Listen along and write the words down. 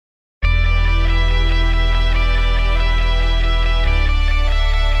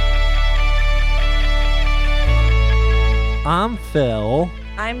I'm Phil.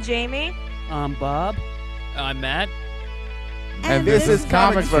 I'm Jamie. I'm Bob. I'm Matt. And this is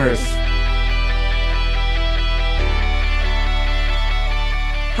ComicsVerse.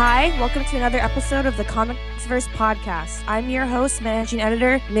 Hi, welcome to another episode of the ComicsVerse Podcast. I'm your host, managing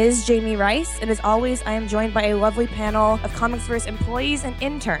editor, Ms. Jamie Rice, and as always, I am joined by a lovely panel of ComicsVerse employees and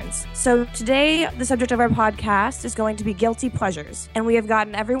interns. So today, the subject of our podcast is going to be guilty pleasures, and we have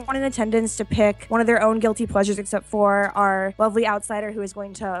gotten everyone in attendance to pick one of their own guilty pleasures except for our lovely outsider who is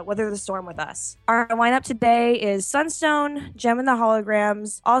going to weather the storm with us. Our lineup today is Sunstone, Gem and the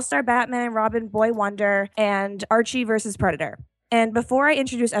Holograms, All-Star Batman and Robin Boy Wonder, and Archie versus Predator. And before I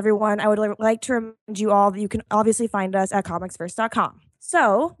introduce everyone, I would like to remind you all that you can obviously find us at comicsverse.com.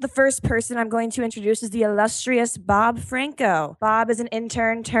 So, the first person I'm going to introduce is the illustrious Bob Franco. Bob is an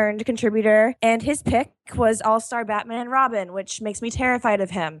intern turned contributor, and his pick was All-Star Batman and Robin, which makes me terrified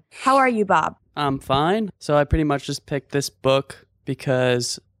of him. How are you, Bob? I'm fine. So I pretty much just picked this book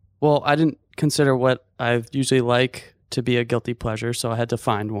because, well, I didn't consider what I usually like to be a guilty pleasure, so I had to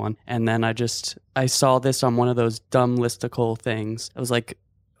find one. And then I saw this on one of those dumb listicle things. It was like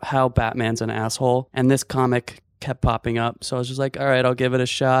how Batman's an asshole, and this comic kept popping up, so I was just like, all right, I'll give it a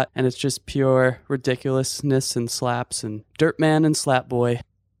shot. And it's just pure ridiculousness and slaps and Dirtman and Slap Boy.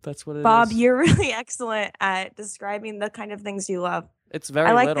 That's what it Bob, is. you're really excellent at describing the kind of things you love. It's very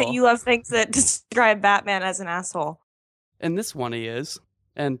I like little. that you love things that describe Batman as an asshole. And this one he is.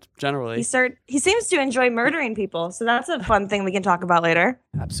 And generally. He seems to enjoy murdering people, so that's a fun thing we can talk about later.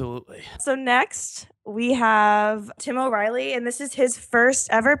 Absolutely. So next, we have Tim O'Reilly, and this is his first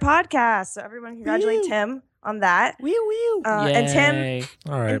ever podcast. So everyone congratulate Tim on that. And Tim,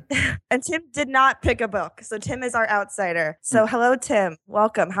 All right. and Tim did not pick a book, so Tim is our outsider. So hello, Tim.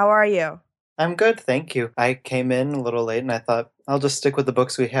 Welcome. How are you? I'm good, thank you. I came in a little late and I thought, I'll just stick with the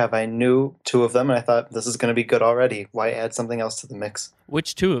books we have. I knew two of them and I thought, this is going to be good already. Why add something else to the mix?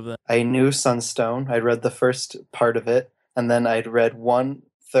 Which two of them? I knew Sunstone. I read the first part of it, and then I'd read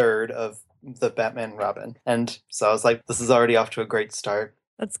 1/3 of the Batman and Robin. And so I was like, this is already off to a great start.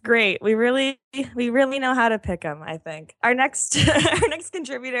 That's great. We really know how to pick them, I think. Our next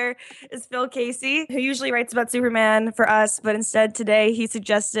contributor is Phil Casey, who usually writes about Superman for us, but instead today he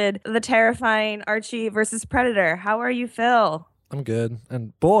suggested the terrifying Archie versus Predator. How are you, Phil? I'm good.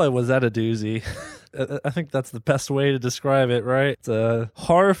 And boy, was that a doozy. I think that's the best way to describe it, right? It's a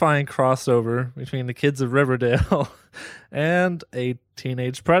horrifying crossover between the kids of Riverdale and a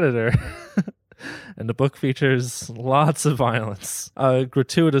teenage predator. And the book features lots of violence, a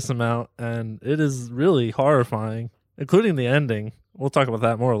gratuitous amount, and it is really horrifying, including the ending. We'll talk about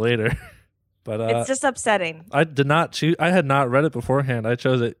that more later. But it's just upsetting. I did not choose. I had not read it beforehand. I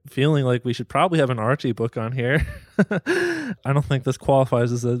chose it feeling like we should probably have an Archie book on here. I don't think this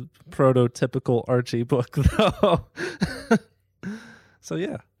qualifies as a prototypical Archie book, though. So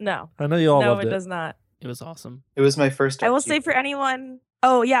yeah. No. I know you all loved No, it. it does not. It was awesome. It was my first. I will say for anyone.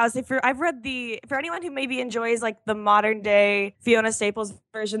 Oh yeah, I've read for anyone who maybe enjoys like the modern day Fiona Staples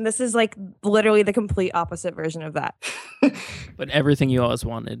version, this is like literally the complete opposite version of that. But everything you always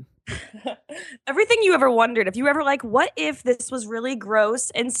wanted. Everything you ever wondered, if you ever like, what if this was really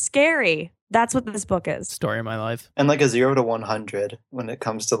gross and scary? That's what this book is. Story of my life. And like a 0 to 100 when it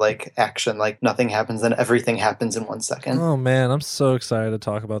comes to like action, like nothing happens and everything happens in 1 second. Oh man, I'm so excited to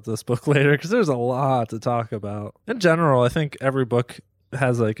talk about this book later because there's a lot to talk about. In general, I think every book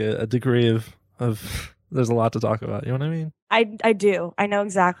has like a degree of there's a lot to talk about. You know what I mean? I do. I know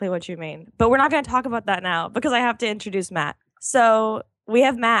exactly what you mean. But we're not going to talk about that now because I have to introduce Matt. So we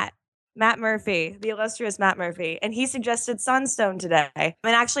have Matt Murphy, the illustrious Matt Murphy, and he suggested Sunstone today. And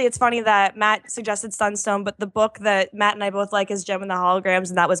actually, it's funny that Matt suggested Sunstone, but the book that Matt and I both like is Gem and the Holograms,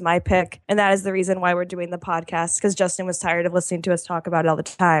 and that was my pick. And that is the reason why we're doing the podcast, because Justin was tired of listening to us talk about it all the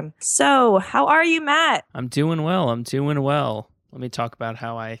time. So, how are you, Matt? I'm doing well. Let me talk about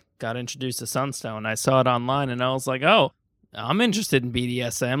how I got introduced to Sunstone. I saw it online and I was like, oh, I'm interested in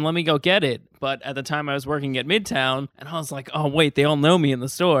BDSM. Let me go get it. But at the time I was working at Midtown and I was like, oh, wait, they all know me in the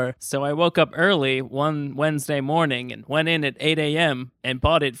store. So I woke up early one Wednesday morning and went in at 8 a.m. and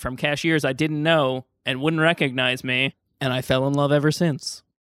bought it from cashiers I didn't know and wouldn't recognize me. And I fell in love ever since.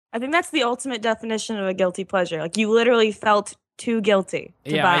 I think that's the ultimate definition of a guilty pleasure. Like you literally felt too guilty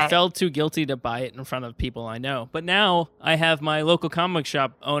to buy I it. felt too guilty to buy it in front of people I know. But now I have my local comic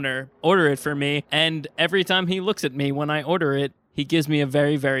shop owner order it for me, and every time he looks at me when I order it, he gives me a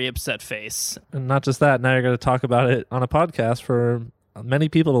very, very upset face. And not just that, now you're going to talk about it on a podcast for many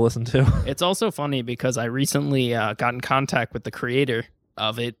people to listen to. It's also funny because I recently got in contact with the creator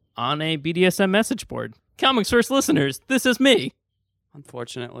of it on a BDSM message board. ComicsVerse listeners, this is me.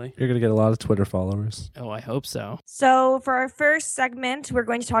 Unfortunately. You're going to get a lot of Twitter followers. Oh, I hope so. So for our first segment, we're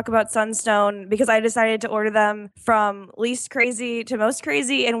going to talk about Sunstone because I decided to order them from least crazy to most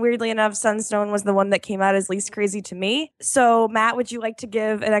crazy. And weirdly enough, Sunstone was the one that came out as least crazy to me. So Matt, would you like to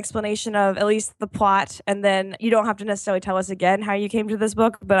give an explanation of at least the plot? And then you don't have to necessarily tell us again how you came to this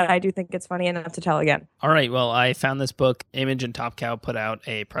book, but I do think it's funny enough to tell again. All right. Well, I found this book. Image and Top Cow put out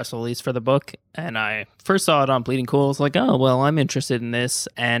a press release for the book, and I first saw it on Bleeding Cool. I was like, oh, well, I'm interested in this.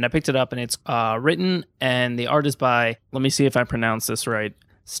 And I picked it up, and it's written, and the art is by, let me see if I pronounce this right,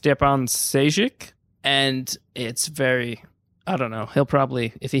 Stepan Sajic. And it's very, I don't know, he'll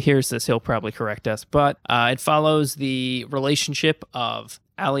probably, if he hears this, he'll probably correct us. But it follows the relationship of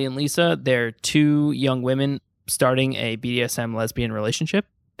Allie and Lisa. They're two young women starting a BDSM lesbian relationship.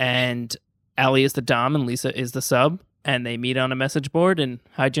 And Allie is the dom and Lisa is the sub. And they meet on a message board, and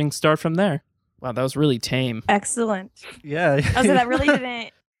hijinks start from there. Wow, that was really tame. Excellent. Yeah. Oh, so that really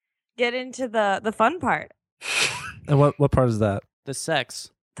didn't get into the fun part. And what part is that? The sex.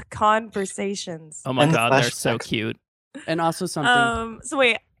 The conversations. Oh my And the God, they're so flashbacks. cute. And also something. So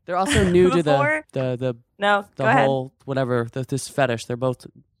wait, They're also new to Before- the no, go ahead. whole whatever this fetish. They're both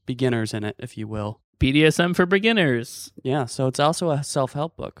beginners in it, if you will. BDSM for beginners. Yeah, so it's also a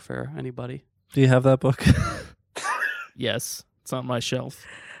self-help book for anybody. Do you have that book? Yes, it's on my shelf.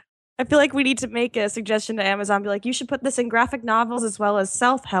 I feel like we need to make a suggestion to Amazon. Be like, you should put this in graphic novels as well as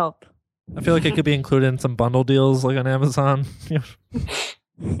self-help. I feel like it could be included in some bundle deals like on Amazon.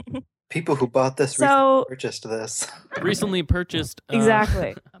 People who bought this So purchased this. Recently purchased.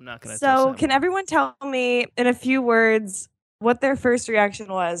 Exactly. I'm not going to So can everyone tell me in a few words what their first reaction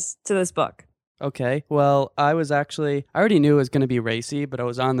was to this book? Okay. Well, I already knew it was going to be racy, but I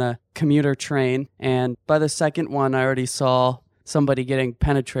was on the commuter train, and by the second one, I already saw somebody getting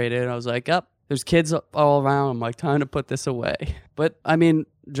penetrated, and I was like, there's kids all around. I'm like, time to put this away. But I mean,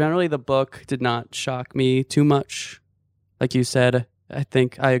 generally, the book did not shock me too much. Like you said, I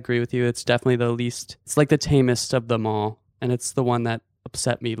think I agree with you. It's definitely it's like the tamest of them all, and it's the one that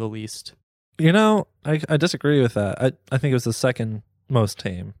upset me the least. You know, I disagree with that. I think it was the second most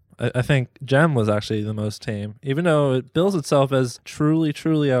tame. I think Gem was actually the most tame. Even though it bills itself as truly,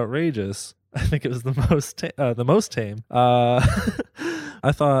 truly outrageous, I think it was the most tame.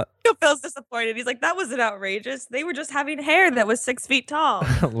 I thought Phil's disappointed. He's like, that wasn't outrageous. They were just having hair that was 6 feet tall.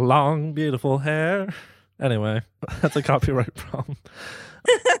 long, beautiful hair. Anyway, that's a copyright problem.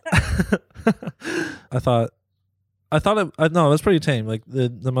 I thought it was pretty tame. Like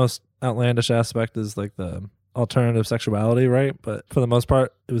the most outlandish aspect is like the alternative sexuality, right? But for the most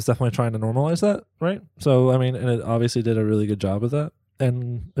part, it was definitely trying to normalize that, right? So I mean, and it obviously did a really good job of that.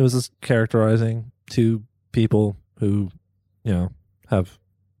 And it was just characterizing two people who, have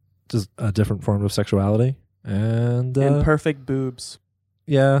just a different form of sexuality and perfect boobs.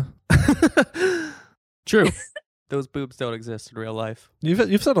 Yeah. True. Those boobs don't exist in real life.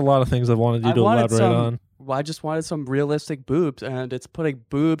 You've said a lot of things I've wanted you to elaborate on. I just wanted some realistic boobs, and it's putting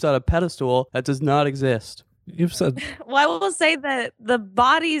boobs on a pedestal that does not exist. You've said. Well, I will say that the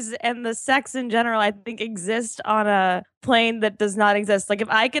bodies and the sex in general, I think, exist on a plane that does not exist. Like, if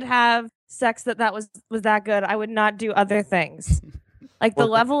I could have sex that was that good, I would not do other things. Like, the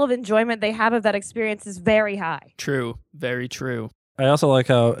level of enjoyment they have of that experience is very high. True. Very true. I also like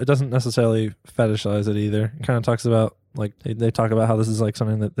how it doesn't necessarily fetishize it either. It kind of talks about, like, they talk about how this is like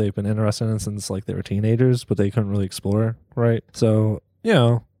something that they've been interested in since like they were teenagers, but they couldn't really explore, right? So,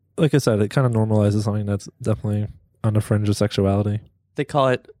 like I said, it kind of normalizes something that's definitely on the fringe of sexuality. They call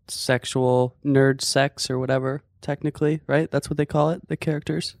it sexual nerd sex or whatever, technically, right? That's what they call it, the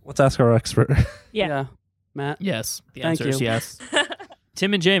characters. Let's ask our expert. Yeah. Matt? Yes. The Thank answer is you. yes.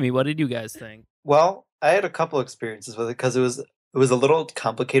 Tim and Jamie, what did you guys think? Well, I had a couple experiences with it because it was a little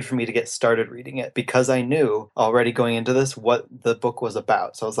complicated for me to get started reading it because I knew already going into this what the book was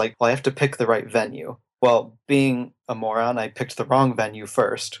about. So I was like, well, I have to pick the right venue. Well, being a moron, I picked the wrong venue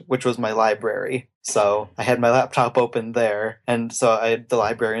first, which was my library. So I had my laptop open there, and so I had the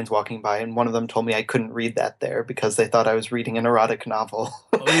librarians walking by, and one of them told me I couldn't read that there because they thought I was reading an erotic novel.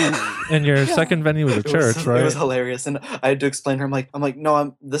 And your second venue was a church, right? It was hilarious, and I had to explain to her, I'm like,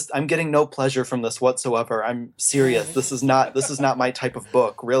 no, I'm getting no pleasure from this whatsoever. I'm serious. This is not my type of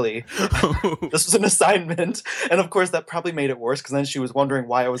book, really. This was an assignment, and of course that probably made it worse because then she was wondering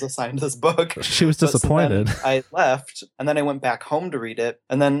why I was assigned this book. She was disappointed. So I left, and then I went back home to read it,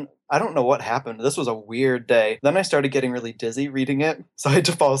 and then I don't know what happened. This was a weird day. Then I started getting really dizzy reading it, so I had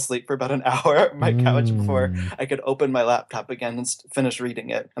to fall asleep for about an hour on my couch before I could open my laptop again and finish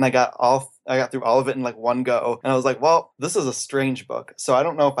reading it. And I got through all of it in like one go. And I was like, well, this is a strange book. So I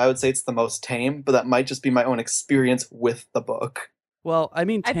don't know if I would say it's the most tame, but that might just be my own experience with the book. Well, I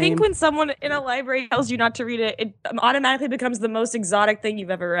mean, I think when someone in a library tells you not to read it, it automatically becomes the most exotic thing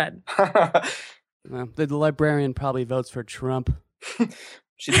you've ever read. The librarian probably votes for Trump.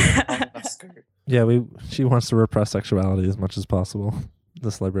 She doesn't own a skirt. Yeah, she wants to repress sexuality as much as possible.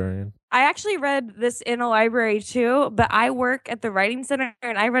 This librarian. I actually read this in a library too, but I work at the writing center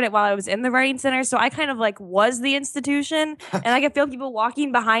and I read it while I was in the writing center. So I kind of like was the institution and I could feel people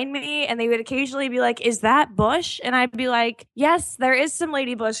walking behind me and they would occasionally be like, is that Bush? And I'd be like, yes, there is some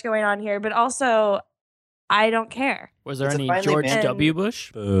Lady Bush going on here, but also I don't care. Was there Is it any finally George banned? W.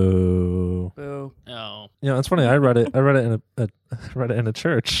 Bush? Boo. Boo. Oh. Yeah, it's funny. I read it in a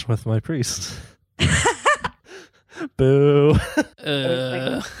church with my priest. Boo.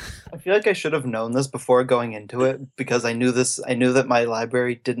 I feel like I should have known this before going into it because I knew that my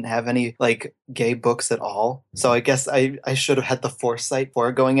library didn't have any like gay books at all. So I guess I should have had the foresight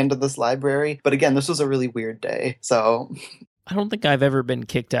before going into this library. But again, this was a really weird day. So I don't think I've ever been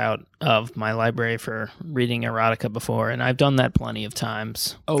kicked out of my library for reading erotica before, and I've done that plenty of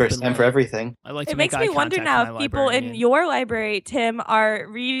times. first time for everything. I like to It make makes me eye wonder contact now with if my people in librarian. your library, Tim, are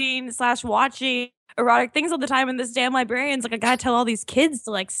reading / watching erotic things all the time, and this damn librarian's like, I gotta tell all these kids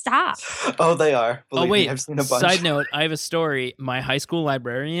to like stop. Oh, they are. Oh Believe me, wait, I've seen a bunch. side note, I have a story. My high school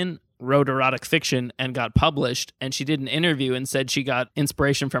librarian wrote erotic fiction and got published, and she did an interview and said she got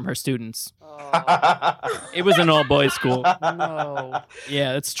inspiration from her students. It was an all-boys school. No.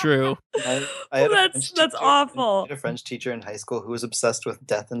 Yeah, it's true. I had a That's French teacher- awful. I had a French teacher in high school who was obsessed with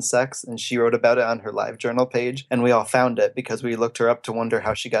death and sex, and she wrote about it on her live journal page. And we all found it because we looked her up to wonder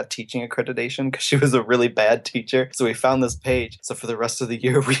how she got teaching accreditation because she was a really bad teacher. So we found this page. So for the rest of the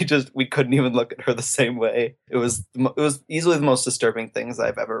year, we couldn't even look at her the same way. It was easily the most disturbing things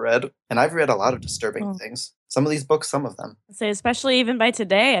I've ever read, and I've read a lot of disturbing things. Some of these books, some of them. So especially even by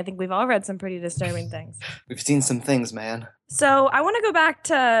today, I think we've all read some pretty disturbing things. We've seen some things, man. So I want to go back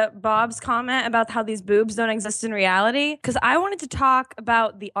to Bob's comment about how these boobs don't exist in reality, because I wanted to talk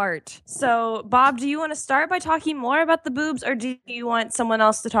about the art. So Bob, do you want to start by talking more about the boobs, or do you want someone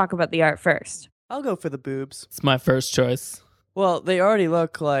else to talk about the art first? I'll go for the boobs. It's my first choice. Well, they already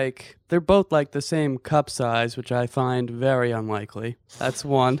look like they're both like the same cup size, which I find very unlikely. That's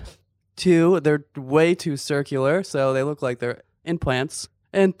one. Two, they're way too circular, so they look like they're implants.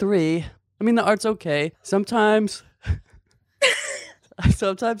 And three, I mean, the art's okay. Sometimes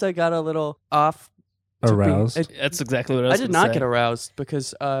I got a little off. Aroused. That's exactly what I was I did gonna not say. get aroused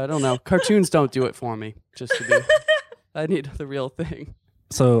because, I don't know, cartoons don't do it for me, just to be. I need the real thing.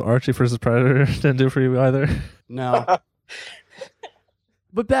 So Archie versus Predator didn't do it for you either? No.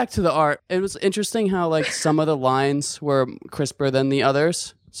 But back to the art. It was interesting how like some of the lines were crisper than the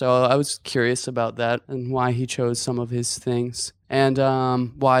others. So I was curious about that and why he chose some of his things and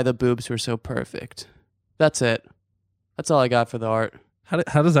why the boobs were so perfect. That's it. That's all I got for the art.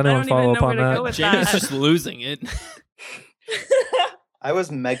 How does anyone follow up on that? Jamie's just losing it. I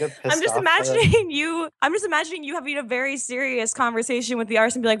was mega pissed I'm just off by it. imagining you having a very serious conversation with the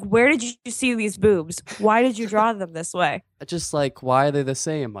artist and be like, where did you see these boobs? Why did you draw them this way? Just like, why are they the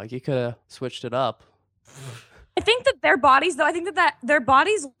same? Like, you could have switched it up. I think that their bodies, though, that their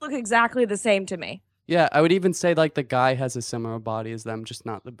bodies look exactly the same to me. Yeah, I would even say like the guy has a similar body as them, just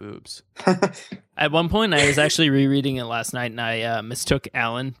not the boobs. At one point, I was actually rereading it last night, and I mistook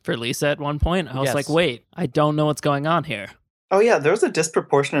Alan for Lisa at one point. I was Yes. like, wait, I don't know what's going on here. Oh yeah, there was a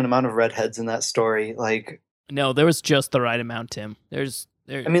disproportionate amount of redheads in that story. Like, No, there was just the right amount, Tim. There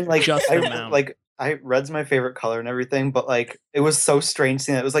I mean, like, just the amount. Red's my favorite color and everything, but like, it was so strange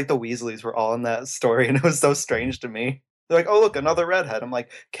seeing it. It was like the Weasleys were all in that story, and it was so strange to me. They're like, oh look, another redhead. I'm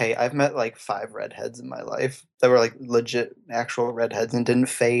like, okay, I've met like 5 redheads in my life that were like legit, actual redheads and didn't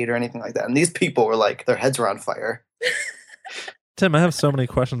fade or anything like that. And these people were like, their heads were on fire. Tim, I have so many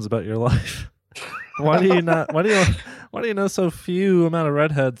questions about your life. Why do you know so few amount of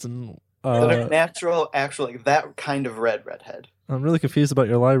redheads and That are natural, actual, like that kind of redhead. I'm really confused about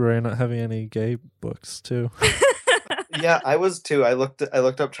your library not having any gay books too. Yeah, I was too. I looked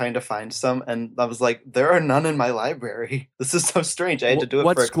up trying to find some, and I was like, there are none in my library. This is so strange. I had to do it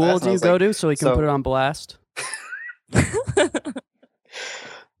What for a school class, and do I you was go like, to so we can so- put it on blast?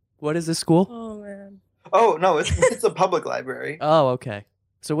 What is this school? Oh, man. Oh no, it's a public library. Oh, okay.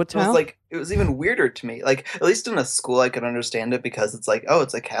 So what So it was town? like, it was even weirder to me. Like, at least in a school, I could understand it because it's like, oh,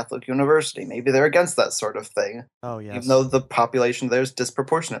 it's a Catholic university. Maybe they're against that sort of thing. Oh, yes. Even though the population there is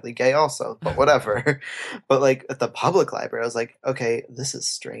disproportionately gay also, but whatever. But like at the public library, I was like, okay, this is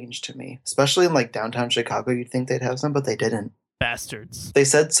strange to me. Especially in like downtown Chicago, you'd think they'd have some, but they didn't. Bastards. They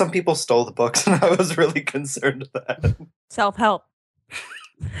said some people stole the books, and I was really concerned with that. Self-help.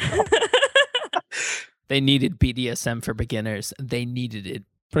 They needed BDSM for beginners. They needed it.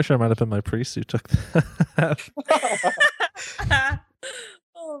 Pretty sure it might have been my priest who took that.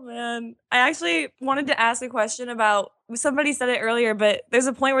 Oh man. I actually wanted to ask a question about, somebody said it earlier, but there's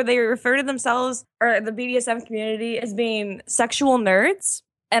a point where they refer to themselves or the BDSM community as being sexual nerds.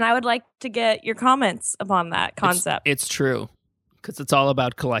 And I would like to get your comments upon that concept. It's true. Because it's all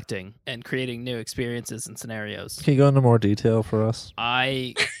about collecting and creating new experiences and scenarios. Can you go into more detail for us?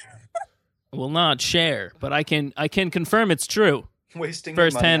 I will not share, but I can confirm it's true. Wasting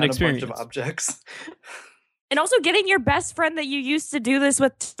First-hand money on experience. a bunch of objects. And also getting your best friend that you used to do this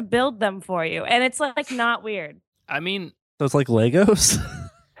with to build them for you. And it's like not weird. I mean, So it's like Legos?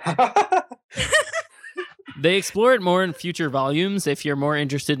 they explore it more in future volumes. If you're more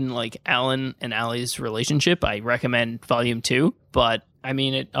interested in like Alan and Allie's relationship, I recommend volume 2. But I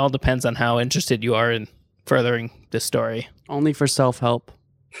mean, it all depends on how interested you are in furthering this story. Only for self-help.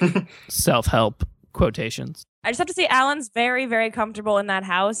 Self-help quotations. I just have to say, Alan's very, very comfortable in that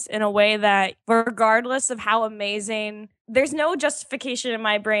house in a way that, regardless of how amazing, there's no justification in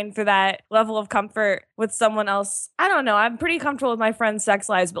my brain for that level of comfort with someone else. I don't know. I'm pretty comfortable with my friends' sex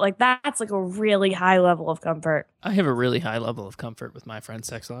lives, but like that's like a really high level of comfort. I have a really high level of comfort with my friends'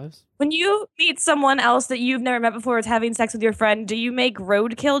 sex lives. When you meet someone else that you've never met before is having sex with your friend, do you make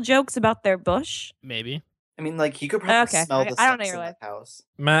roadkill jokes about their bush? Maybe. I mean, like, he could probably Okay. smell the I don't know sex your in life. that house.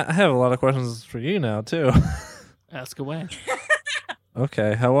 Matt, I have a lot of questions for you now, too. Ask away.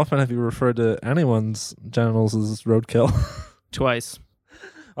 Okay, how often have you referred to anyone's genitals as roadkill? Twice.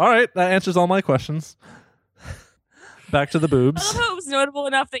 All right, that answers all my questions. Back to the I boobs. love how it was notable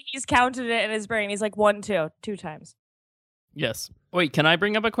enough that he's counted it in his brain. He's like 1, 2 times. Yes. Wait, can I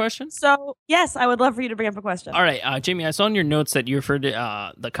bring up a question? So, yes, I would love for you to bring up a question. All right, Jamie, I saw in your notes that you referred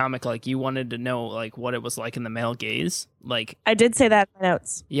to the comic like you wanted to know like what it was like in the male gaze. Like, I did say that in my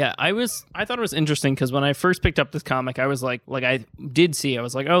notes. yeah, I thought it was interesting because when I first picked up this comic, I was like I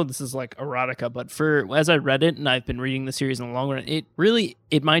was like, oh, this is like erotica. But as I read it and I've been reading the series in the long run,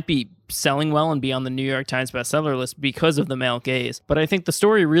 it might be selling well and be on the New York Times bestseller list because of the male gaze. But I think the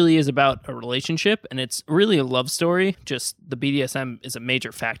story really is about a relationship and it's really a love story. Just the BDSM is a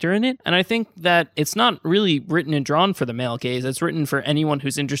major factor in it. And I think that it's not really written and drawn for the male gaze. It's written for anyone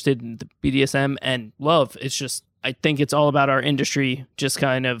who's interested in the BDSM and love. It's just, I think it's all about our industry, just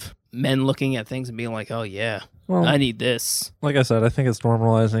kind of men looking at things and being like, oh yeah, Well, I need this. like I said, I think it's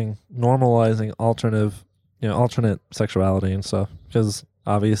normalizing alternate sexuality and stuff. Because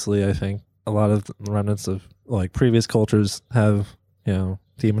obviously, I think a lot of the remnants of like previous cultures have,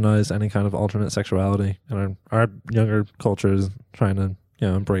 demonized any kind of alternate sexuality, and our younger culture is trying to,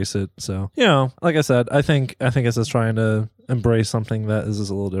 embrace it. So, like I said, I think it's just trying to embrace something that is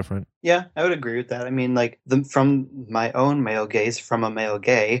just a little different. Yeah, I would agree with that. I mean, like, from my own male gaze, from a male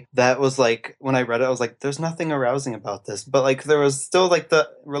gay, that was like, when I read it, I was like, there's nothing arousing about this. But like, there was still like the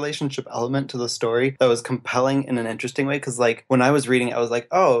relationship element to the story that was compelling in an interesting way. Because like, when I was reading it, I was like,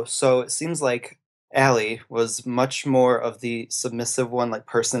 oh, so it seems like Allie was much more of the submissive one, like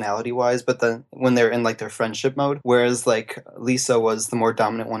personality wise, but then when they're in like their friendship mode, whereas like Lisa was the more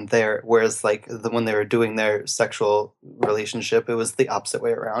dominant one there, whereas like when they were doing their sexual relationship, it was the opposite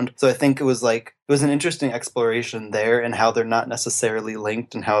way around. So I think it was an interesting exploration there and how they're not necessarily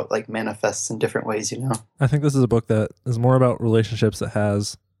linked and how it like manifests in different ways, I think this is a book that is more about relationships that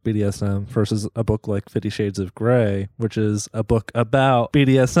has BDSM versus a book like 50 Shades of Grey, which is a book about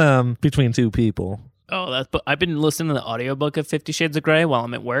BDSM between two people. Oh, I've been listening to the audiobook of 50 Shades of Grey while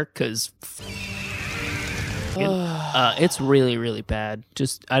I'm at work because it's really, really bad.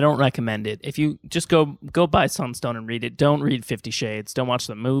 Just, I don't recommend it. If you just go buy Sunstone and read it, don't read 50 Shades. Don't watch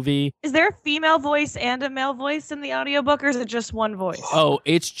the movie. Is there a female voice and a male voice in the audiobook, or is it just one voice? Oh,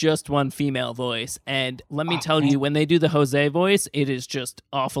 it's just one female voice. And let me tell you, when they do the Jose voice, it is just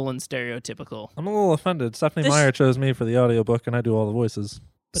awful and stereotypical. I'm a little offended. Stephanie Meyer chose me for the audiobook and I do all the voices.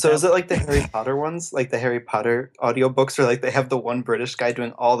 So is it like the Harry Potter ones, like the Harry Potter audiobooks, where like they have the one British guy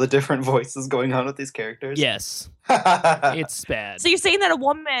doing all the different voices going on with these characters? Yes. It's bad. So you're saying that a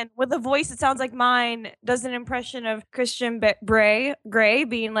woman with a voice that sounds like mine does an impression of Christian Grey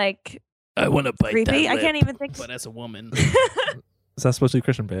being like, I want to bite creepy? that I can't lip, even think. But as a woman. Is that supposed to be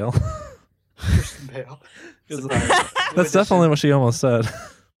Christian Bale? Christian Bale. That's definitely what she almost said.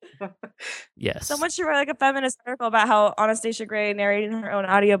 Yes. Someone should write like a feminist article about how Anastasia Gray narrating her own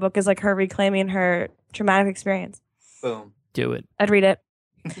audiobook is like her reclaiming her traumatic experience. Boom. Do it. I'd read it.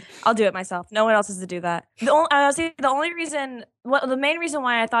 I'll do it myself. No one else has to do that. The main reason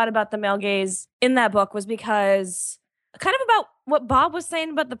why I thought about the male gaze in that book was because kind of about what Bob was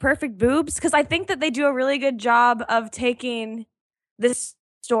saying about the perfect boobs, because I think that they do a really good job of taking this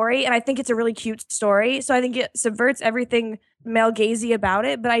story, and I think it's a really cute story. So I think it subverts everything male gazy about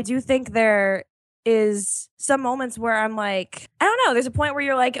it. But I do think there is some moments where I'm like, I don't know. There's a point where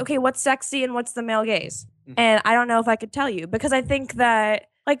you're like, okay, what's sexy and what's the male gaze? And I don't know if I could tell you, because I think that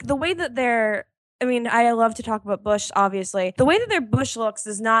like the way that I love to talk about Bush, obviously. The way that their Bush looks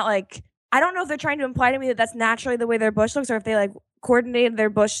is not like, I don't know if they're trying to imply to me that that's naturally the way their Bush looks, or if they like coordinated their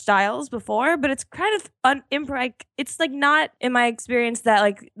Bush styles before, but it's kind of it's like not in my experience that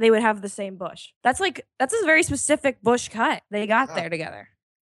like they would have the same Bush. That's a very specific Bush cut they got there together.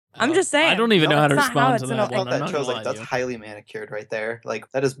 I'm just saying. I don't even know how to respond to that. I thought that shows like that's highly manicured right there. Like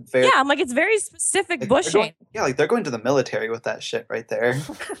that is very. Yeah, I'm like it's very specific like, bushing. They're going to the military with that shit right there.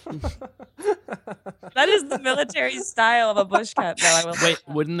 That is the military style of a bush cut, though. Wait,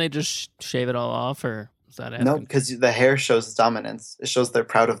 wouldn't they just shave it all off, or is that no? Because the hair shows dominance. It shows they're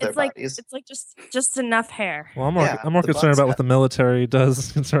proud of their bodies. It's like just enough hair. Well, I'm more concerned about what the military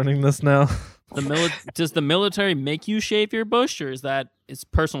does concerning this now. Does the military make you shave your bush, or is that it's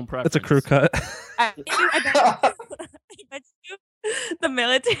personal preference? It's a crew cut. I bet you the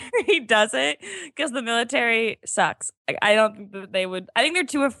military does it because the military sucks. Like, I don't think that they would. I think they're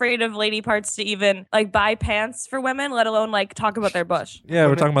too afraid of lady parts to even like buy pants for women, let alone like talk about their bush. Yeah,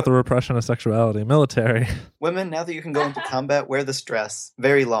 we're talking about the repression of sexuality. Military. Women, now that you can go into combat, wear this dress.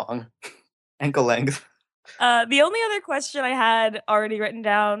 Very long. Ankle length. The only other question I had already written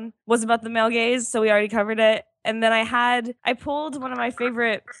down was about the male gaze, so we already covered it. And then I pulled one of my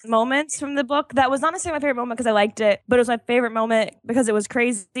favorite moments from the book. That was not necessarily my favorite moment because I liked it, but it was my favorite moment because it was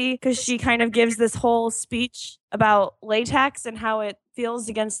crazy, because she kind of gives this whole speech about latex and how it feels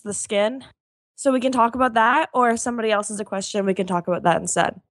against the skin. So we can talk about that, or if somebody else has a question, we can talk about that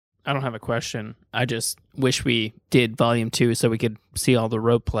instead. I don't have a question. I just wish we did volume 2 so we could see all the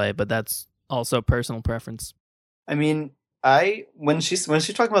rope play, but that's also personal preference. I mean, when she's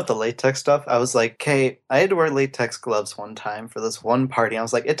talking about the latex stuff, I was like, okay, I had to wear latex gloves one time for this one party. I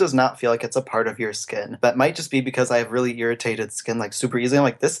was like, it does not feel like it's a part of your skin. That might just be because I have really irritated skin, like super easily. I'm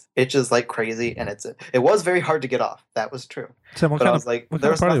like, this itches like crazy, and it was very hard to get off. That was true. Tim, but I was like,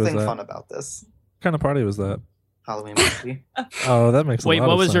 there was nothing fun about this. What kind of party was that? Halloween party. Oh, that makes a lot of sense. Wait,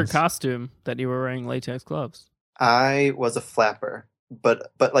 what was your costume that you were wearing latex gloves? I was a flapper,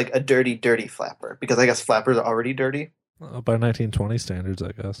 but like a dirty flapper, because I guess flappers are already dirty. By 1920 standards,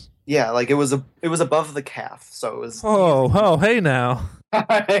 I guess. Yeah, like it was above the calf, so it was. Oh, hey now.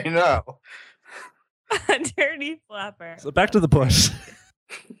 I know. A dirty flapper. So back to the bush.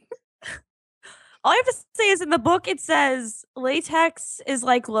 All I have to say is in the book it says latex is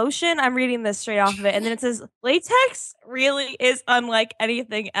like lotion. I'm reading this straight off of it, and then it says latex really is unlike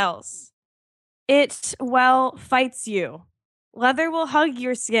anything else. It fights you. Leather will hug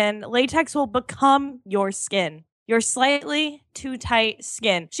your skin. Latex will become your skin. Your slightly too tight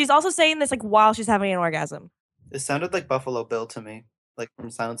skin. She's also saying this like while she's having an orgasm. It sounded like Buffalo Bill to me, like from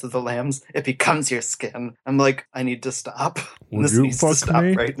Silence of the Lambs. It becomes your skin. I'm like, I need to stop. This needs to stop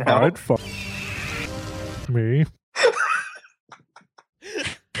right now. I'd fuck me.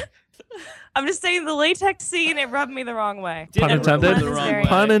 I'm just saying the latex scene, it rubbed me the wrong way. Pun intended.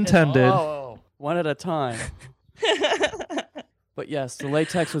 Pun intended. Oh, one at a time. But yes, the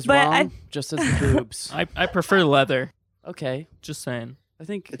latex was wrong, just as the boobs. I prefer leather. Okay. Just saying. I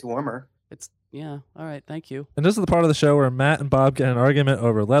think it's warmer. Yeah. All right. Thank you. And this is the part of the show where Matt and Bob get an argument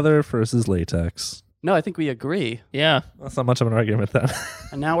over leather versus latex. No, I think we agree. Yeah. That's not much of an argument then.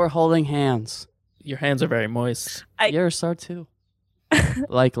 And now we're holding hands. Your hands are very moist. Yours are too.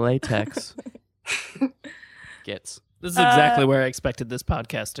 Like latex. Gets. This is exactly where I expected this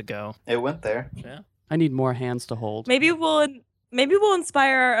podcast to go. It went there. Yeah. I need more hands to hold. Maybe we'll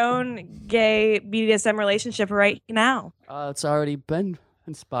inspire our own gay BDSM relationship right now. It's already been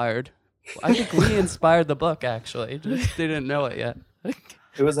inspired. I think we inspired the book, actually. Just didn't know it yet.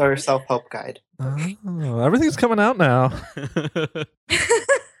 It was our self-help guide. Oh, everything's coming out now.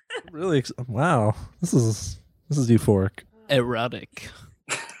 Really? Wow. This is euphoric. Erotic.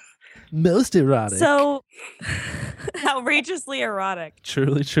 Most erotic. So outrageously erotic.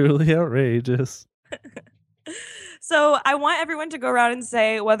 Truly, truly outrageous. So I want everyone to go around and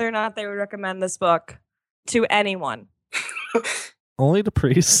say whether or not they would recommend this book to anyone. Only to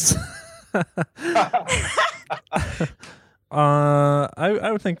priests. I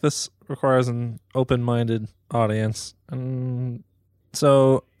would think this requires an open-minded audience, and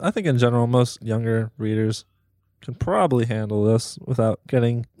so I think in general most younger readers can probably handle this without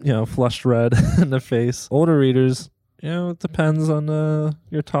getting flushed red in the face. Older readers, it depends on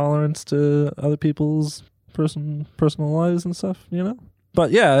your tolerance to other people's personal lives and stuff,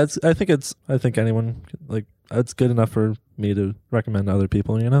 But yeah, I think anyone it's good enough for me to recommend to other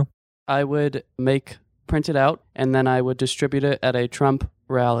people, you know? I would print it out, and then I would distribute it at a Trump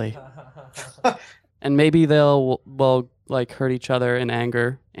rally. And maybe they'll like hurt each other in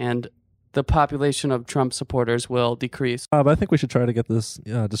anger, and the population of Trump supporters will decrease. But I think we should try to get this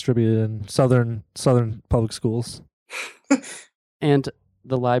distributed in southern public schools. And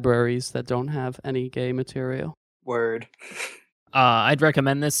the libraries that don't have any gay material. Word. I'd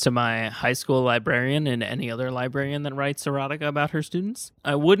recommend this to my high school librarian and any other librarian that writes erotica about her students.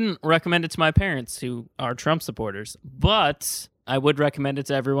 I wouldn't recommend it to my parents, who are Trump supporters, but I would recommend it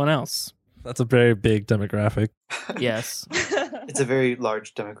to everyone else. That's a very big demographic. Yes. It's a very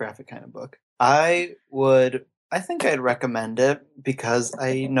large demographic kind of book. I think I'd recommend it because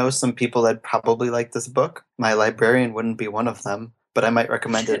I know some people that probably like this book. My librarian wouldn't be one of them, but I might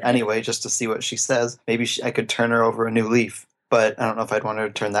recommend it anyway just to see what she says. Maybe I could turn her over a new leaf, but I don't know if I'd want her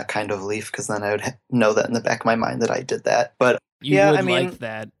to turn that kind of leaf because then I would know that in the back of my mind that I did that. But You yeah, would I mean, like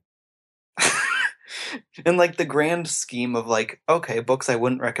that. in like the grand scheme of like, okay, books I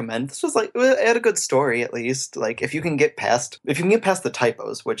wouldn't recommend. This was like, it had a good story at least. Like if you can get past the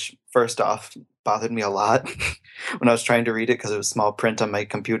typos, which first off bothered me a lot when I was trying to read it because it was small print on my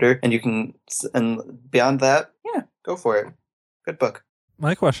computer, and beyond that, yeah, go for it. Good book.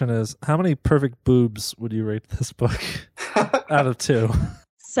 My question is, how many perfect boobs would you rate this book out of 2?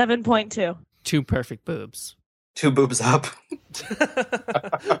 7.2. 2 perfect boobs. 2 boobs up.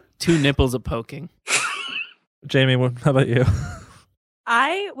 2 nipples a poking. Jamie, how about you?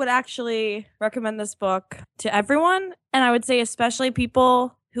 I would actually recommend this book to everyone, and I would say especially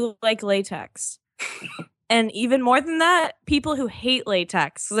people who like latex. And even more than that, people who hate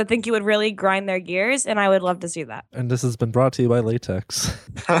latex, because I think it would really grind their gears, and I would love to see that. And this has been brought to you by latex.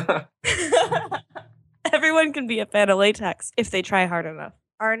 Everyone can be a fan of latex if they try hard enough.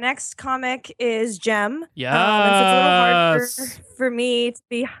 Our next comic is Gem. Yes. It's a little hard for me to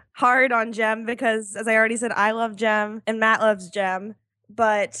be hard on Gem because, as I already said, I love Gem and Matt loves Gem.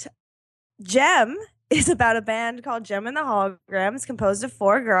 But Gem is about a band called Gem and the Holograms, composed of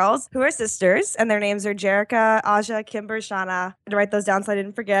 4 girls who are sisters, and their names are Jerica, Aja, Kimber, Shauna. I had to write those down so I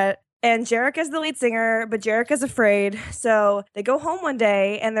didn't forget. And Jerica's the lead singer, but Jerica's afraid. So they go home one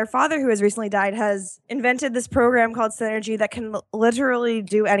day, and their father, who has recently died, has invented this program called Synergy that can literally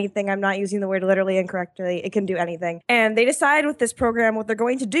do anything. I'm not using the word literally incorrectly. It can do anything. And they decide with this program, what they're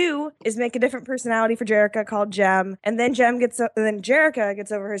going to do is make a different personality for Jerica called Gem. And then Jerica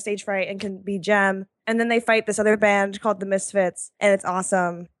gets over her stage fright and can be Gem. And then they fight this other band called the Misfits, and it's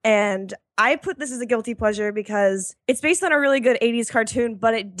awesome. And I put this as a guilty pleasure because it's based on a really good 80s cartoon,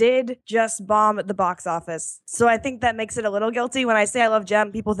 but it did just bomb at the box office. So I think that makes it a little guilty. When I say I love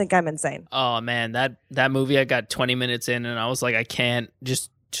Gem, people think I'm insane. Oh man, that movie, I got 20 minutes in and I was like, I can't. Just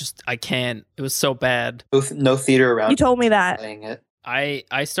I can't. It was so bad. No theater around. You told me that. Playing it.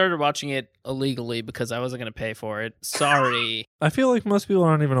 I started watching it illegally because I wasn't going to pay for it. Sorry. I feel like most people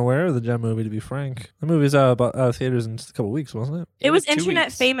aren't even aware of the Gem movie, to be frank. The movie's out of theaters in just a couple weeks, wasn't it? It was 2 internet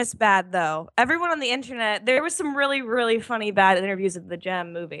weeks. famous bad, though. Everyone on the internet, there was some really, really funny bad interviews of the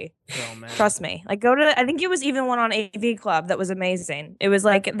Gem movie. Oh man. Trust me. Like, I think it was even one on AV Club that was amazing. It was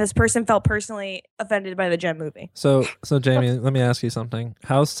like this person felt personally offended by the Gem movie. So Jamie, let me ask you something.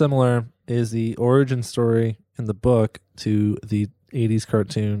 How similar is the origin story in the book to the 80s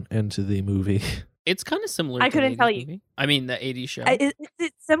cartoon and to the movie? It's kind of similar. I to couldn't the tell 80s you. movie. I mean, the 80s show. Is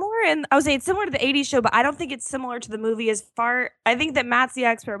it similar? And I would say it's similar to the 80s show, but I don't think it's similar to the movie I think that Matt's the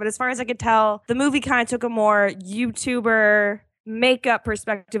expert, but as far as I could tell, the movie kind of took a more YouTuber makeup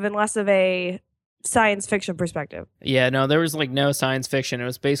perspective and less of a science fiction perspective. Yeah, no, there was like no science fiction. It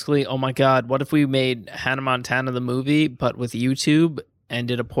was basically, oh my God, what if we made Hannah Montana the movie, but with YouTube and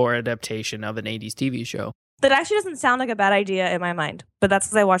did a poor adaptation of an 80s TV show? That actually doesn't sound like a bad idea in my mind, but that's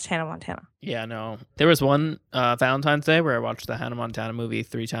because I watched Hannah Montana. Yeah, no. There was one Valentine's Day where I watched the Hannah Montana movie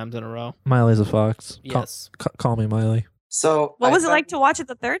 3 times in a row. Miley's a fox. Yes. Call me Miley. So What was it like to watch it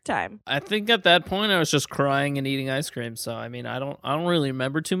the third time? I think at that point I was just crying and eating ice cream. So I mean, I don't really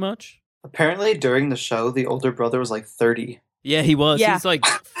remember too much. Apparently, during the show, the older brother was like 30. Yeah, he was. Yeah. He's like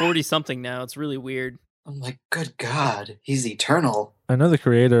 40 something now. It's really weird. I'm like, good God, he's eternal. I know the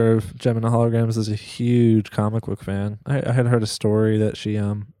creator of Gem and the Holograms is a huge comic book fan. I had heard a story that she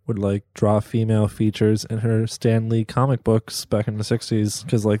would like draw female features in her Stan Lee comic books back in the 60s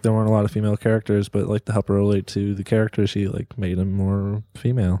because like there weren't a lot of female characters, but like to help her relate to the character, she like made them more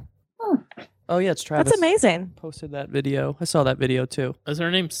female. Oh yeah, it's Travis. That's amazing. Posted that video. I saw that video too. Is her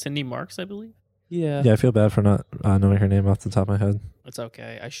name Cindy Marks, I believe? Yeah. Yeah, I feel bad for not knowing her name off the top of my head. It's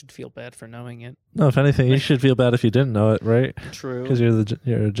okay. I should feel bad for knowing it. No, if anything, you should feel bad if you didn't know it, right? True. Because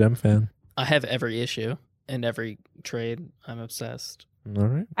you're a Gem fan. I have every issue. In every trade, I'm obsessed. All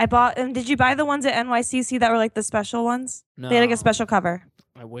right. I bought. And did you buy the ones at NYCC that were like the special ones? No. They had like a special cover.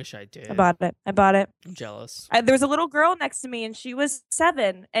 I wish I did. I bought it. I'm jealous. There was a little girl next to me, and she was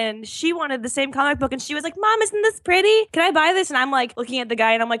 7, and she wanted the same comic book, and she was like, "Mom, isn't this pretty? Can I buy this?" And I'm like looking at the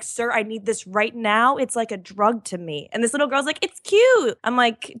guy, and I'm like, "Sir, I need this right now. It's like a drug to me." And this little girl's like, "It's cute." I'm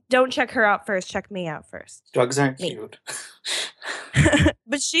like, "Don't check her out first. Check me out first." Drugs aren't Me. cute.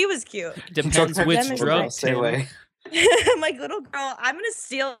 But she was cute. Depends Drugs aren't which cute. drug. Stay away. I'm like, "Little girl, I'm gonna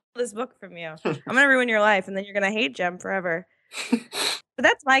steal this book from you. I'm gonna ruin your life, and then you're gonna hate Gem forever." But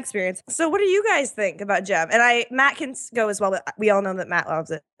that's my experience. So what do you guys think about Gem? And Matt can go as well, but we all know that Matt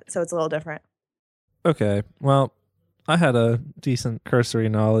loves it, so it's a little different. Okay. Well, I had a decent cursory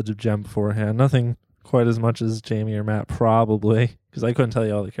knowledge of Gem beforehand. Nothing quite as much as Jamie or Matt, probably, because I couldn't tell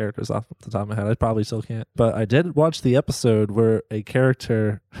you all the characters off the top of my head. I probably still can't. But I did watch the episode where a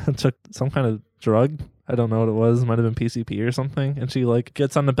character took some kind of drug. I don't know what it was. It might have been PCP or something. And she like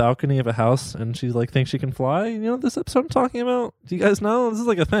gets on the balcony of a house and she like thinks she can fly. You know this episode I'm talking about? Do you guys know? This is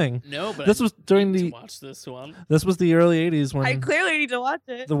like a thing. No, but this was during need the to watch this one. this was the early 80s I when clearly need to watch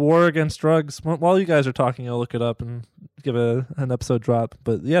it. the war against drugs. While you guys are talking, I'll look it up and give an episode drop.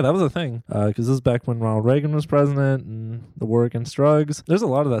 But yeah, that was a thing because this is back when Ronald Reagan was president and the war against drugs. There's a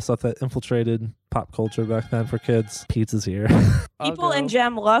lot of that stuff that infiltrated pop culture back then for kids. Pizza's here. People in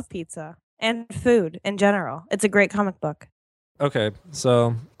Gem love pizza and food in general. It's a great comic book. Okay,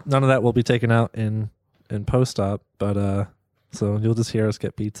 so none of that will be taken out in post-op, but so you'll just hear us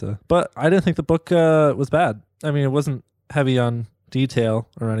get pizza. But I didn't think the book was bad. I mean, it wasn't heavy on detail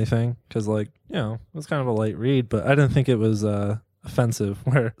or anything because, like, you know, it was kind of a light read, but I didn't think it was offensive.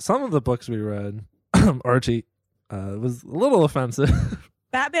 Where some of the books we read, Archie, was a little offensive.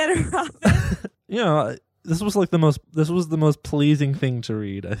 Batman and Robin. You know, this was the most pleasing thing to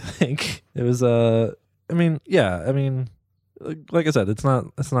read, I think. It was like I said, it's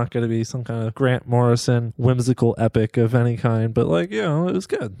not going to be some kind of Grant Morrison whimsical epic of any kind, but like, you know, it was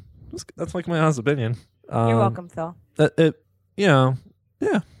good. That's like my honest opinion. You're welcome, Phil. Yeah,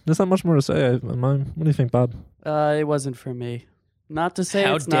 there's not much more to say. What do you think, Bob? It wasn't for me. Not to say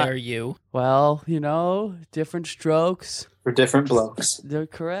How it's not. dare you? Well, you know, different strokes. For different blokes. They're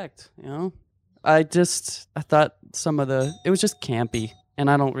correct, you know? I thought it was just campy,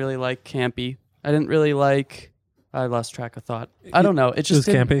 and I don't really like campy. I lost track of thought. I don't know. It was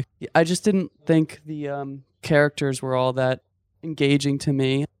campy. I just didn't think the characters were all that engaging to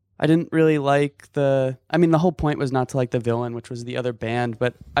me. I didn't really like the whole point was not to like the villain, which was the other band,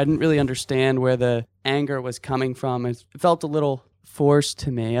 but I didn't really understand where the anger was coming from. It felt a little forced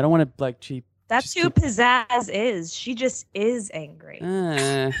to me. I don't want to like cheap. That's who Pizzazz is. She just is angry.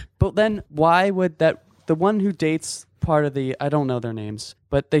 But then why would the one who dates part of the, I don't know their names,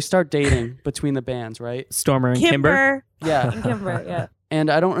 but they start dating between the bands, right? Stormer and Kimber. Yeah. And Kimber, yeah. And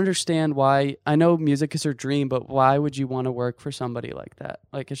I don't understand why. I know music is her dream, but why would you want to work for somebody like that?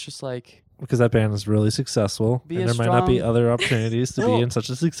 Like, it's just like... Because that band is really successful, and there might not be other opportunities to be in such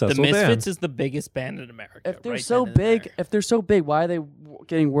a successful The Misfits band. is the biggest band in America. If they're right so then and big, there. why are they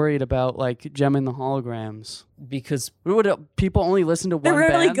getting worried about like gemming the holograms? Because People only listen to one They're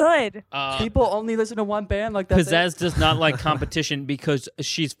really band? good. People only listen to one band like that. Pizzazz does not like competition because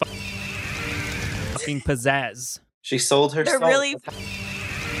she's fucking Pizzazz. She sold her They're soul. really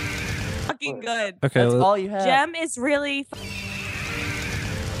fucking good. Okay, That's all you have. Gem is really fucking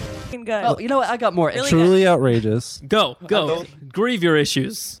good. Oh, you know what? I got more. Really truly outrageous. Go. thought- Grieve your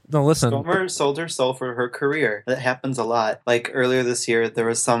issues. No, listen. Stormer sold her soul for her career. That happens a lot. Like earlier this year, there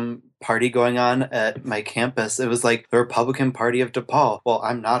was some party going on at my campus. It was like the Republican Party of DePaul. Well,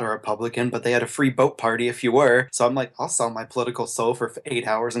 I'm not a Republican, but they had a free boat party if you were. So I'm like, I'll sell my political soul for 8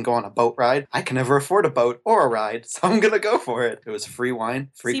 hours and go on a boat ride. I can never afford a boat or a ride, so I'm gonna go for it. It was free wine,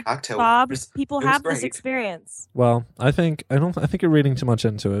 free See, cocktail. Bob, It was people have this great. experience. Well, I think you're reading too much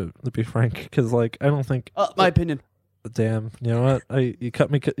into it, to be frank. Because like, I don't think. My opinion. Damn, you know what? You cut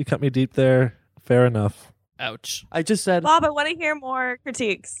me deep there. Fair enough. Ouch. I just said. Bob, I want to hear more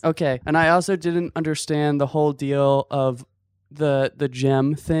critiques. Okay, and I also didn't understand the whole deal of the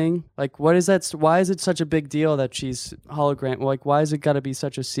gem thing. Like, what is that? Why is it such a big deal that she's hologram? Like, why is it got to be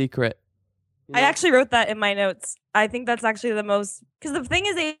such a secret? You I know? actually wrote that in my notes. I think that's actually the most... Because the thing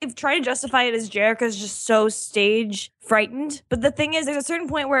is, they've tried to justify it as Jericho's just so stage frightened. But the thing is, there's a certain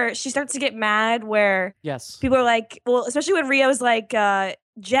point where she starts to get mad where Yes. people are like... Well, especially when Rio's like...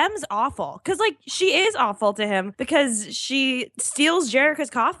 Gem's awful. Because, like, she is awful to him because she steals Jericho's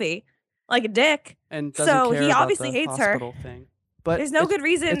coffee like a dick. And doesn't So care he about obviously the hates her. hospital thing. But There's no good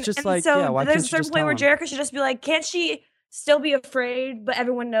reason. It's just and like, so yeah, why there's can't a she certain just point tell where him? Jericho should just be like, can't she still be afraid, but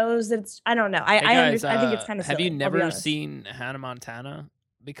everyone knows that it's. I don't know. I Hey guys, I think it's kind of. have silly, you I'll be never honest. seen Hannah Montana?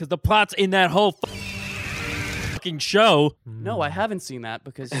 Because the plot's in that whole fucking show. No, I haven't seen that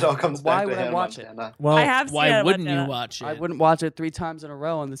because It all comes why back to would I Hannah watch Montana. Well, I have. Seen Why Hannah wouldn't you Montana. watch it? I wouldn't watch it 3 times in a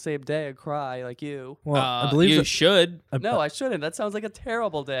row on the same day and cry like you. well, I believe you that- should. No, I shouldn't. That sounds like a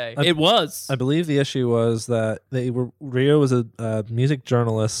terrible day. I- It was. I believe the issue was that Rio was a music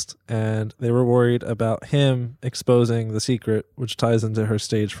journalist, and they were worried about him exposing the secret, which ties into her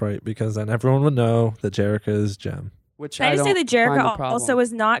stage fright, because then everyone would know that Jerica is Jem. Which Can I just say that find the Jerica problem. also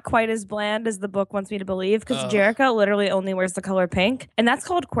is not quite as bland as the book wants me to believe, because Ugh. Jerica literally only wears the color pink, and that's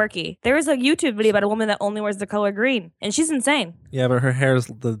called quirky. There is a YouTube video about a woman that only wears the color green, and she's insane. Yeah, but her hair is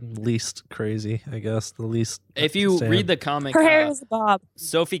the least crazy, I guess. The least. If you stand. read the comic, Her hair is a bob.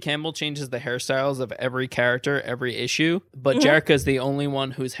 Sophie Campbell changes the hairstyles of every character every issue, but Mhm. Jerica is the only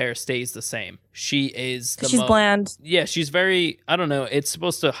one whose hair stays the same. She is the She's bland. Yeah, she's very. I don't know. It's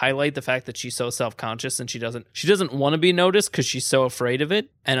supposed to highlight the fact that she's so self-conscious and she doesn't want to be noticed because she's so afraid of it.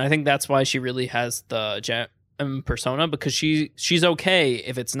 And I think that's why she really has the Jem persona, because she's okay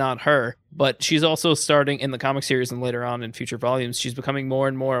if it's not her. But she's also starting in the comic series and later on in future volumes. She's becoming more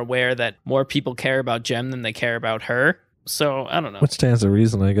and more aware that more people care about Jem than they care about her. So I don't know. Which stands to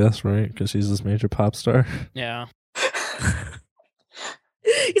reason, I guess, right? Because she's this major pop star. Yeah.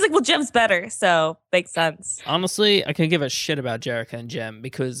 He's like, well, Jem's better, so makes sense. Honestly, I can give a shit about Jerica and Jem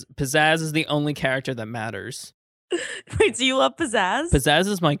because Pizzazz is the only character that matters. Wait, do you love Pizzazz? Pizzazz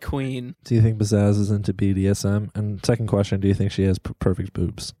is my queen. Do you think Pizzazz is into BDSM? And second question, do you think she has perfect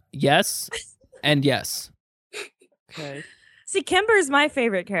boobs? Yes and yes. Okay. See, Kimber's my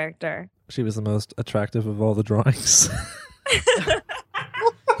favorite character. She was the most attractive of all the drawings.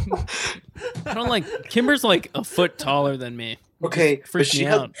 I don't like Kimber's like a foot taller than me. Okay, but Freaks she me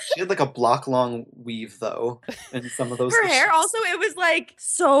had out. like a block long weave though, in some of those. Her hair issues. also, it was like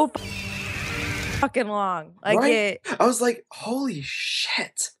so fucking long. Like Right? it. I was like, holy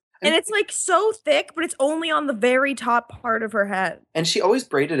shit! And it's like so thick, but it's only on the very top part of her head. And she always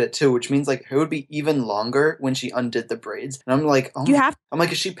braided it too, which means like it would be even longer when she undid the braids. And I'm like, oh, You have I'm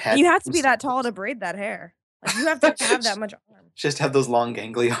like, is she padding? you have to be that tall to braid that hair. Like you have to have that much arm. She has to have those long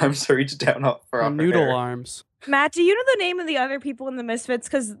gangly arms to reach down for Her her noodle hair. arms. Matt, do you know the name of the other people in the Misfits?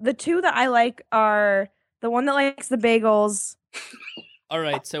 Because the two that I like are the one that likes the bagels. All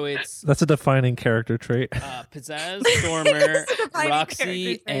right, so it's That's a defining character trait. Pizzazz, Stormer, It's a defining Roxy, character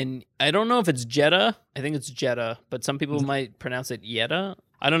trait. and I don't know if it's Jetta. I think it's Jetta, but some people might pronounce it Yetta.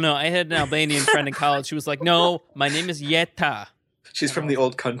 I don't know. I had an Albanian friend in college. She was like, "No, my name is Yetta." She's from the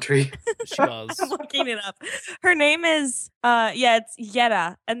old country. She was. I'm looking it up. Her name is it's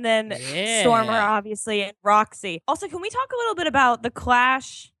Yetta, and then Stormer, Yeah. obviously, and Roxy. Also, can we talk a little bit about the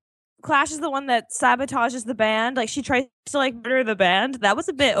Clash? Clash is the one that sabotages the band. Like she tries to like murder the band. That was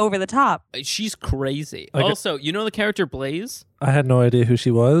a bit over the top. She's crazy. Okay. Also, you know the character Blaze? I had no idea who she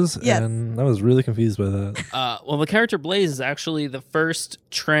was, Yes. and I was really confused by that. Well, the character Blaze is actually the first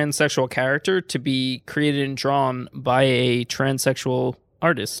transsexual character to be created and drawn by a transsexual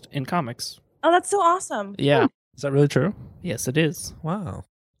artist in comics. Oh, that's so awesome. Yeah. Is that really true? Yes, it is. Wow.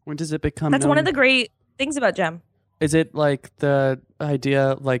 When does it become That's one of known? the great things about Jem. Is it like the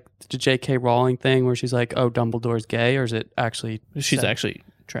idea, like the J.K. Rowling thing, where she's like, "Oh, Dumbledore's gay," or is it actually? She's said- actually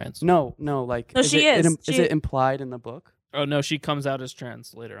trans. No. Like, No, she is. Is She- it implied in the book? Oh, no, she comes out as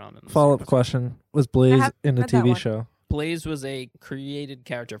trans later on. In the Follow up series. question: was Blaze have in the read that TV one. show? Blaze was a created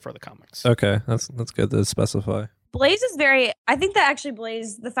character for the comics. Okay, that's good to specify. Blaze is very. I think that actually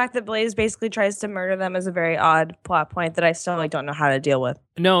Blaze, the fact that Blaze basically tries to murder them is a very odd plot point that I still like don't know how to deal with.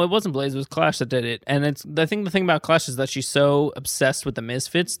 No, it wasn't Blaze. It was Clash that did it. And the thing about Clash is that she's so obsessed with the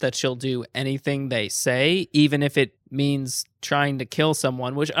Misfits that she'll do anything they say, even if it means trying to kill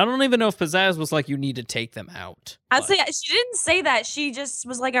someone, which I don't even know if Pizzazz was like, you need to take them out. I'd But- say she didn't say that. She just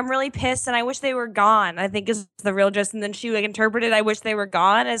was like, I'm really pissed and I wish they were gone, I think is the real gist. And then she like interpreted I wish they were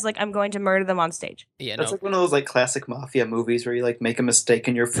gone as like, I'm going to murder them on stage. Yeah, That's no. like one of those like classic mafia movies where you like make a mistake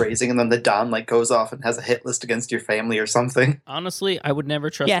in your phrasing and then the Don like goes off and has a hit list against your family or something. Honestly, I would never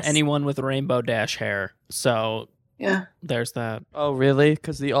trust Yes. anyone with rainbow dash hair. So Yeah. there's that. Oh, really?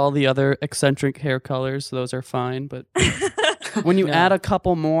 Because all the other eccentric hair colors, those are fine. But when you Yeah. add a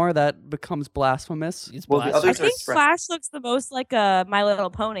couple more, that becomes blasphemous. It's Well, the blasphemous. I others are think expressed. Flash looks the most like a My Little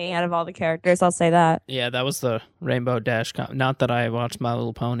Pony out of all the characters. I'll say that. Yeah, that was the rainbow dash. Not that I watched My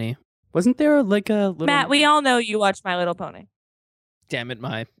Little Pony. Wasn't there like a little... Matt, we all know you watch My Little Pony. Damn it,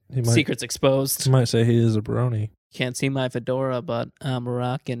 my He might, secret's exposed. he might say he is a brony. Can't see my fedora, but I'm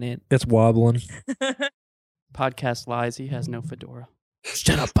rocking it. It's wobbling. podcast lies. He has no fedora.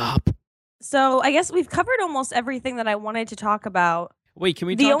 Shut up, Bob. So I guess we've covered almost everything that I wanted to talk about. Wait, can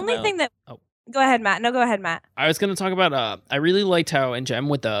we The talk only about... thing that... Oh. Go ahead, Matt. No, go ahead, Matt. I was going to talk about, I really liked how in Gem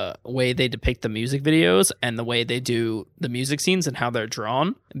with the way they depict the music videos and the way they do the music scenes and how they're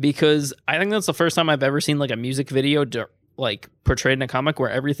drawn, because I think that's the first time I've ever seen like a music video like portrayed in a comic where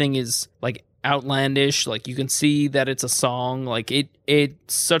everything is like outlandish. Like you can see that it's a song. Like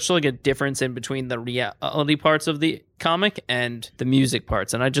it's such like a difference in between the reality parts of the comic and the music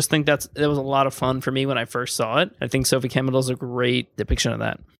parts. And I just think that was a lot of fun for me when I first saw it. I think Sophie Campbell does a great depiction of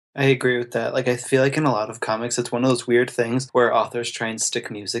that. I agree with that. Like, I feel like in a lot of comics, it's one of those weird things where authors try and stick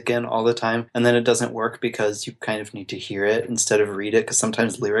music in all the time, and then it doesn't work because you kind of need to hear it instead of read it, because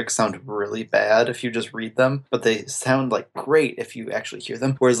sometimes lyrics sound really bad if you just read them, but they sound, like, great if you actually hear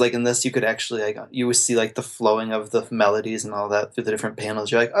them. Whereas, like, in this, you could actually, like, you would see, like, the flowing of the melodies and all that through the different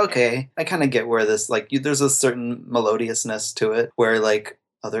panels. You're like, okay, I kind of get where this, like, there's a certain melodiousness to it, where, like,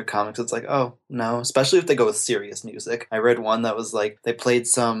 other comics, it's like, oh, no, especially if they go with serious music. I read one that was like, they played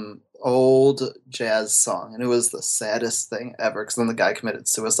some old jazz song, and it was the saddest thing ever, because then the guy committed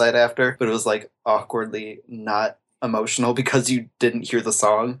suicide after, but it was like awkwardly not emotional because you didn't hear the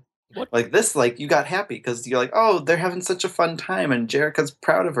song. What? Like this, like, you got happy because you're like, oh, they're having such a fun time, and Jerrica's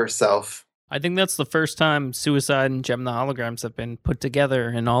proud of herself. I think that's the first time Suicide and Gem the Holograms have been put together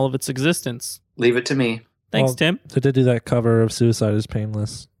in all of its existence. Leave it to me. Thanks, Well, Tim. They did do that cover of Suicide is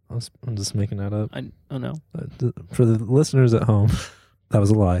Painless. I'm just making that up. I don't know. For the listeners at home, that was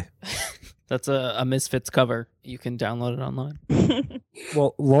a lie. That's a Misfits cover. You can download it online.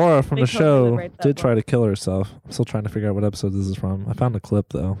 Well, Laura from They the totally show write that did try book. to kill herself. I'm still trying to figure out what episode this is from. I found a clip,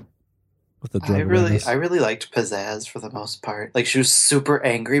 though, with the drug awareness. I really liked Pizzazz for the most part. Like, she was super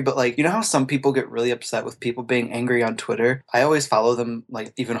angry, but like, you know how some people get really upset with people being angry on Twitter? I always follow them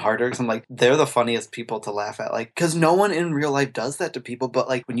like even harder, because I'm like, they're the funniest people to laugh at. Like, because no one in real life does that to people, but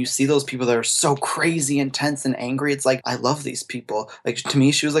like when you see those people that are so crazy, intense, and angry, it's like, I love these people. Like, to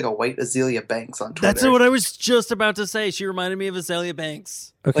me, she was like a white Azealia Banks on Twitter. That's what I was just about to say. She reminded me of Azalea Banks.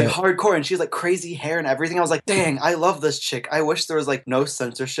 Okay. Like, hardcore, and she's like crazy hair and everything. I was like, dang, I love this chick. I wish there was like no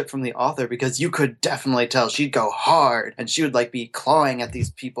censorship from the author, because you could definitely tell she'd go hard, and she would like be clawing at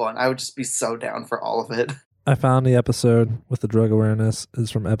these people, and I would just be so down for all of it. I found the episode with the drug awareness is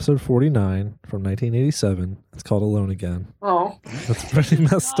from episode 49 from 1987. It's called Alone Again. Oh. That's pretty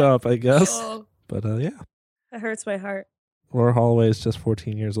messed up, I guess. Oh, But yeah. that hurts my heart. Laura Holloway is just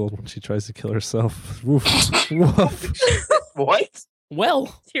 14 years old when she tries to kill herself. Woof. Woof. What?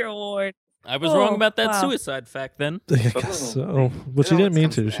 Well, Dear Lord. I was wrong about that wow. suicide fact then. I guess so. But she It didn't always mean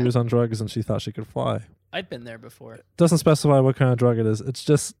comes to. to She that. was on drugs and she thought she could fly. I'd been there before. Doesn't specify what kind of drug it is. It's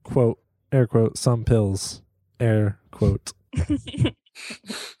just, quote, air quote, some pills, air quote.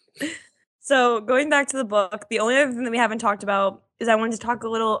 So going back to the book, the only other thing that we haven't talked about is I wanted to talk a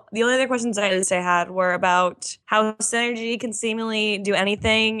little. The only other questions I had were about how Synergy can seemingly do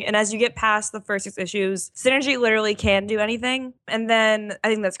anything, and as you get past the first 6 issues, Synergy literally can do anything, and then I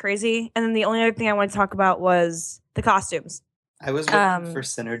think that's crazy. And then the only other thing I wanted to talk about was the costumes. I was waiting for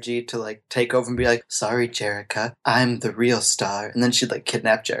Synergy to like take over and be like, sorry, Jerrica, I'm the real star. And then she'd like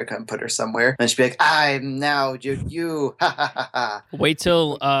kidnap Jerrica and put her somewhere. And she'd be like, I'm now you. Ha ha ha ha. Wait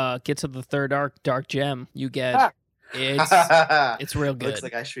till get to the third arc, Dark Gem. You get it's it's real good. Looks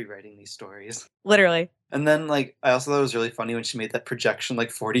like I should be writing these stories. Literally. And then like I also thought it was really funny when she made that projection like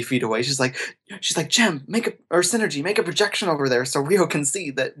 40 feet away. She's like, Gem, Synergy, make a projection over there so Rio can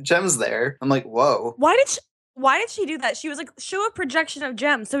see that Gem's there. I'm like, whoa. Why did she do that? She was like, show a projection of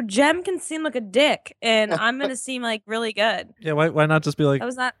Gem so Gem can seem like a dick and I'm gonna seem like really good. Yeah, why not just be like, That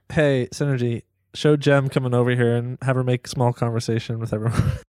was not. hey, Synergy, show Jem coming over here and have her make small conversation with everyone.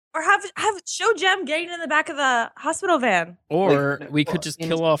 Or have show Gem getting in the back of the hospital van. Or Like, we well, could just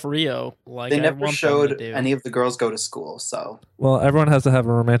kill off Rio. Like They I never want them to showed do. any of the girls go to school, so Well, everyone has to have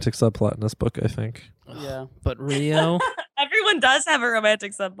a romantic subplot in this book, I think. Yeah. But Rio, Everyone does have a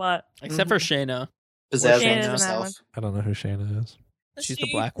romantic subplot. except for Shayna. Pizzazz Shayna's names in that herself. I don't know who Shayna is. She's the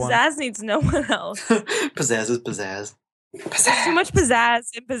black one. Pizzazz needs no one else. Pizzazz is pizzazz. There's too much pizzazz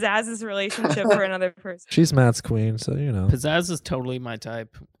in Pizzazz's relationship for another person. She's Matt's queen, so you know. Pizzazz is totally my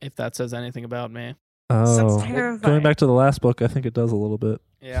type, if that says anything about me. Oh, terrifying. going back to the last book, I think it does a little bit.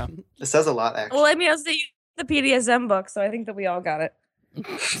 Yeah. It says a lot, actually. Well, I mean, I was the PDSM book, so I think that we all got it.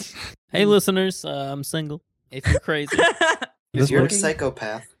 Hey, listeners, I'm single. If you're crazy. This You're a book-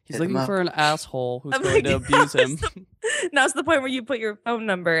 psychopath. He's Hit him looking up. for an asshole who's I'm going like, to abuse him. Now's the point where you put your phone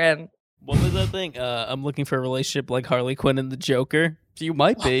number in. What was that thing? I'm looking for a relationship like Harley Quinn and the Joker. You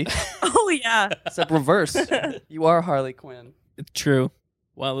might be, Oh yeah. except reverse. You are Harley Quinn. It's true.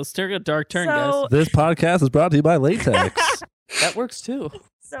 Wow, let's take a dark turn, So- guys. This podcast is brought to you by Latex. That works too.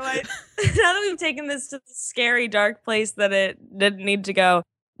 So now that we've taken this to the scary dark place that it didn't need to go,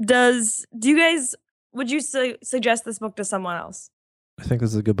 would you suggest this book to someone else? I think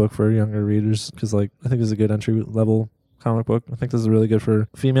this is a good book for younger readers because, I think this is a good entry level comic book. I think this is really good for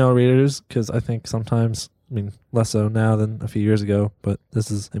female readers because I think sometimes, less so now than a few years ago, but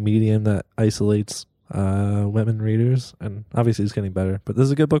this is a medium that isolates women readers, and obviously it's getting better. But this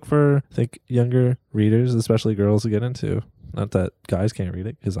is a good book for, I think, younger readers, especially girls, to get into. Not that guys can't read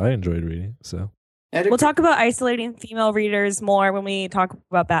it, because I enjoyed reading. So we'll talk about isolating female readers more when we talk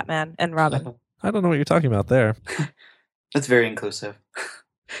about Batman and Robin. I don't know what you're talking about there. It's very inclusive.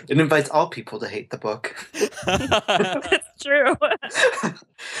 It invites all people to hate the book. That's true.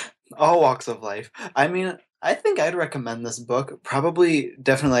 All walks of life. I think I'd recommend this book. Probably,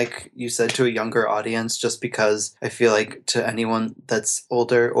 definitely, like you said, to a younger audience, just because I feel like to anyone that's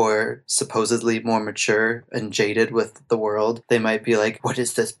older or supposedly more mature and jaded with the world, they might be like, what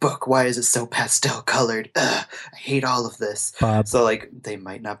is this book? Why is it so pastel colored? Ugh, I hate all of this. Bob. So, they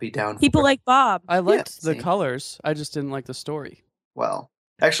might not be down for People it. like Bob. I liked the same. colors. I just didn't like the story. Well,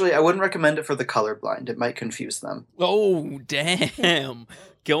 actually, I wouldn't recommend it for the colorblind. It might confuse them. Oh, damn.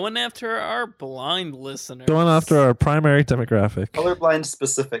 Going after our blind listeners. Going after our primary demographic. Colorblind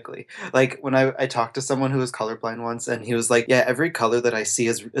specifically. When I talked to someone who was colorblind once, and he was like, yeah, every color that I see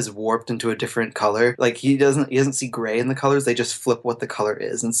is warped into a different color. He doesn't see gray in the colors, they just flip what the color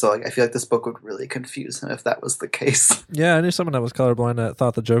is. And so I feel like this book would really confuse him if that was the case. Yeah, I knew someone that was colorblind that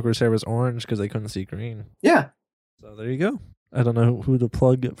thought the Joker's hair was orange because they couldn't see green. Yeah. So there you go. I don't know who to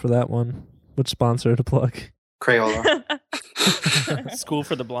plug for that one. Which sponsor to plug? Crayola. School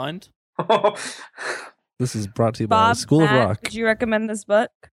for the Blind. This is brought to you by Bob, School Matt, of Rock. Would you recommend this book?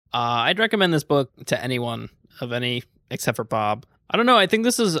 I'd recommend this book to anyone of any, except for Bob. I don't know. I think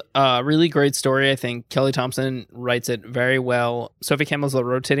this is a really great story. I think Kelly Thompson writes it very well. Sophie Campbell's the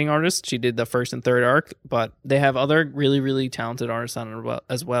rotating artist. She did the first and third arc, but they have other really, really talented artists on it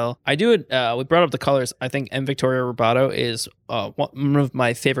as well. I do it. We brought up the colors. I think M. Victoria Roboto is one of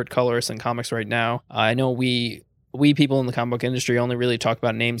my favorite colorists in comics right now. I know we people in the comic book industry only really talk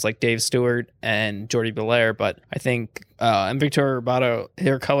about names like Dave Stewart and Jordi Belair, but I think M. Victoria Roboto,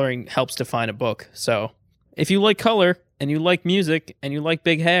 her coloring helps define a book. So if you like color and you like music and you like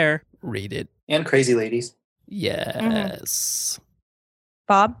big hair, read it. And crazy ladies. Yes.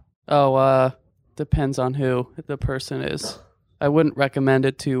 Bob? Oh, depends on who the person is. I wouldn't recommend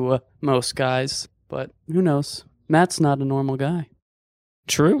it to most guys, but who knows? Matt's not a normal guy.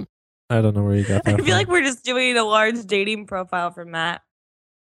 True. I don't know where you got that I from. feel like we're just doing a large dating profile for Matt.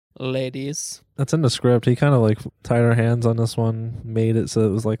 Ladies. That's in the script. He kind of tied our hands on this one, made it so it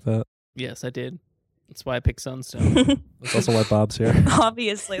was like that. Yes, I did. That's why I picked Sunstone. That's also why Bob's here.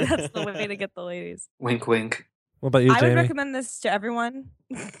 Obviously, that's the way to get the ladies. Wink, wink. What about you, I Jamie? would recommend this to everyone.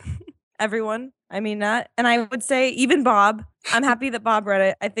 Everyone. I mean that. And I would say even Bob. I'm happy that Bob read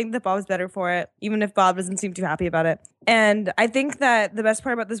it. I think that Bob's better for it, even if Bob doesn't seem too happy about it. And I think that the best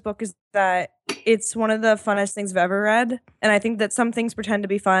part about this book is that it's one of the funnest things I've ever read. And I think that some things pretend to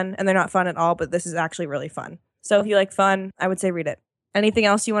be fun and they're not fun at all, but this is actually really fun. So if you like fun, I would say read it. Anything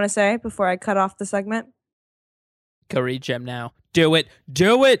else you want to say before I cut off the segment? Go read Gem now. Do it.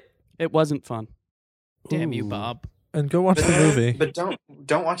 Do it. It wasn't fun. Damn you, Ooh. Bob. And go watch the movie. But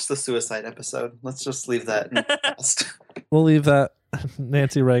don't watch the suicide episode. Let's just leave that in the past. We'll leave that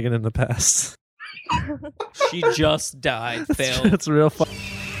Nancy Reagan in the past. She just died, Phil. It's real fun.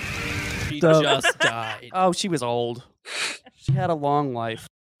 She Dumb. just died. Oh, she was old. She had a long life.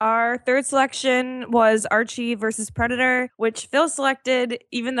 Our third selection was Archie versus Predator, which Phil selected,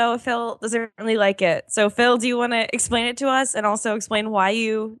 even though Phil doesn't really like it. So, Phil, do you want to explain it to us and also explain why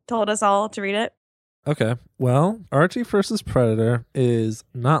you told us all to read it? Okay. Well, Archie versus Predator is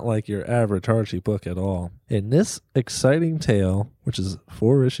not like your average Archie book at all. In this exciting tale, which is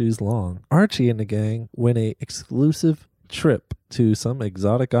 4 issues long, Archie and the gang win a exclusive trip to some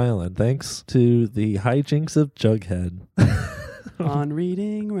exotic island thanks to the hijinks of Jughead. On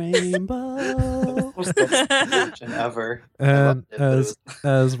Reading Rainbow. Most destination ever. I And loved it, but it was-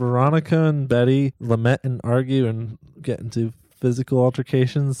 as Veronica and Betty lament and argue and get into physical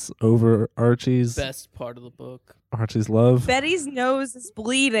altercations over Archie's Best part of the book. love. Betty's nose is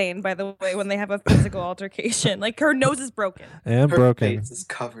bleeding, by the way, when they have a physical altercation. Like, her nose is broken. And her broken. face is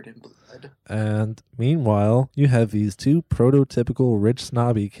covered in blood. And meanwhile, you have these 2 prototypical rich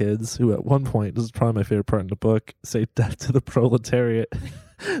snobby kids who at one point, this is probably my favorite part in the book, say death to the proletariat.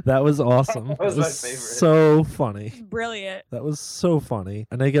 That was awesome. That was It my favorite. So funny. Brilliant. That was so funny.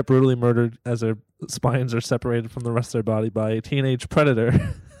 And they get brutally murdered as their spines are separated from the rest of their body by a teenage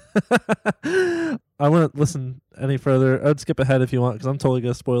predator. I wouldn't listen any further. I'd skip ahead if you want, because I'm totally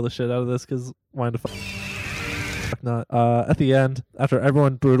gonna spoil the shit out of this. Because why the fuck not? At the end, after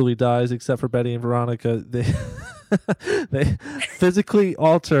everyone brutally dies except for Betty and Veronica, they they physically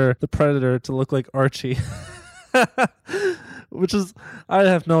alter the Predator to look like Archie. Which is, I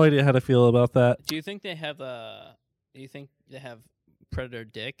have no idea how to feel about that. Do you think they have Predator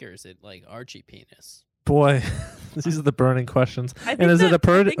dick, or is it like Archie penis? Boy, these are the burning questions. I And think is it a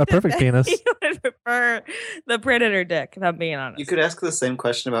perfect that penis? You would prefer the Predator dick, if I'm being honest. You could ask the same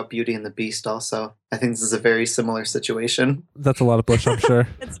question about Beauty and the Beast also. I think this is a very similar situation. That's a lot of bush, I'm sure.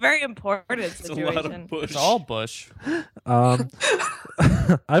 It's a very important It's a situation. lot of bush. It's all Bush.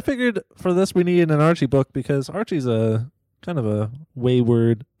 I figured for this we needed an Archie book because Archie's a kind of a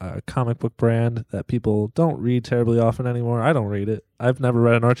wayward comic book brand that people don't read terribly often anymore. I don't read it. I've never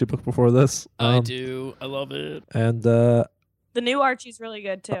read an Archie book before this. I do. I love it. And The new Archie's really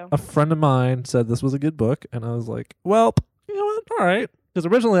good too. a friend of mine said this was a good book, and I was like, well, you know what? All right. Because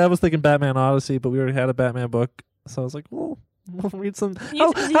originally I was thinking Batman Odyssey, but we already had a Batman book. So I was like, well, we'll read some.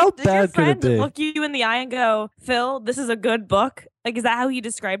 How Did your bad could it friend be? look you in the eye and go, Phil, this is a good book? Like, is that how he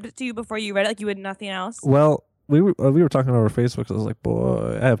described it to you before you read it? Like you had nothing else? Well, we were talking over Facebook. So I was like,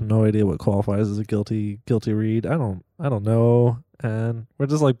 boy, I have no idea what qualifies as a guilty read. I don't know. And we're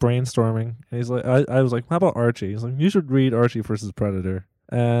just like brainstorming. And he's like, I was like, how about Archie? He's like, you should read Archie versus Predator.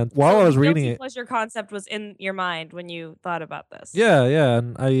 And while I was reading it, pleasure concept was in your mind when you thought about this. yeah,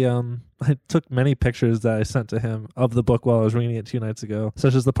 and I took many pictures that I sent to him of the book while I was reading it 2 nights ago,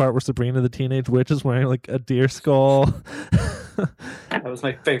 such as the part where Sabrina the Teenage Witch is wearing like a deer skull. That was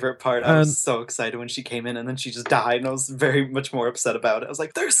my favorite part. I was so excited when she came in and then she just died, and I was very much more upset about it. I was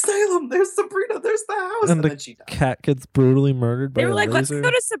like, there's Salem, there's Sabrina, there's the house, and then she died. Cat gets brutally murdered by They were a like, let's laser. go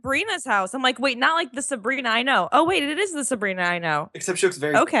to Sabrina's house. I'm like, wait, not like the Sabrina I know. Oh, wait, it is the Sabrina I know. Except she looks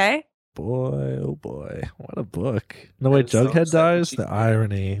very... Okay. Boy, oh boy, what a book. No way, was so Jughead upset when dies? she The died.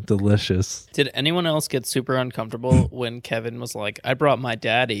 irony, delicious. Did anyone else get super uncomfortable when Kevin was like, I brought my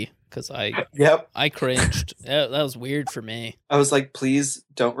daddy? Because Yep. I cringed. That was weird for me. I was like, please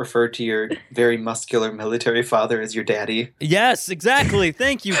don't refer to your very muscular military father as your daddy. Yes, exactly.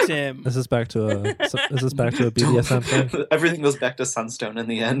 Thank you, Tim. Is this back to a BDSM thing? Everything goes back to Sunstone in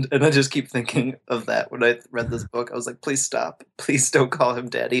the end, and I just keep thinking of that when I read this book. I was like, please stop. Please don't call him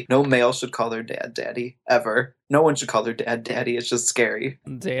daddy. No male should call their dad daddy, ever. No one should call their dad daddy. It's just scary.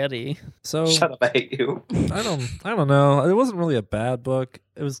 Daddy. So Shut up, I hate you. I don't know. It wasn't really a bad book.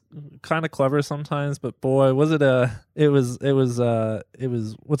 It was kind of clever sometimes, but boy, was it it was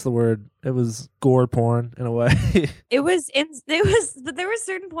what's the word? It was gore porn in a way. But there were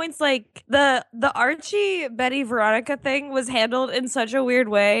certain points like the Archie Betty Veronica thing was handled in such a weird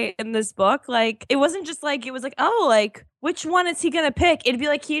way in this book. Like it wasn't just like it was like, oh, like which one is he gonna pick? It'd be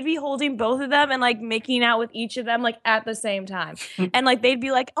like he'd be holding both of them and like making out with each of them like at the same time. And like they'd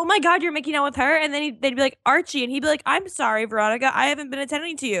be like, oh my god, you're making out with her, and then they'd be like, Archie, and he'd be like, I'm sorry, Veronica, I haven't been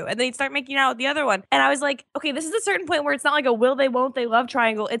attending to you. And then he'd start making out with the other one. And I was like, okay, this is a certain point where it's not like a will they, won't they love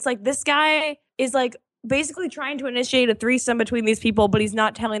triangle. It's like this guy is like basically trying to initiate a threesome between these people, but he's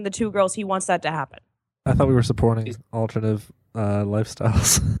not telling the two girls he wants that to happen. I thought we were supporting alternative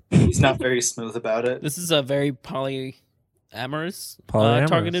lifestyles. He's not very smooth about it. This is a very polyamorous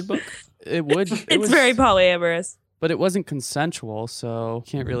targeted book. It's very polyamorous. But it wasn't consensual, so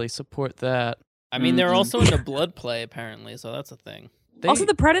can't really support that. I mean, they're also into blood play, apparently, so that's a thing. Also,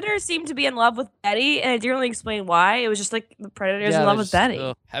 the Predators seemed to be in love with Betty, and it didn't really explain why. It was just like the Predators in love with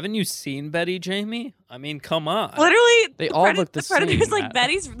Betty. Haven't you seen Betty, Jamie? I mean, come on. Literally, They all look the Predators same, like Matt.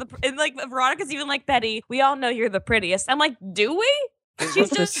 Betty's, and like Veronica's even like Betty. We all know you're the prettiest. I'm like, do we? She's look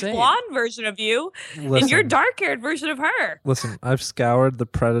the just same. blonde version of you, and you're Listen. dark-haired version of her. Listen, I've scoured the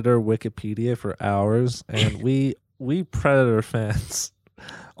Predator Wikipedia for hours, and we Predator fans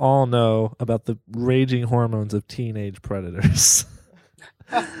all know about the raging hormones of teenage predators.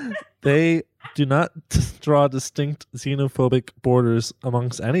 They do not draw distinct xenophobic borders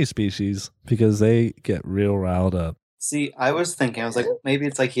amongst any species because they get real riled up. See, I was like, maybe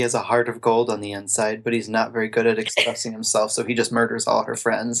it's like he has a heart of gold on the inside, but he's not very good at expressing himself, so he just murders all her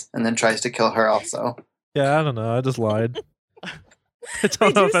friends and then tries to kill her also. Yeah, I don't know. I just lied. I They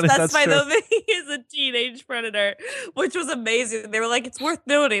don't know do if any of that's specify true. though that he is a teenage predator, which was amazing. They were like, "It's worth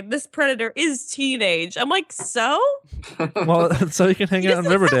noting this predator is teenage." I'm like, so? Well, so you can hang out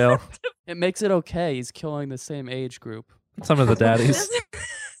in Riverdale. It makes it okay. He's killing the same age group. Some of the daddies.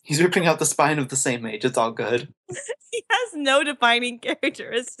 He's ripping out the spine of the same age. It's all good. He has no defining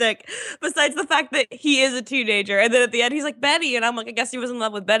characteristic besides the fact that he is a teenager. And then at the end, he's like, Betty. And I'm like, I guess he was in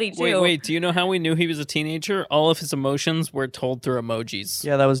love with Betty, too. Wait, do you know how we knew he was a teenager? All of his emotions were told through emojis.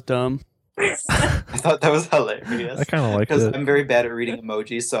 Yeah, that was dumb. I thought that was hilarious. I kind of liked Because it. I'm very bad at reading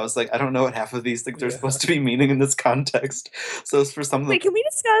emojis, so I was like, I don't know what half of these things are supposed to be meaning in this context. So it's for some of the... Wait, can we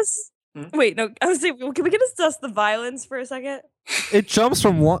discuss... Hmm? Wait, no, I was saying, can we discuss the violence for a second? It jumps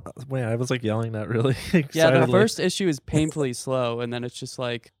from one. Wait, I was like yelling that really Yeah, excitedly. the first issue is painfully slow, and then it's just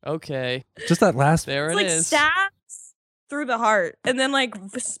like, okay, Just that last. there It's it like is. stabs through the heart, and then like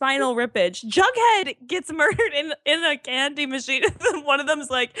spinal rippage. Jughead gets murdered in a candy machine, and then one of them's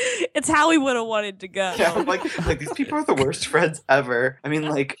like, it's how he would have wanted to go. Yeah, I'm like these people are the worst friends ever. I mean,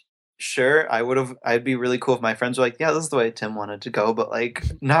 like, sure, I'd be really cool if my friends were like, yeah, this is the way Tim wanted to go, but like,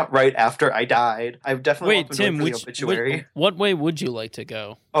 not right after I died. I've definitely Wait, Tim, the obituary. what way would you like to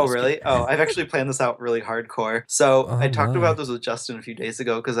go? Oh, Just really? kidding. Oh, I've actually planned this out really hardcore. So Oh, I talked my. about this with Justin a few days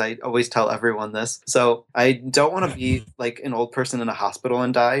ago because I always tell everyone this. So I don't want to be like an old person in a hospital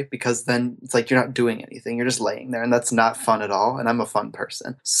and die because then it's like you're not doing anything. You're just laying there and that's not fun at all. And I'm a fun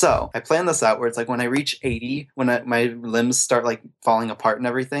person. So I planned this out where it's like when I reach 80, when my limbs start like falling apart and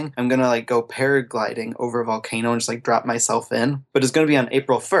everything, I'm going to like go paragliding over a volcano and just like drop myself in. But it's going to be on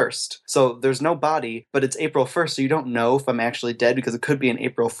April 1st. So there's no body, but it's April 1st. So you don't know if I'm actually dead because it could be an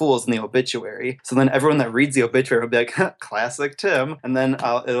April Fool's in the obituary. So then everyone that reads the obituary will be like, classic Tim. And then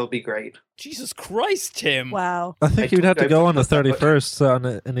it'll be great. Jesus Christ, Tim. Wow. I think I you'd have to told you go I on the put this up, but- 31st.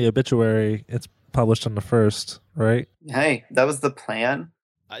 So in the obituary, it's published on the 1st, right? Hey, that was the plan.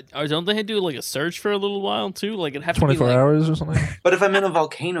 Don't they do like a search for a little while too? Like it'd have to be 24 like, hours or something. But if I'm in a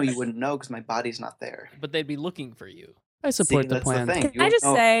volcano, you wouldn't know because my body's not there. but they'd be looking for you. I support See, the that's plan. the thing. Can You I don't just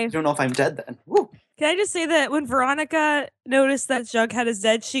know- say- you don't know if I'm dead then. Woo. Can I just say that when Veronica noticed that Jughead is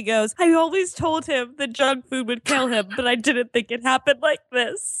dead, she goes, I always told him that junk food would kill him, but I didn't think it happened like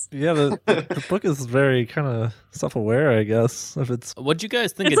this. Yeah, the book is very kind of self-aware, I guess. If it's What'd you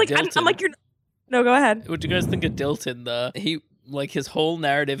guys think It's of like, Dilton? I'm like, you're... No, go ahead. What'd you guys think of Dilton? Like his whole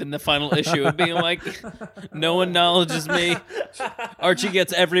narrative in the final issue of being like, no one acknowledges me. Archie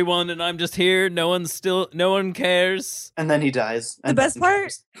gets everyone, and I'm just here. No one cares. And then he dies. The and best then part-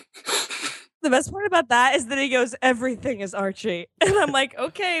 cares. The best part about that is that he goes, everything is Archie. And I'm like,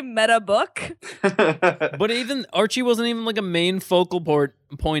 okay, meta book. But even Archie wasn't even like a main focal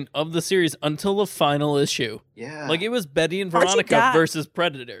point of the series until the final issue. Yeah. Like it was Betty and Archie Veronica died. versus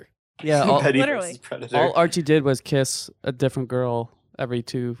Predator. Yeah, all, Betty Literally. versus Predator. all Archie did was kiss a different girl every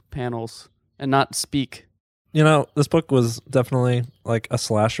 2 panels and not speak. You know, this book was definitely like a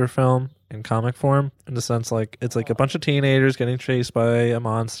slasher film in comic form, in the sense like it's like a bunch of teenagers getting chased by a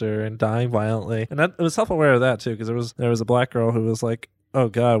monster and dying violently, and that it was self-aware of that too, because there was a black girl who was like, "Oh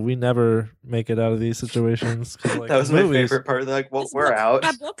God, we never make it out of these situations." 'Cause, like, that was my movies- favorite part. They're like, well, This we're book- out.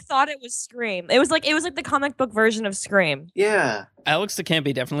 That book thought it was Scream. It was like the comic book version of Scream. Yeah. Alex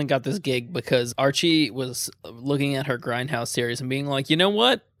DeCampi definitely got this gig because Archie was looking at her Grindhouse series and being like, you know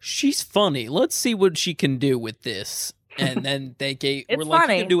what? She's funny. Let's see what she can do with this. And then they It's were like,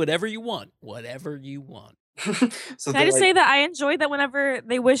 funny. you can do whatever you want. Whatever you want. So Can I they're just like, say that I enjoyed that whenever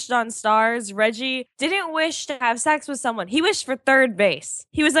they wished on stars, Reggie didn't wish to have sex with someone. He wished for third base.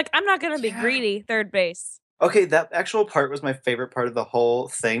 He was like, I'm not going to be Yeah. greedy, third base. okay, that actual part was my favorite part of the whole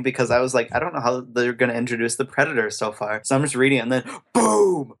thing because I was like, I don't know how they're going to introduce the Predator so far. So I'm just reading it and then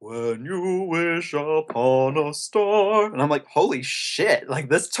boom, when you wish upon a star. And I'm like, holy shit, like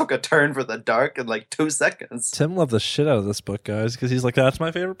this took a turn for the dark in like 2 seconds. Tim loved the shit out of this book, guys, because he's like, "That's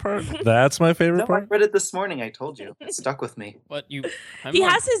my favorite part. That's my favorite No, I part." read it this morning. I told you. It stuck with me. But I'm He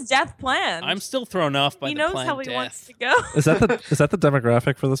like- has his death planned. I'm still thrown off by he the knows planned how he death. wants to go. Is that the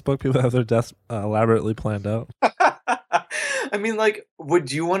demographic for this book? People have their deaths elaborately planned out. I mean, like, would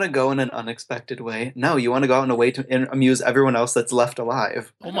you want to go in an unexpected way? No, you want to go out in a way to amuse everyone else that's left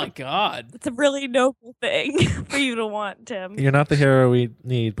alive. Oh my god. It's a really noble thing for you to want, Tim. You're not the hero we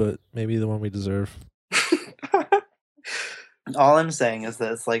need, but maybe the one we deserve. All I'm saying is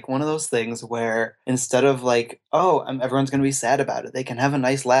that it's like one of those things where instead of like, oh, everyone's going to be sad about it, they can have a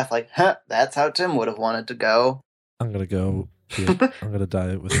nice laugh like, huh, that's how Tim would have wanted to go. I'm gonna go. I'm gonna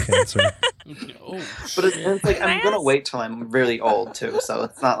die with cancer. Oh, But it's like, Can I I'm going to ask- wait till I'm really old too, so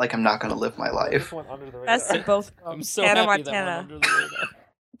it's not like I'm not going to live my life. Best of both I'm worlds. so Hannah happy that Montana. went under the radar.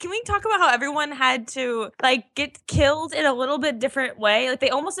 Can we talk about how everyone had to like get killed in a little bit different way? Like they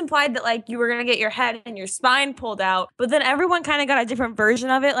almost implied that like you were gonna get your head and your spine pulled out, but then everyone kind of got a different version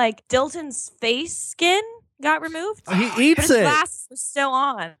of it. Like Dilton's face skin got removed. He But eats his it. glasses were still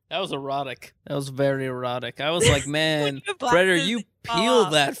on. That was erotic. That was very erotic. I was like, man, you have Predator, glasses, you they fall peel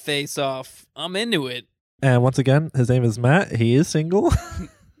off. that face off. I'm into it. And once again, his name is Matt. He is single.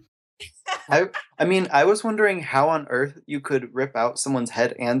 I mean, I was wondering how on earth you could rip out someone's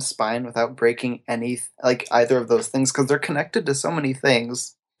head and spine without breaking either of those things, because they're connected to so many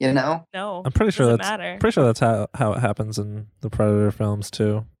things, you know? No, I'm pretty sure doesn't that's matter. pretty sure that's how it happens in the Predator films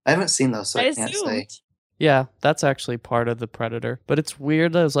too. I haven't seen those, so I I can't say. assumed. Yeah, that's actually part of the Predator. But it's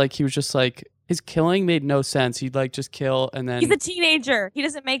weird that it's like he was just like his killing made no sense. He'd like just kill and then He's a teenager. He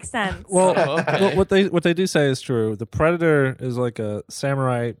doesn't make sense. Well, Oh, okay. what they do say is true. The Predator is like a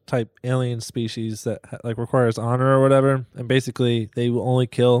samurai type alien species that like requires honor or whatever, and basically they will only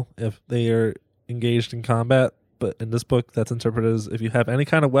kill if they are engaged in combat. But in this book, that's interpreted as if you have any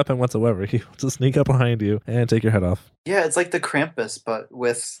kind of weapon whatsoever, he will just sneak up behind you and take your head off. Yeah, it's like the Krampus, but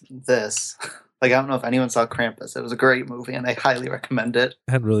with this. Like, I don't know if anyone saw Krampus. It was a great movie, and I highly recommend it.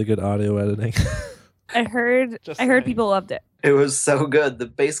 It had really good audio editing. I heard saying. people loved it. It was so good. The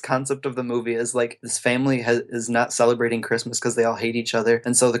base concept of the movie is like this family is not celebrating Christmas because they all hate each other,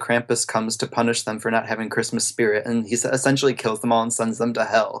 and so the Krampus comes to punish them for not having Christmas spirit, and he essentially kills them all and sends them to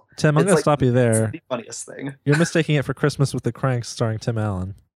hell. Tim, I'm It's going to like- stop you there. It's the funniest thing. You're mistaking it for Christmas with the Cranks starring Tim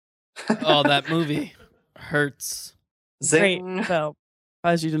Allen. Oh, that movie hurts. Zing. Great film.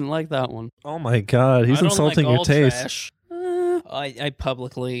 surprised you didn't like that one. Oh my God, he's I don't insulting like your all taste. trash. I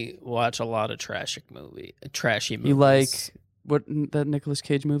publicly watch a lot of trashy movies. You like what that Nicolas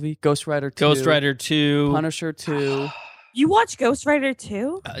Cage movie? Ghost Rider 2. Ghost Rider 2. Punisher 2. You watch Ghost Rider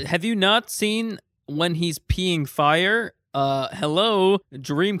too? Have you not seen when he's peeing fire? Hello,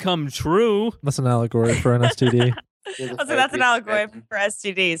 dream come true. That's an allegory for an STD. Yeah, So that's an allegory for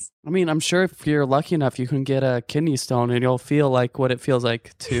STDs. I mean, I'm sure if you're lucky enough, you can get a kidney stone and you'll feel like what it feels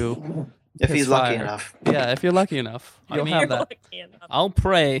like to. If piss he's lucky fire. enough. Yeah, if you're lucky enough, I you'll mean- have You're that. lucky enough. I'll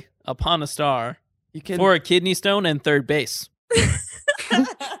pray upon a star You can. for a kidney stone and third base.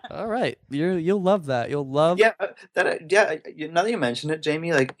 All right, you'll love that. You'll love. Yeah, now that you mention it,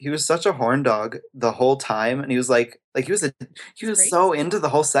 Jamie, like he was such a horn dog the whole time, and he was he was Great. so into the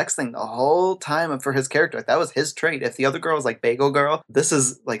whole sex thing the whole time for his character. Like, that was his trait. If the other girl was like bagel girl, this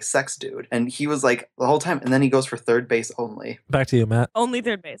is like sex dude, and he was like the whole time. And then he goes for third base only. Back to you, Matt. Only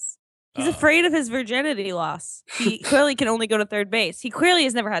third base. He's afraid of his virginity loss. He clearly can only go to third base. He clearly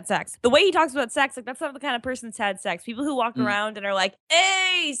has never had sex. The way he talks about sex, like that's not the kind of person that's had sex. People who walk Mm. around and are like,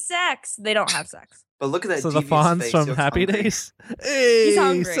 "Hey, sex," they don't have sex. But look at that. So the devious Fonz face, from he looks Happy hungry. Days. Hey,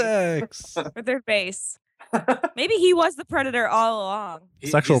 hungry. sex. Or third base. Maybe he was the predator all along.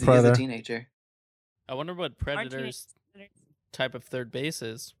 Sexual He's predator. a teenager. I wonder what Predator's type of third base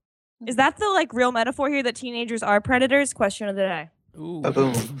is. Is that the like real metaphor here that teenagers are predators? Question of the day. Ooh.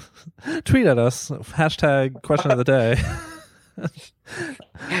 Ba-boom. Tweet at us. Hashtag question of the day.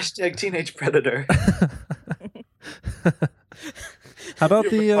 Hashtag teenage predator. How about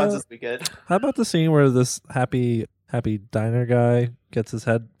Your the responses we get. how about the scene where this happy diner guy gets his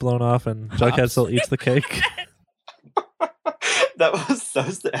head blown off and Jughead still eats the cake? That was so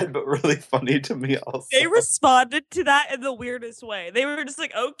sad, but really funny to me also. They responded to that in the weirdest way. They were just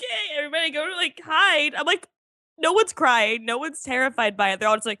like, "Okay, everybody go to like hide." I'm like, no one's crying. No one's terrified by it. They're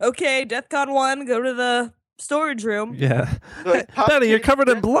all just like, "Okay, DEFCON 1, go to the storage room." Yeah. They're like, Hey, Betty, you're covered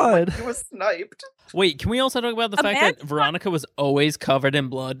in blood. He was sniped. Wait, can we also talk about the A fact man- that Veronica was always covered in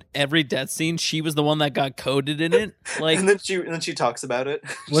blood? Every death scene, she was the one that got coated in it. Like, And then she talks about it.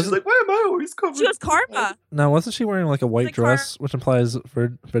 She's Wasn't- like, "Why am I always covered?" She was karma. Now, wasn't she wearing like a white Like her- dress, which implies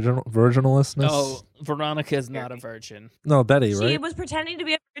virginalness? oh, Veronica is not a virgin. No, Betty, She right? was pretending to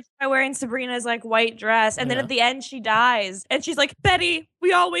be a virgin by wearing Sabrina's like white dress, and then Yeah. at the end she dies, and she's like, "Betty,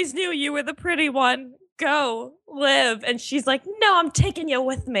 we always knew you were the pretty one. Go live." And she's like, "No, I'm taking you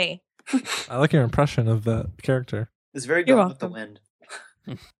with me." I like your impression of that character. It's very You're Gone with the welcome.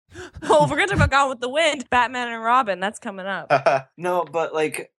 Wind. Oh, if we're gonna talk about Gone with the Wind, Batman and Robin, that's coming up. No, but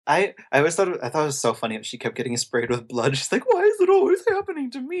like I always thought I thought it was so funny that she kept getting sprayed with blood. She's like, "Why is it always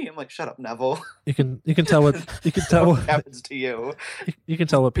happening to me?" I'm like, "Shut up, Neville. You can tell what you can tell What what, happens to you?" you can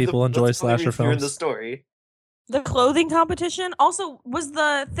tell what people enjoy That's the only slasher reason you're in the films. story. The clothing competition. Also, was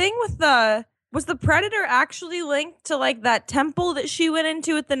the thing with was the predator actually linked to like that temple that she went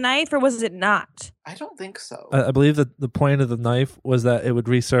into with the knife, or was it not? I don't think so. I believe that the point of the knife was that it would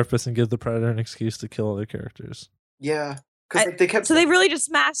resurface and give the predator an excuse to kill other characters. Yeah, because like, they kept. So they really just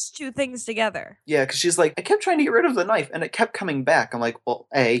smashed two things together. Yeah, because she's like, I kept trying to get rid of the knife, and it kept coming back. I'm like, well,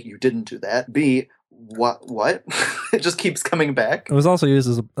 A, you didn't do that. B, what? It just keeps coming back. It was also used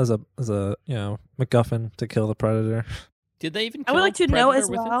as a MacGuffin to kill the predator. Did they even I would kill like to know Predator as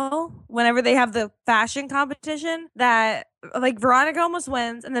with it? well, whenever they have the fashion competition, that like Veronica almost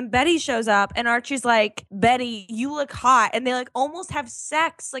wins, and then Betty shows up, and Archie's like, Betty, you look hot. And they like almost have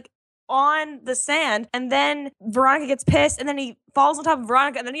sex like on the sand. And then Veronica gets pissed, and then he falls on top of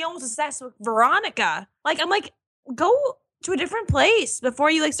Veronica, and then he almost has sex with Veronica. Like, I'm like, go to a different place before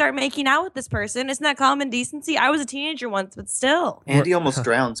you like start making out with this person. Isn't that common decency? I was a teenager once, but still. Andy almost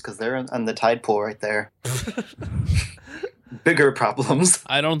drowns because they're on the tide pool right there. Bigger problems.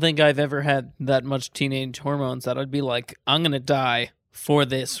 I don't think I've ever had that much teenage hormones that I'd be like, I'm going to die for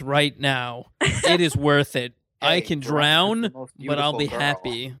this right now. It is worth it. I Hey, can Veronica's drown, the most but I'll be beautiful girl.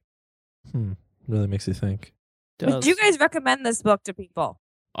 happy. Really makes you think. Would you guys recommend this book to people?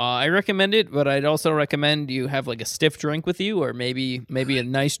 I recommend it, but I'd also recommend you have like a stiff drink with you, or maybe a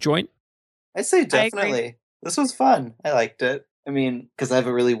nice joint. I'd say agree. definitely. This was fun. I liked it. I mean, because I have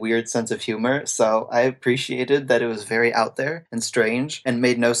a really weird sense of humor, so I appreciated that it was very out there and strange and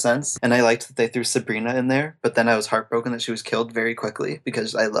made no sense. And I liked that they threw Sabrina in there, but then I was heartbroken that she was killed very quickly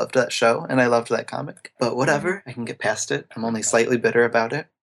because I loved that show and I loved that comic. But whatever, I can get past it. I'm only slightly bitter about it.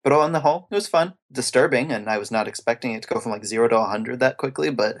 But on the whole, it was fun, disturbing, and I was not expecting it to go from like 0 to 100 that quickly,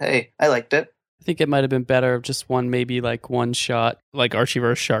 but hey, I liked it. I think it might have been better if just maybe one shot. Like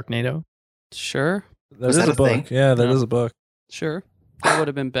Archieverse Sharknado. Sure. That Was is that a a book. thing? Yeah, that No. is a book. Sure. That would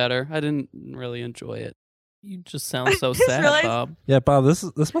have been better. I didn't really enjoy it. You just sound so just sad, realized- Bob. Yeah, Bob, this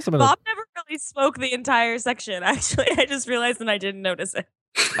must have been Bob never really spoke the entire section, actually. I just realized and I didn't notice it.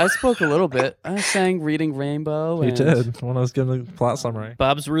 I spoke a little bit. I sang Reading Rainbow. You and did when I was giving the plot summary.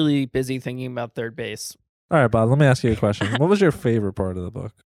 Bob's really busy thinking about third base. All right, Bob, let me ask you a question. What was your favorite part of the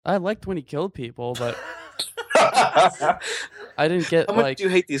book? I liked when he killed people, but How I didn't get much do you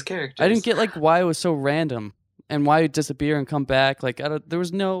hate these characters? I didn't get why it was so random and why he'd disappear and come back. There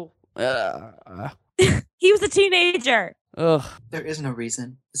was no. He was a teenager. Ugh. There is no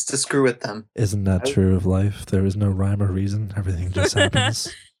reason. It's to screw with them. Isn't that true of life? There is no rhyme or reason. Everything just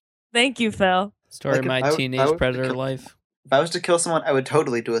happens. Thank you, Phil. Story Like, of my I would teenage predator kill- life. If I was to kill someone, I would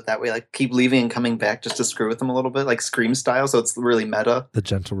totally do it that way. Like, keep leaving and coming back just to screw with them a little bit, like Scream style, so it's really meta. The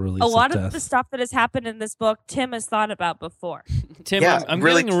gentle release A lot of of death. the stuff that has happened in this book, Tim has thought about before. Tim, Yeah, I'm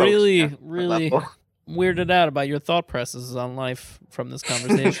really getting close really, to that really level. weirded out about your thought processes on life from this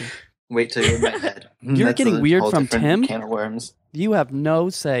conversation. Wait till you're in my head. You're That's getting a weird whole from different Tim? Can of worms. You have no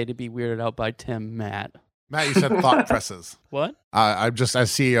say to be weirded out by Tim, Matt. Matt, you said thought presses. What? I just,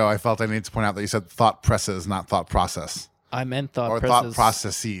 as CEO, I felt I need to point out that you said thought presses, not thought process. I meant thought or processes. thought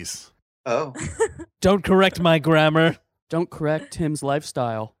processes. Oh, Don't correct my grammar. Don't correct Tim's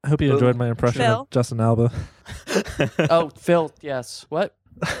lifestyle. I hope you enjoyed my impression Phil? of Justin Alba. Oh, Phil, yes. What?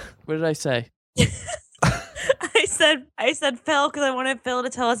 What did I say? I said Phil because I wanted Phil to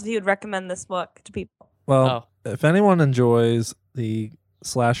tell us if he would recommend this book to people. Well, if anyone enjoys the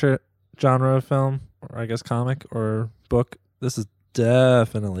slasher genre of film, or I guess comic or book, this is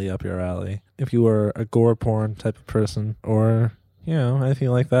definitely up your alley. If you were a gore porn type of person or, anything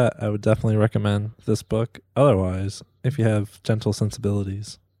like that, I would definitely recommend this book. Otherwise, if you have gentle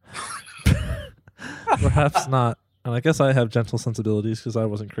sensibilities, perhaps not. And I guess I have gentle sensibilities because I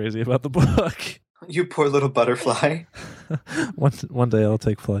wasn't crazy about the book. you poor little butterfly. One day I'll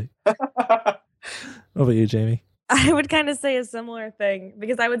take flight. What about you, Jamie? I would kind of say a similar thing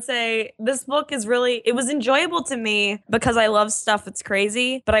because I would say this book is it was enjoyable to me because I love stuff that's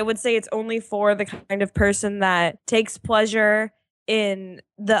crazy, but I would say it's only for the kind of person that takes pleasure in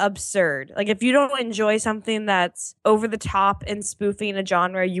the absurd. Like if you don't enjoy something that's over the top and spoofing a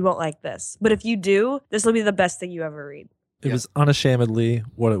genre, you won't like this. But if you do, this will be the best thing you ever read. It Yep. was unashamedly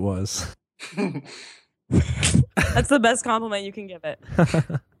what it was. That's the best compliment you can give it.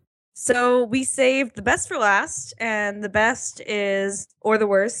 So we saved the best for last, and the best or the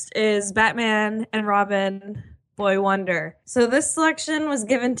worst is Batman and Robin Boy Wonder. So this selection was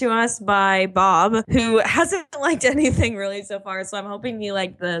given to us by Bob, who hasn't liked anything really so far, so I'm hoping you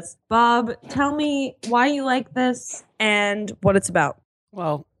like this. Bob, tell me why you like this and what it's about.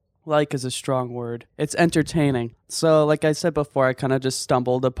 Well, like is a strong word. It's entertaining. So, like I said before, I kind of just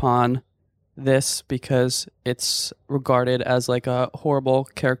stumbled upon this because it's regarded as like a horrible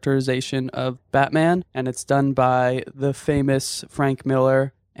characterization of Batman, and it's done by the famous Frank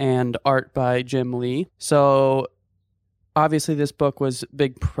Miller and art by Jim Lee. So obviously this book was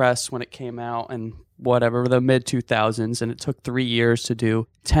big press when it came out and the mid 2000s, and it took 3 years to do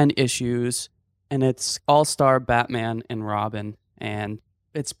 10 issues, and it's all-star Batman and Robin, and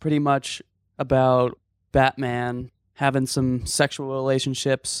it's pretty much about Batman having some sexual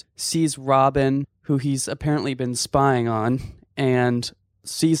relationships, sees Robin, who he's apparently been spying on, and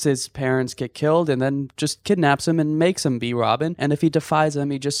sees his parents get killed and then just kidnaps him and makes him be Robin. And if he defies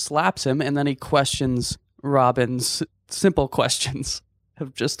him, he just slaps him and then he questions Robin's simple questions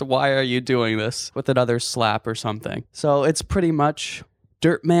of just, why are you doing this, with another slap or something. So it's pretty much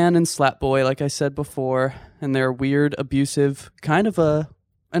Dirt Man and Slap Boy, like I said before, and their weird, abusive, kind of a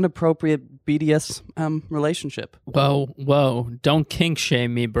inappropriate BDS relationship. Whoa, don't kink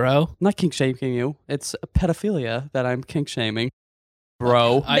shame me, bro. I'm not kink shaming you. It's pedophilia that I'm kink shaming,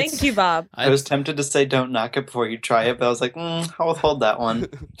 bro. Thank you, Bob. I was tempted to say don't knock it before you try it, but I was like, I'll withhold that one.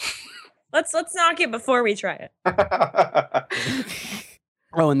 Let's knock it before we try it.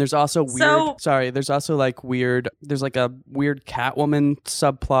 Oh, and there's also weird. There's also like weird. There's like a weird Catwoman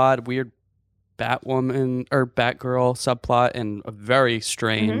subplot, weird Batwoman or Batgirl subplot, and a very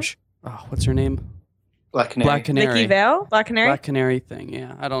strange. Oh, what's her name? Black Canary. Black Canary. Vicky Vale? Black Canary? Black Canary thing.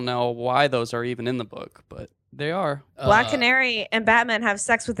 Yeah, I don't know why those are even in the book, but they are. Black Canary and Batman have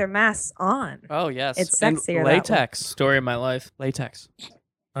sex with their masks on. Oh yes, It's And sexier that way. latex. Story of my life. Latex.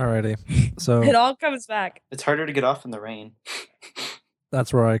 Alrighty. So It all comes back. It's harder to get off in the rain.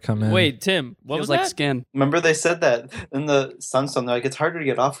 that's where I come in. Wait, Tim, what Feels was like that? skin. Remember they said that in the Sunstone, they're like, it's harder to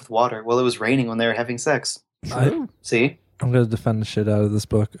get off with water. Well, it was raining when they were having sex. See? I'm going to defend the shit out of this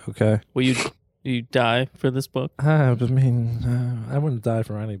book, okay? Will you die for this book? I mean, I wouldn't die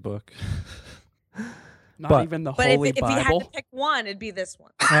for any book. Not But- even the But Holy if you had Bible. to pick one, it'd be this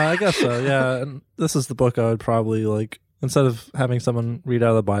one. I guess so, yeah. And this is the book I would probably, like, instead of having someone read out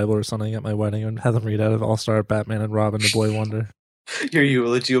of the Bible or something at my wedding, I'd have them read out of All-Star Batman and Robin, the Boy Wonder. Your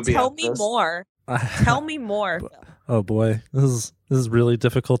eulogy will be Tell on me this. more. Tell me more. Phil. Oh boy, this is really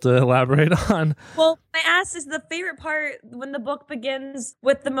difficult to elaborate on. Well, I asked, is the favorite part when the book begins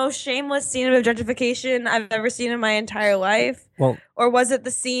with the most shameless scene of objectification I've ever seen in my entire life? Well, Or was it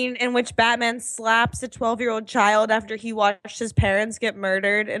the scene in which Batman slaps a 12-year-old child after he watched his parents get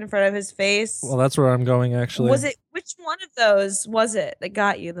murdered in front of his face? well, that's where I'm going actually. Was it, which one of those was it that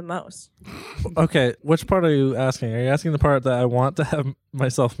got you the most? Okay, which part are you asking? Are you asking the part that I want to have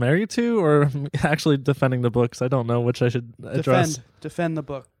myself married to, or actually defending the book? 'Cause I don't know which I should address. Defend the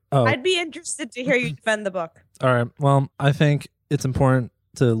book. Oh, I'd be interested to hear you defend the book. all right. Well, I think it's important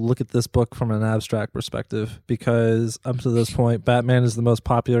to look at this book from an abstract perspective because up to this point, Batman is the most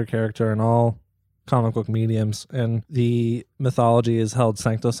popular character in all comic book mediums, and the mythology is held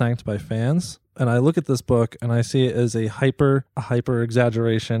sanctosanct by fans. And I look at this book and I see it as a hyper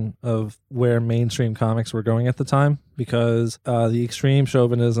exaggeration of where mainstream comics were going at the time, because the extreme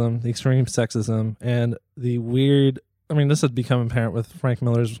chauvinism, the extreme sexism, and the weird, I mean, this had become apparent with Frank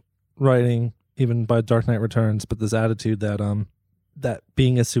Miller's writing, even by Dark Knight Returns, but this attitude that that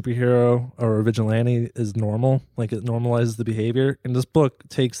being a superhero or a vigilante is normal, like it normalizes the behavior. And this book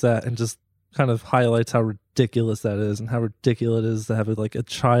takes that and just kind of highlights how ridiculous that is and how ridiculous it is to have like a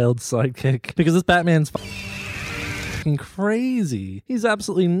child sidekick, because this Batman's fucking crazy. He's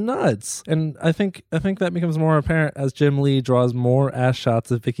absolutely nuts. And I think that becomes more apparent as Jim Lee draws more ass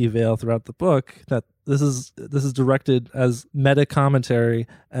shots of Vicky Vale throughout the book, that this is directed as meta commentary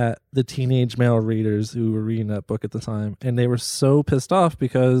at the teenage male readers who were reading that book at the time, and they were so pissed off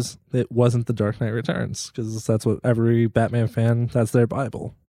because it wasn't the Dark Knight Returns, because that's what every Batman fan, that's their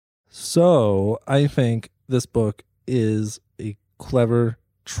Bible. So I think this book is a clever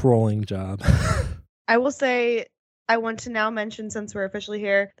trolling job. I will say, I want to now mention, since we're officially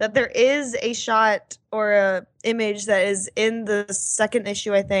here, that there is a shot or a image that is in the second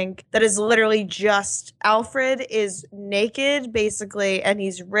issue, I think, that is literally just Alfred is naked, basically, and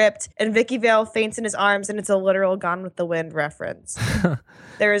he's ripped, and Vicky Vale faints in his arms, and it's a literal Gone with the Wind reference.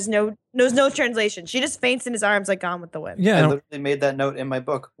 There is no translation. She just faints in his arms like Gone with the Wind. I Yeah, literally made that note in my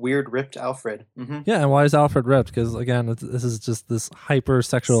book. Weird ripped Alfred. Mm-hmm. yeah. And why is Alfred ripped? Because again, this is just this hyper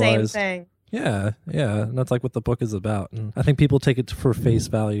Same sexualized. thing. Yeah, and that's like what the book is about. And I think people take it for face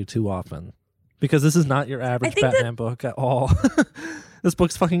value too often, because this is not your average think that- Batman book at all. This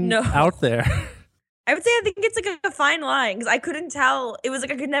book's fucking No. out there. I would say I think it's like a fine line, because I couldn't tell. It was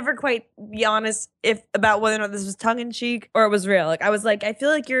like I could never quite be honest about whether or not this was tongue in cheek or it was real. Like I was like, I feel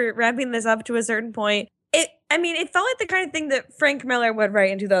like you're ramping this up to a certain point. It felt like the kind of thing that Frank Miller would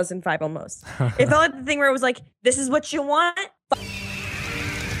write in 2005 almost. It felt like the thing where it was like, this is what you want?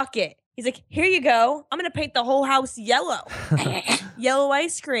 Fuck it. He's like, here you go. I'm going to paint the whole house yellow. Yellow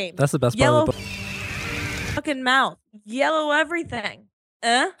ice cream. That's the best part Yellow of the book. fucking mouth. Yellow everything.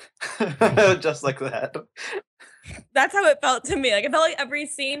 Just like that. That's how it felt to me. Like, it felt like every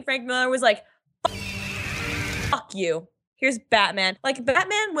scene Frank Miller was like, fuck you. Here's Batman. Like,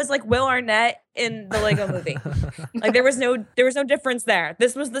 Batman was like Will Arnett in the Lego movie. Like, there was no difference there.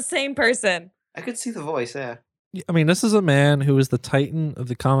 This was the same person. I could see the voice, yeah. I mean, this is a man who was the titan of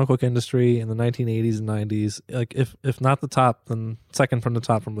the comic book industry in the 1980s and 90s. Like, if not the top, then second from the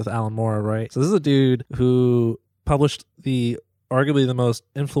top, from with Alan Moore, right? So this is a dude who published arguably the most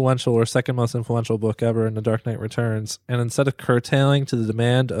influential or second most influential book ever in The Dark Knight Returns. And instead of curtailing to the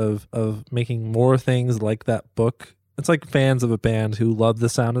demand of making more things like that book, it's like fans of a band who love the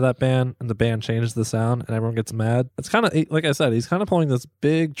sound of that band, and the band changes the sound and everyone gets mad. It's kind of, like I said, he's kind of pulling this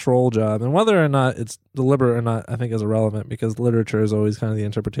big troll job. And whether or not it's deliberate or not, I think is irrelevant, because literature is always kind of the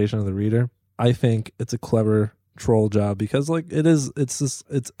interpretation of the reader. I think it's a clever troll job because, like,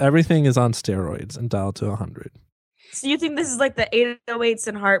 it's everything is on steroids and dialed to 100. So you think this is like the 808s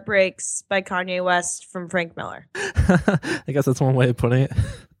and Heartbreaks by Kanye West from Frank Miller? I guess that's one way of putting it.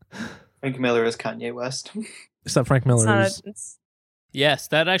 Frank Miller is Kanye West. Except Frank Miller is... Yes,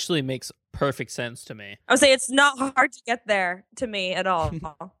 that actually makes perfect sense to me. I would say it's not hard to get there to me at all.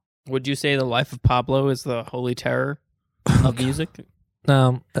 Would you say The Life of Pablo is the holy terror of music?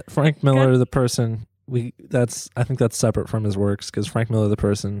 No, Frank Miller, the person, I think that's separate from his works, because Frank Miller, the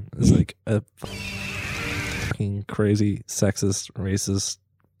person, is like a fucking crazy, sexist, racist,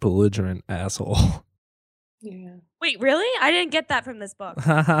 belligerent asshole. Yeah. Wait, really? I didn't get that from this book.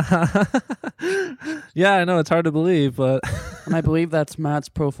 Yeah, I know, it's hard to believe, but... And I believe that's Matt's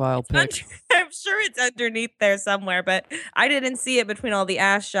profile pic. I'm sure it's underneath there somewhere, but I didn't see it between all the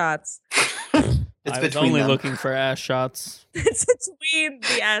ass shots. It's I was between only them. looking for ass shots. It's between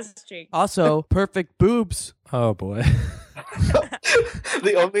the ass cheeks. Also, perfect boobs. Oh, boy.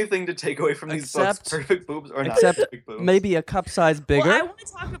 The only thing to take away from these books, perfect boobs or not perfect boobs. Maybe a cup size bigger. Well, I want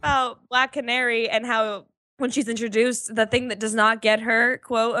to talk about Black Canary and how when she's introduced, the thing that does not get her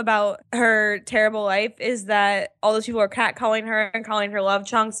quote about her terrible life is that all those people are catcalling her and calling her love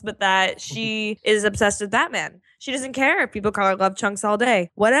chunks, but that she is obsessed with Batman. She doesn't care if people call her love chunks all day.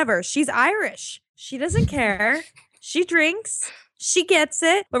 Whatever. She's Irish. She doesn't care. She drinks. She gets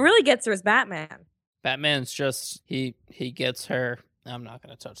it. What really gets her is Batman. Batman's just he gets her. I'm not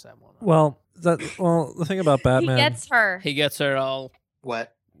gonna touch that one. Well, the thing about Batman, He gets her all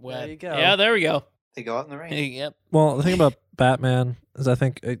wet. There you go. Yeah, there we go. They go out in the rain. Yep. Well, the thing about Batman is I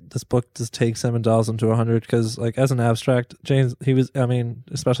think this book just takes him and dials him to 100, because, like, as an abstract,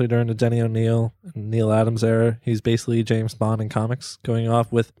 especially during the Denny O'Neil and Neil Adams era, he's basically James Bond in comics, going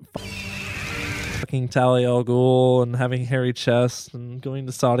off with fucking Talia al Ghul and having hairy chests and going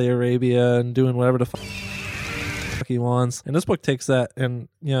to Saudi Arabia and doing whatever the fuck he wants. And this book takes that and,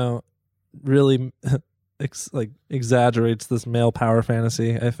 really exaggerates this male power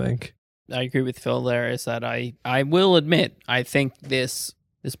fantasy, I think. I agree with Phil there, is that I will admit, I think this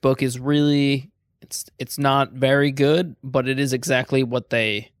book is really, it's not very good, but it is exactly what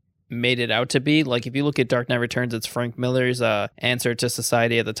they made it out to be. Like, if you look at Dark Knight Returns, it's Frank Miller's answer to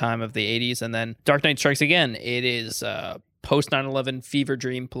society at the time of the 80s, and then Dark Knight Strikes Again, it is post 9/11 fever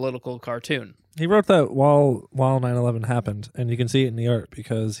dream political cartoon. He wrote that while 9/11 happened, and you can see it in the art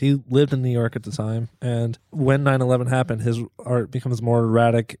because he lived in New York at the time. And when 9/11 happened, his art becomes more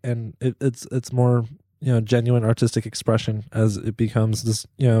erratic, and it's more genuine artistic expression as it becomes this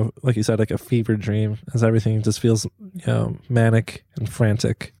like you said, like a fever dream, as everything just feels manic and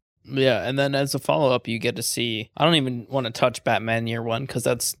frantic. Yeah, and then as a follow-up, you get to see... I don't even want to touch Batman Year One, because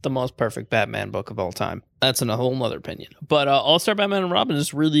that's the most perfect Batman book of all time. That's in a whole nother opinion. But All-Star Batman and Robin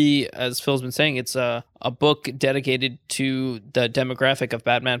is really, as Phil's been saying, it's a book dedicated to the demographic of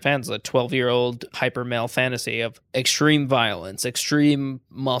Batman fans, a 12-year-old hyper-male fantasy of extreme violence, extreme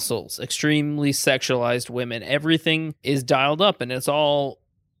muscles, extremely sexualized women. Everything is dialed up, and it's all...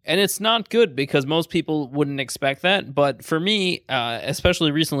 And it's not good, because most people wouldn't expect that. But for me,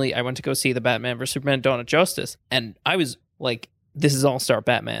 especially recently, I went to go see the Batman vs. Superman Dawn of Justice. And I was like, this is All-Star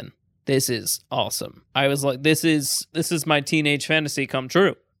Batman. This is awesome. I was like, this is my teenage fantasy come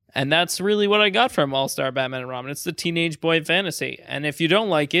true. And that's really what I got from All-Star Batman and Robin. It's the teenage boy fantasy. And if you don't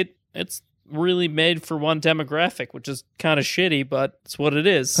like it, it's really made for one demographic, which is kind of shitty, but it's what it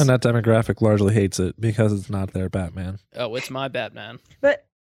is. And that demographic largely hates it because it's not their Batman. Oh, it's my Batman. But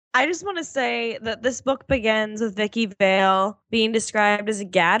I just want to say that this book begins with Vicky Vale being described as a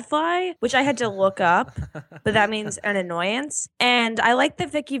gadfly, which I had to look up, but that means an annoyance. And I like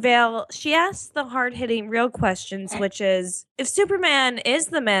that Vicky Vale, she asks the hard-hitting real questions, which is, if Superman is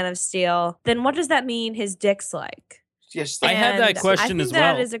the Man of Steel, then what does that mean his dick's like? Yes, I had that question as well.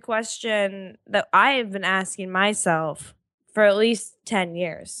 That is a question that I have been asking myself for at least 10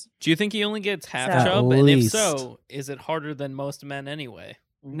 years. Do you think he only gets half So- chub? At And if least. so, is it harder than most men anyway?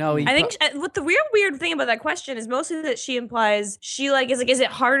 No, I think what the weird thing about that question is mostly that she implies is it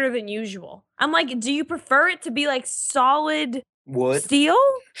harder than usual? I'm like, do you prefer it to be like solid Wood. Steel?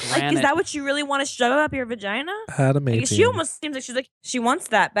 Like, is Granite. that what you really want to shove up your vagina? Adamantium. Like, she almost seems like she wants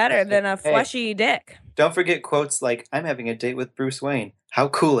that better than a fleshy dick. Don't forget quotes like, I'm having a date with Bruce Wayne. How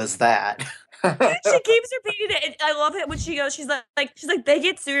cool is that? She keeps repeating it. And I love it when she goes, she's like, they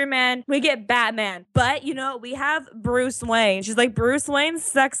get Superman, we get Batman. But, we have Bruce Wayne. She's like, Bruce Wayne's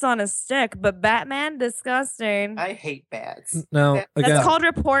sex on a stick, but Batman, disgusting. I hate bats. Now, again, That's called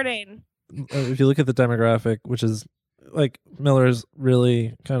reporting. if you look at the demographic, which is like Miller's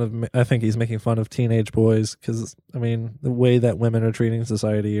really kind of, I think he's making fun of teenage boys because, I mean, the way that women are treating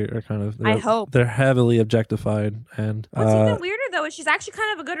society are kind of, I hope. they're heavily objectified. And What's even weirder, though, is she's actually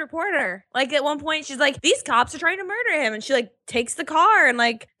kind of a good reporter. Like, at one point, she's like, these cops are trying to murder him. And she, like, takes the car and,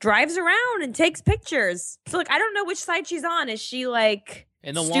 like, drives around and takes pictures. So, like, I don't know which side she's on. Is she, like,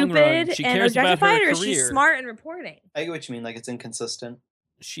 In the long stupid run, she and cares about her objectified, or is career. she smart in reporting? I get what you mean, like it's inconsistent.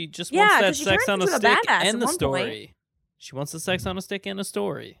 She just Yeah, wants that 'cause she sex turns on a into a stick badass and at the one story. point. She wants the sex on a stick and a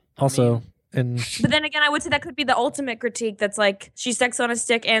story. I also, mean, and But then again, I would say that could be the ultimate critique. That's like, she's sex on a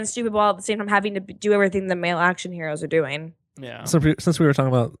stick and stupid while at the same time having to do everything the male action heroes are doing. yeah. since we were talking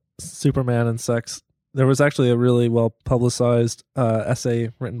about Superman and sex, there was actually a really well publicized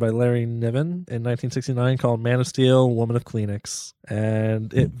essay written by Larry Niven in 1969 called Man of Steel, Woman of Kleenex.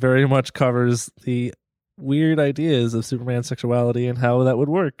 And it very much covers the weird ideas of Superman's sexuality and how that would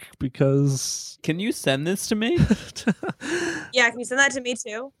work because... Can you send this to me? Yeah, can you send that to me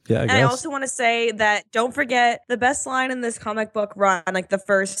too? Yeah, I And guess. I also want to say that don't forget the best line in this comic book run, like the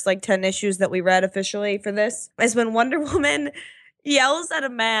first 10 issues that we read officially for this, is when Wonder Woman yells at a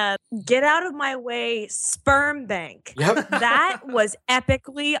man, "Get out of my way, sperm bank." Yep. That was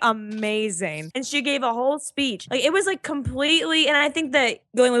epically amazing. And she gave a whole speech. Like, it was completely, and I think that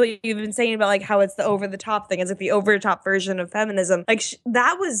going with what you've been saying about how it's the over the top thing, is the over the top version of feminism.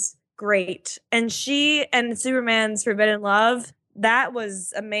 That was great. And she and Superman's forbidden love, that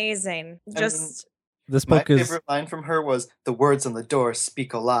was amazing. Just This My book is... favorite line from her was, "The words on the door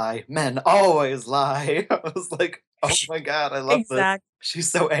speak a lie. Men always lie." I was like, oh my God, I love exactly. this.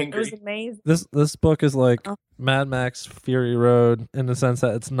 She's so It was angry. amazing. This book is like Oh. Mad Max Fury Road in the sense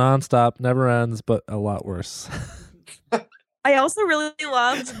that it's nonstop, never ends, but a lot worse. I also really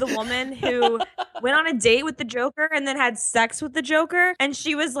loved the woman who went on a date with the Joker and then had sex with the Joker. And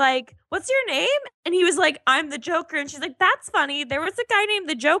she was like, "What's your name?" And he was like, "I'm the Joker." And she's like, "That's funny. There was a guy named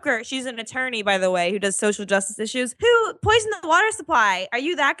the Joker." She's an attorney, by the way, who does social justice issues, who poisoned the water supply. Are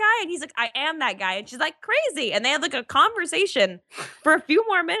you that guy? And he's like, "I am that guy." And she's like, "Crazy." And they had a conversation for a few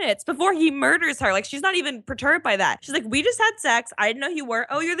more minutes before he murders her. She's not even perturbed by that. She's like, "We just had sex. I didn't know you were.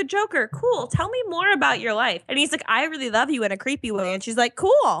 Oh, you're the Joker. Cool. Tell me more about your life." And he's like, "I really love you in a creepy way." And she's like,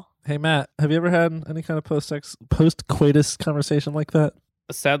 "Cool." Hey, Matt, have you ever had any kind of post-coitus conversation like that?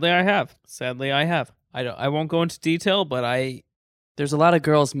 Sadly, I have. I won't go into detail, but There's a lot of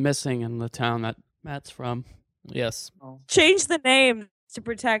girls missing in the town that Matt's from. yes. Change the name to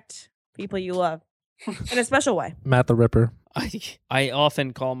protect people you love in a special way. Matt the Ripper. I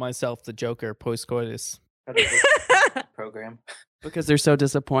often call myself the Joker post-coitus. Program. Because they're so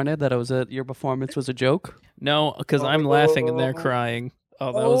disappointed that your performance was a joke. No, because I'm laughing and they're crying.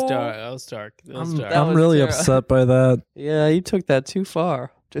 Oh, that was dark. That was dark. That I'm was really terrible. upset by that. Yeah, you took that too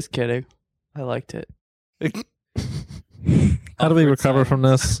far. Just kidding. I liked it. How do we Awkward recover from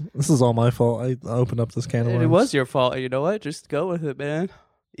silence. this? This is all my fault. I opened up this can of worms. It was your fault. You know what? Just go with it, man.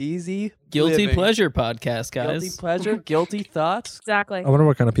 Easy. Guilty living. pleasure podcast, guys. Guilty pleasure. Guilty thoughts. Exactly. I wonder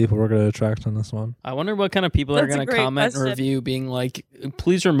what kind of people we're going to attract on this one. I wonder what kind of people are That's a going to great comment and question. review being like,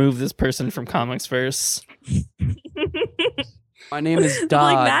 "Please remove this person from ComicsVerse." My name is Like,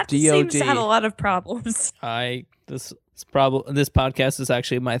 Dodd. Matt seems to have a D-O-D. lot of problems. This podcast is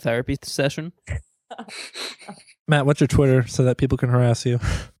actually my therapy session. Matt, what's your Twitter so that people can harass you?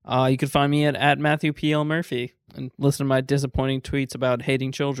 You can find me at Matthew P.L. Murphy and listen to my disappointing tweets about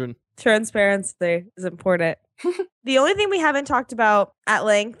hating children. Transparency is important. The only thing we haven't talked about at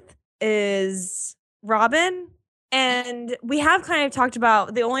length is Robin. And we have kind of talked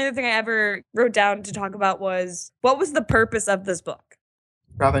about, the only other thing I ever wrote down to talk about was, what was the purpose of this book?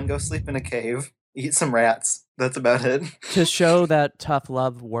 Robin, go sleep in a cave. Eat some rats. That's about it. To show that tough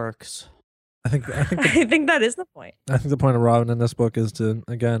love works. I think I think that is the point. the point of Robin in this book is to,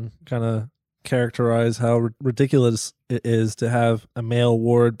 again, kind of characterize how ridiculous it is to have a male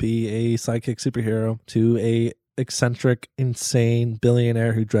ward be a sidekick superhero to a eccentric, insane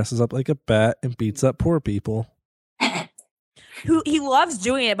billionaire who dresses up like a bat and beats up poor people. Who he loves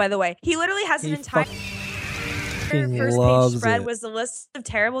doing it, by the way. He literally has an He entire fucking first loves page spread it. was the list of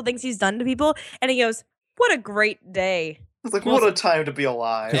terrible things he's done to people, and he goes, "What a great day." It's like, what a time to be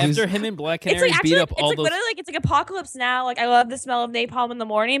alive. After him and Black It's Canary like actually, beat up it's all like those. literally like it's like Apocalypse Now. Like I love the smell of napalm in the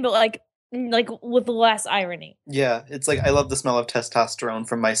morning, but like with less irony. Yeah, it's like I love the smell of testosterone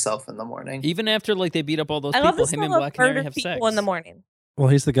from myself in the morning. Even after like they beat up all those I love people, the him and smell Black of Canary murdered have people sex in the morning. Well,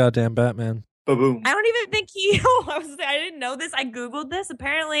 he's the goddamn Batman. Ba-boom. I don't even think I didn't know this. I googled this.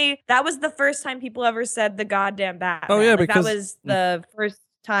 Apparently, that was the first time people ever said the goddamn Batman. Oh, yeah, Like, because- that was the first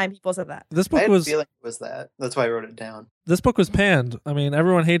time people said that. This I book had a was feeling it was that. That's why I wrote it down. panned. I mean,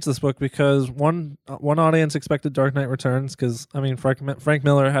 everyone hates this book because one audience expected Dark Knight Returns because I mean Frank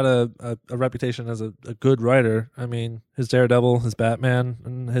Miller had a reputation as a good writer. I mean, his Daredevil, his Batman,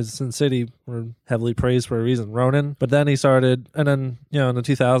 and his Sin City were heavily praised for a reason. Ronin, but then he started, and then in the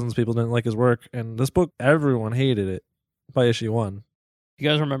 2000s, people didn't like his work, and this book, everyone hated it by issue 1. You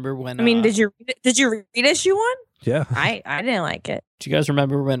guys remember when? I mean, did you read issue 1? Yeah. I didn't like it. Do you guys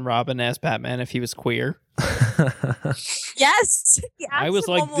remember when Robin asked Batman if he was queer? Yes. He I asks was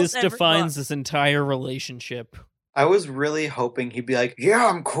him like, almost this every defines book. this entire relationship. I was really hoping he'd be like, yeah,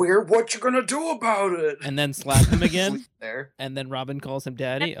 I'm queer. What you gonna do about it? And then slap him again. Sleep there. And then Robin calls him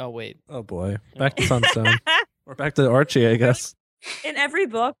daddy. Oh, wait. Oh boy, back to Sunstone or back to Archie, I guess. In every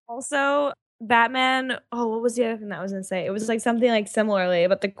book, also Batman. Oh, what was the other thing that I was gonna say? It was like something like similarly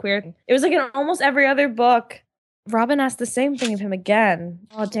about the queer thing. It was like in almost every other book. Robin asked the same thing of him again.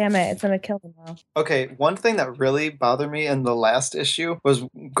 Oh damn it! It's gonna kill him now. Okay, one thing that really bothered me in the last issue was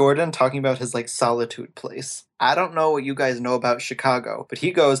Gordon talking about his like solitude place. I don't know what you guys know about Chicago, but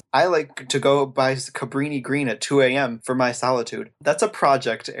he goes, I like to go by Cabrini Green at 2 a.m. for my solitude. That's a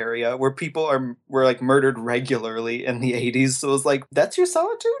project area where people were like murdered regularly in the 80s. So it was like, that's your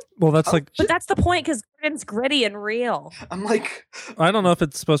solitude? Well, that's Oh. like But that's the point, because Gordon's gritty and real. I'm like, I don't know if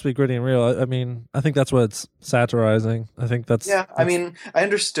it's supposed to be gritty and real. I mean, I think that's what it's satirizing. I think that's yeah, I mean, I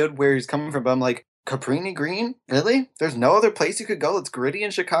understood where he's coming from, but I'm like, Cabrini Green? Really? There's no other place you could go that's gritty in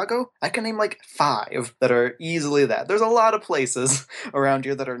Chicago? I can name like 5 that are easily that. There's a lot of places around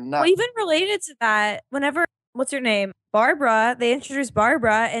here that are not. Well, even related to that, whenever what's her name? Barbara, they introduced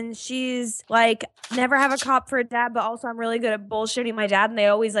Barbara, and she's like, never have a cop for a dad, but also I'm really good at bullshitting my dad. And they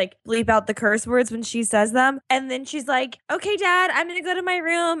always like bleep out the curse words when she says them. And then she's like, okay, dad, I'm gonna go to my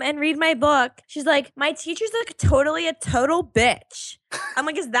room and read my book. She's like, my teacher's like totally a total bitch. I'm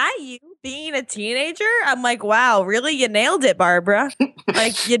like, is that you being a teenager? I'm like, wow, really? You nailed it, Barbara.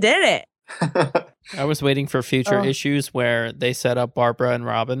 Like, you did it. I was waiting for future Oh. issues where they set up Barbara and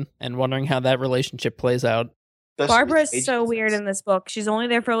Robin and wondering how that relationship plays out. Barbara is so weird in this book. She's only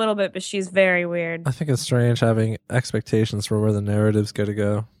there for a little bit, but she's very weird. I think it's strange having expectations for where the narrative's going to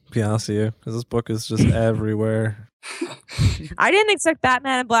go. To be honest with you, because this book is just everywhere. I didn't expect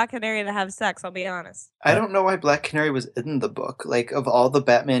Batman and Black Canary to have sex, I'll be honest. I don't know why Black Canary was in the book. Like, of all the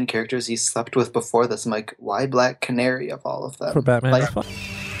Batman characters he slept with before this, I'm like, why Black Canary of all of them? For Batman, Like, to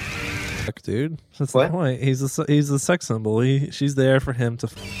fuck, dude. That's What? the point. He's a sex symbol. She's there for him to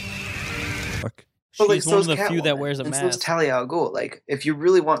fuck. but, like, She's one of so's the few that Catwoman, wears a and so's mask. Talia al Ghul. Like, if you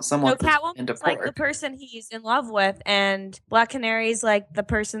really want someone No, into Catwoman's like the pork, person he's in love with, and Black Canary's like the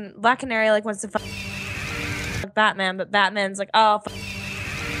person. Black Canary like wants to fuck Batman, but Batman's like, oh,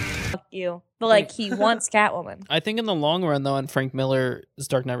 fuck you. But like he wants Catwoman. I think in the long run, though, on Frank Miller's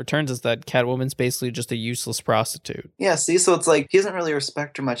Dark Knight Returns, is that Catwoman's basically just a useless prostitute. yeah, see, so it's like he doesn't really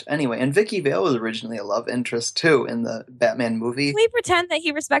respect her much anyway. And Vicky Vale was originally a love interest too in the Batman movie. Can we pretend that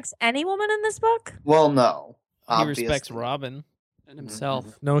he respects any woman in this book? Well, no, He respects obviously. Robin. And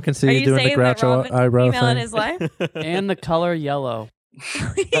himself. No one can Are see you you doing the saying that Groucho Robin's eyebrow female in thing. his life? And the color yellow.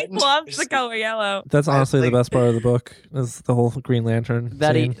 He loves the color yellow. That's I honestly the think- best part of the book is the whole Green Lantern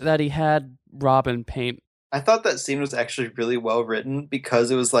That scene. he had Robin paint. I thought that scene was actually really well written because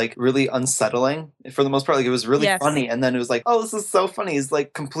it was like really unsettling for the most part. Like it was really Yes. funny, and then it was like, oh, this is so funny. He's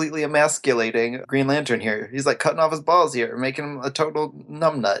like completely emasculating Green Lantern here. He's like cutting off his balls here, making him a total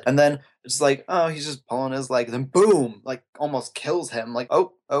numbnut. And then it's like, oh, he's just pulling his leg. Then boom, like almost kills him. Like,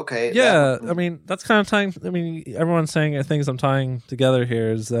 oh, okay. Yeah, that- I mean that's kind of tying. I mean, everyone's saying things I'm tying together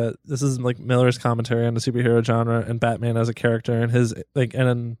here is that this is like Miller's commentary on the superhero genre and Batman as a character and his like and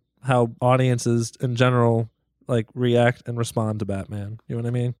then how audiences in general like react and respond to Batman. You know what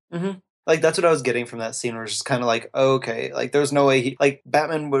I mean? Like that's what I was getting from that scene, where it's just kind of like, okay, like there's no way he like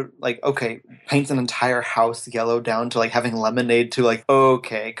Batman would like, okay, paints an entire house yellow down to like having lemonade to like,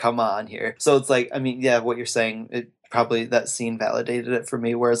 okay, come on here. So it's like, I mean, yeah, what you're saying, it probably that scene validated it for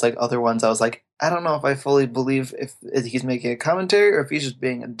me. Whereas like other ones, I was like, I don't know if I fully believe if he's making a commentary or if he's just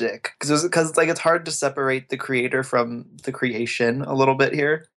being a dick. Because it's like it's hard to separate the creator from the creation a little bit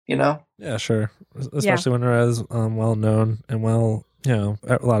here, you know? Yeah, sure. Especially when they're as well known and well, you know,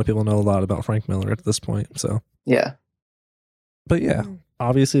 a lot of people know a lot about Frank Miller at this point. So Yeah. But yeah,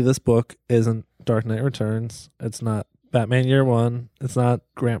 obviously this book isn't Dark Knight Returns. It's not Batman Year One. It's not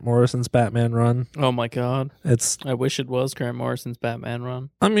Grant Morrison's Batman run. Oh my god. It's, I wish it was Grant Morrison's Batman run.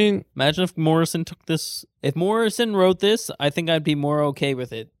 I mean, Imagine if Morrison took this. If Morrison wrote this, I think I'd be more okay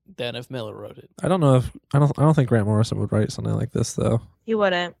with it than if Miller wrote it. I don't know if, I don't think Grant Morrison would write something like this though. He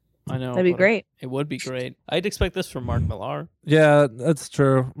wouldn't. I know. That'd be but great. It would be great. I'd expect this from Mark Millar. Yeah, that's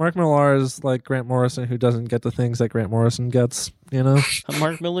true. Mark Millar is like Grant Morrison who doesn't get the things that Grant Morrison gets, you know?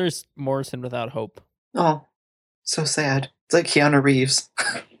 Mark Miller's Morrison without hope. Oh, so sad. It's like Keanu Reeves.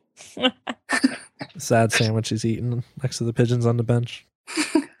 Sad sandwich he's eating next to the pigeons on the bench.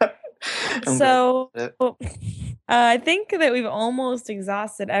 So I think that we've almost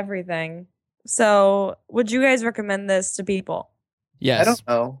exhausted everything. So would you guys recommend this to people? Yes. I don't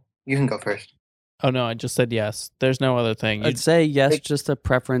know. You can go first. Oh no, I just said yes. There's no other thing. I'd say yes, just to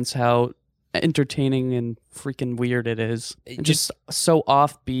preference how entertaining and freaking weird it is. And just so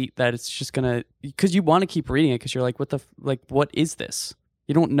offbeat that it's just gonna, because you want to keep reading it because you're like, what is this?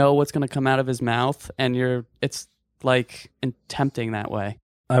 You don't know what's gonna come out of his mouth, and it's like tempting that way.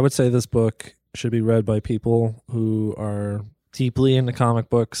 I would say this book should be read by people who are deeply into comic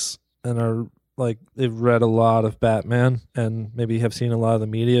books and are like, they've read a lot of Batman and maybe have seen a lot of the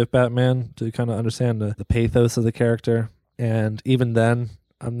media of Batman to kind of understand the pathos of the character. And even then,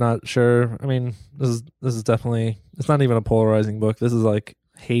 I'm not sure. I mean, this is definitely, it's not even a polarizing book. This is like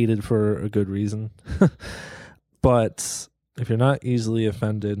hated for a good reason. But if you're not easily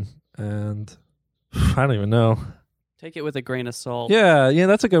offended, and I don't even know. Take it with a grain of salt. Yeah,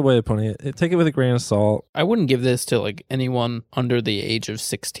 that's a good way of putting it. Take it with a grain of salt. I wouldn't give this to like anyone under the age of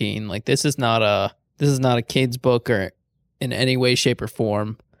 16. Like this is not a kid's book or in any way, shape, or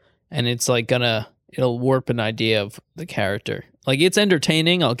form. And it's like it'll warp an idea of the character. Like it's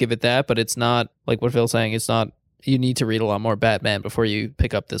entertaining, I'll give it that, but it's not like what Phil's saying. It's not, you need to read a lot more Batman before you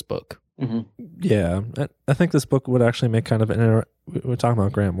pick up this book. Mm-hmm. Yeah, I think this book would actually make kind of we're talking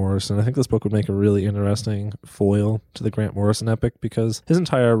about Grant Morrison. I think this book would make a really interesting foil to the Grant Morrison epic because his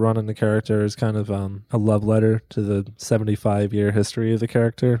entire run in the character is kind of a love letter to the 75-year history of the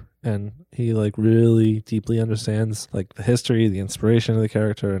character. And he like really deeply understands like the history, the inspiration of the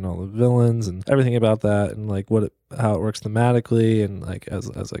character, and all the villains and everything about that, and like how it works thematically and like as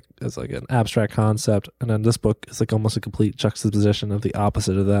an abstract concept. And then this book is like almost a complete juxtaposition of the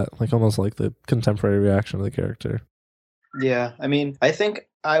opposite of that, like almost like the contemporary reaction of the character. Yeah, I mean, I think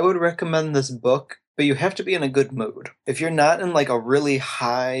I would recommend this book, but you have to be in a good mood. If you're not in like a really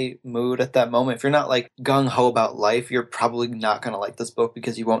high mood at that moment, if you're not like gung-ho about life, you're probably not going to like this book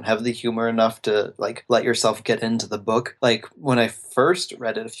because you won't have the humor enough to like let yourself get into the book. Like when I first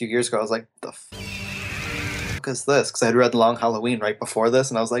read it a few years ago, I was like, the fuck is this? Because I had read Long Halloween right before this,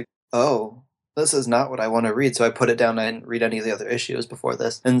 and I was like, oh, this is not what I want to read. So I put it down. I didn't read any of the other issues before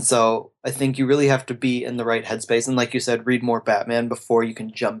this. And so I think you really have to be in the right headspace. And like you said, read more Batman before you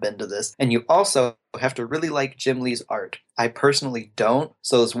can jump into this. And you also have to really like Jim Lee's art. I personally don't.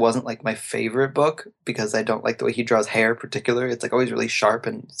 So this wasn't like my favorite book because I don't like the way he draws hair particularly. It's like always really sharp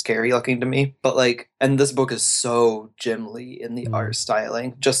and scary looking to me. But like, and this book is so Jim Lee in the art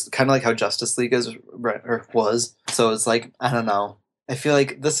styling, just kind of like how Justice League is or was. So it's like, I don't know. I feel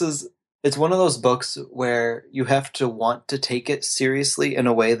like it's one of those books where you have to want to take it seriously in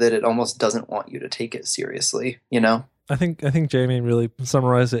a way that it almost doesn't want you to take it seriously, you know? I think Jamie really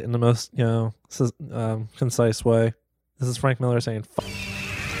summarized it in the most, concise way. This is Frank Miller saying,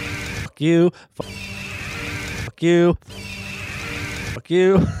 fuck you, fuck you, fuck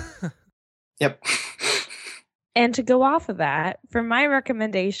you. Yep. And to go off of that, for my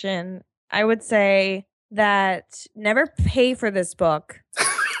recommendation, I would say that never pay for this book.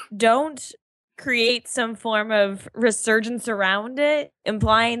 Don't create some form of resurgence around it,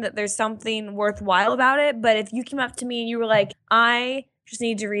 implying that there's something worthwhile about it. But if you came up to me and you were like, I just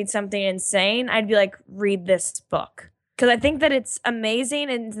need to read something insane, I'd be like, read this book. Because I think that it's amazing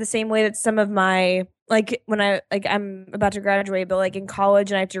in the same way that some of my, like when I'm about to graduate, but like in college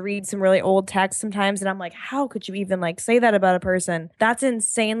and I have to read some really old text sometimes. And I'm like, how could you even like say that about a person? That's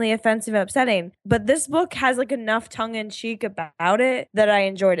insanely offensive and upsetting. But this book has like enough tongue in cheek about it that I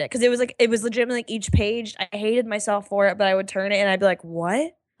enjoyed it. Because it was legitimately like each page. I hated myself for it, but I would turn it and I'd be like,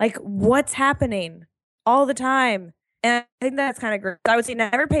 what? Like, what's happening all the time? And I think that's kind of great. I would say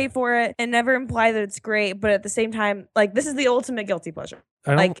never pay for it and never imply that it's great. But at the same time, like, this is the ultimate guilty pleasure.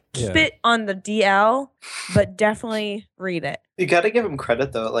 Like, keep it on the DL, but definitely read it. You got to give him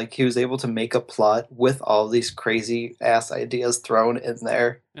credit though. Like, he was able to make a plot with all these crazy ass ideas thrown in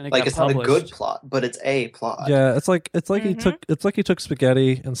there. Like, it's not a good plot, but it's a plot. Yeah, it's like he took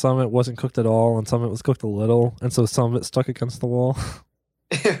spaghetti and some of it wasn't cooked at all and some of it was cooked a little, and so some of it stuck against the wall.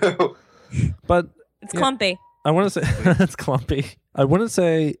 Ew. But it's clumpy. I want to say it's clumpy. I wouldn't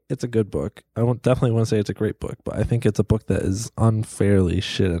say it's a good book. Definitely want to say it's a great book, but I think it's a book that is unfairly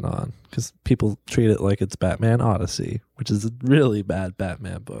shitted on because people treat it like it's Batman Odyssey, which is a really bad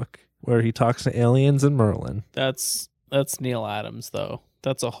Batman book where he talks to aliens and Merlin. That's Neil Adams, though.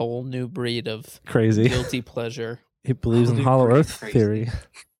 That's a whole new breed of crazy guilty pleasure. He believes in Hollow Earth theory.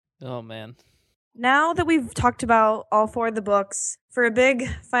 Oh, man. Now that we've talked about all 4 of the books, for a big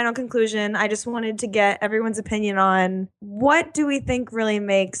final conclusion, I just wanted to get everyone's opinion on what do we think really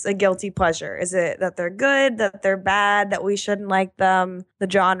makes a guilty pleasure? Is it that they're good, that they're bad, that we shouldn't like them, the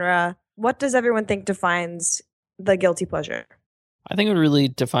genre? What does everyone think defines the guilty pleasure? I think it really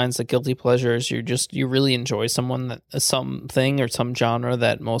defines the guilty pleasure is you really enjoy something or some genre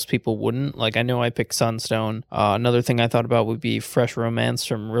that most people wouldn't. Like, I know I picked Sunstone. Another thing I thought about would be Fresh Romance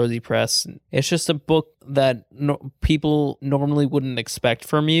from Rosie Press. It's just a book that people normally wouldn't expect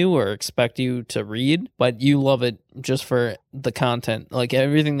from you or expect you to read, but you love it just for the content. Like,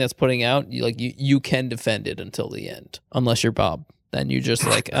 everything that's putting out, you can defend it until the end, unless you're Bob. Then you just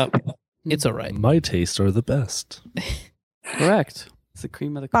like, oh, it's all right. My tastes are the best. Correct. It's the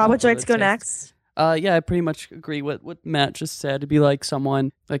cream of the crop. Bob, would you like to go next? Yeah, I pretty much agree with what Matt just said. It'd be like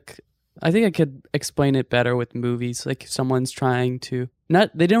someone, like, I think I could explain it better with movies. Like, if someone's trying to,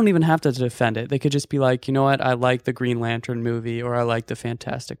 they don't even have to defend it. They could just be like, you know what, I like the Green Lantern movie or I like the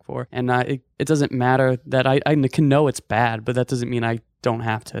Fantastic Four. And it doesn't matter that I can know it's bad, but that doesn't mean I don't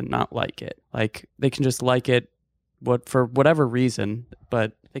have to not like it. Like, they can just like it for whatever reason,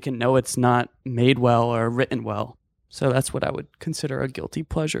 but they can know it's not made well or written well. So that's what I would consider a guilty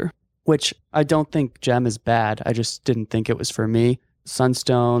pleasure, which I don't think Gem is bad. I just didn't think it was for me.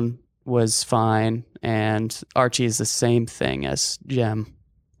 Sunstone was fine, and Archie is the same thing as Gem,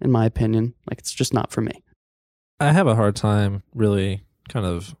 in my opinion. Like, it's just not for me. I have a hard time really kind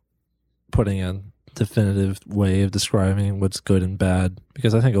of putting a definitive way of describing what's good and bad,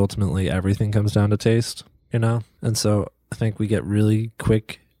 because I think ultimately everything comes down to taste, you know? And so I think we get really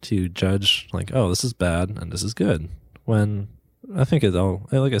quick to judge, like, oh, this is bad and this is good. When I think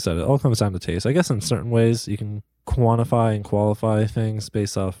like I said, it all comes down to taste. I guess in certain ways you can quantify and qualify things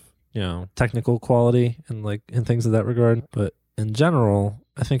based off, technical quality and things of that regard. But in general,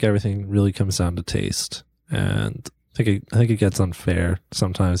 I think everything really comes down to taste. And I think it gets unfair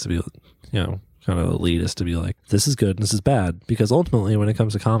sometimes to be, kind of elitist to be like, this is good and this is bad. Because ultimately, when it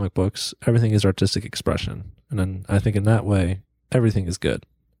comes to comic books, everything is artistic expression. And then I think in that way, everything is good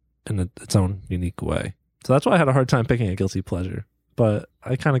in its own unique way. So that's why I had a hard time picking a guilty pleasure. But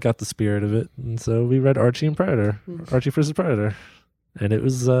I kind of got the spirit of it. And so we read Archie and Predator. Archie vs. Predator. And it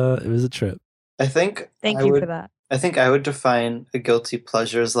was a trip. Thank you for that. I think I would define a guilty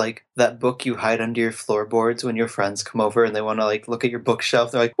pleasure as like that book you hide under your floorboards when your friends come over and they want to like look at your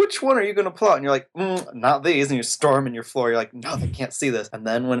bookshelf. They're like, which one are you going to pull out? And you're like, not these. And you storm in your floor. You're like, no, they can't see this. And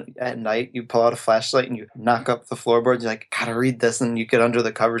then when at night you pull out a flashlight and you knock up the floorboards, you're like, gotta read this. And you get under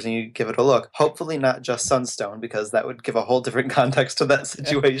the covers and you give it a look. Hopefully not just Sunstone, because that would give a whole different context to that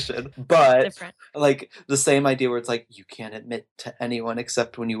situation. But like the same idea where it's like, you can't admit to anyone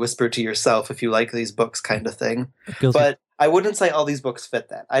except when you whisper to yourself if you like these books kind of thing. Guilty. But I wouldn't say all these books fit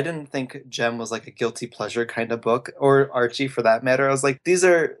that. I didn't think Gem was like a guilty pleasure kind of book, or Archie for that matter. I was like,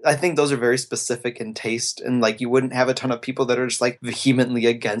 I think those are very specific in taste, and like you wouldn't have a ton of people that are just like vehemently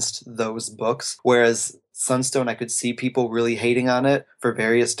against those books. Whereas Sunstone, I could see people really hating on it for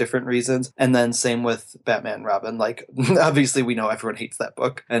various different reasons. And then same with Batman and Robin. Like, obviously we know everyone hates that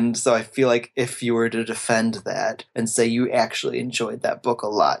book. And so I feel like if you were to defend that and say you actually enjoyed that book a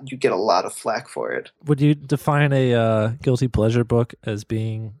lot, you get a lot of flack for it. Would you define a guilty pleasure book as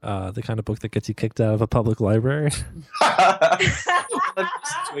being the kind of book that gets you kicked out of a public library?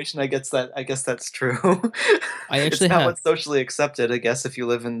 Situation, I guess that's true. I actually it's not what's socially accepted, I guess, if you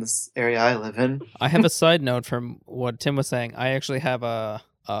live in this area I live in. I have a side note from what Tim was saying. I actually have a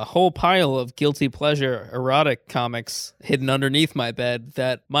whole pile of guilty pleasure erotic comics hidden underneath my bed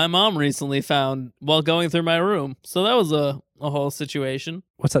that my mom recently found while going through my room. So that was a whole situation.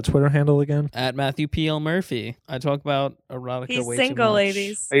 What's that Twitter handle again? At Matthew P.L. Murphy. I talk about erotica He's way too single, much.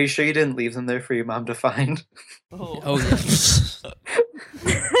 ladies. Are you sure you didn't leave them there for your mom to find? Oh yeah.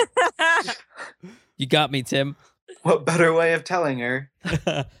 You got me, Tim. What better way of telling her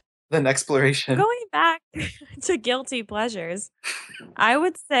than exploration? Going back to guilty pleasures, I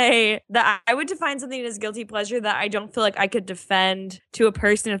would say that I would define something as guilty pleasure that I don't feel like I could defend to a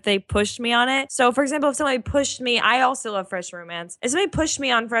person if they pushed me on it. So, for example, if somebody pushed me, I also love fresh romance. If somebody pushed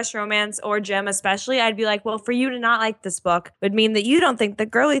me on fresh romance or Gem especially, I'd be like, well, for you to not like this book would mean that you don't think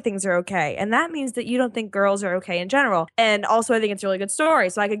that girly things are okay. And that means that you don't think girls are okay in general. And also, I think it's a really good story.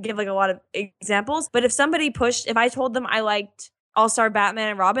 So I could give like a lot of examples. But if I told them I liked All-Star Batman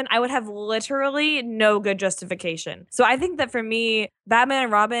and Robin, I would have literally no good justification. So I think that for me, Batman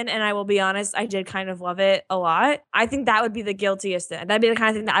and Robin, and I will be honest, I did kind of love it a lot. I think that would be the guiltiest thing. That'd be the kind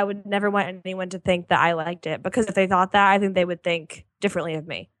of thing that I would never want anyone to think that I liked it, because if they thought that, I think they would think differently of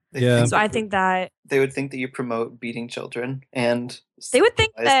me. So I think that they would think that you promote beating children, and they would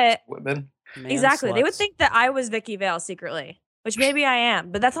think that women. Exactly. They would think that I was Vicky Vale secretly, which maybe I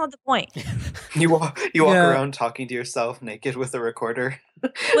am, but that's not the point. You walk around talking to yourself naked with a recorder.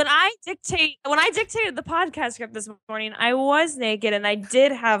 When I dictated the podcast script this morning, I was naked and I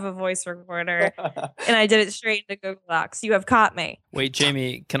did have a voice recorder and I did it straight into Google Docs. You have caught me. Wait,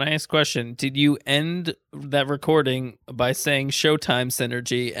 Jamie, can I ask a question? Did you end that recording by saying Showtime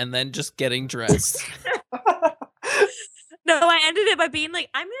synergy and then just getting dressed? No, I ended it by being like,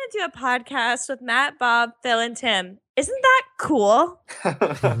 I'm going to do a podcast with Matt, Bob, Phil, and Tim. Isn't that cool?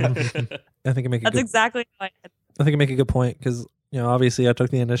 I think That's exactly how I did. I think you make a good point, because obviously I took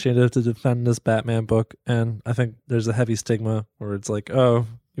the initiative to defend this Batman book, and I think there's a heavy stigma where it's like, oh,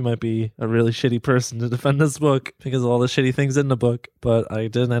 you might be a really shitty person to defend this book because of all the shitty things in the book, but I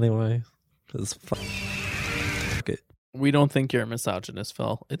did anyway. Because fuck it. We don't think you're a misogynist,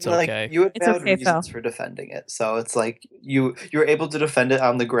 Phil. It's okay. You had bad okay, reasons Phil. for defending it, so it's like you were able to defend it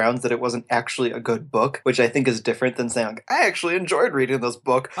on the grounds that it wasn't actually a good book, which I think is different than saying, like, I actually enjoyed reading this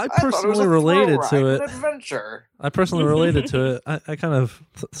book. I thought it was personally a related thrill to ride, it. an adventure. I personally related to it. I kind of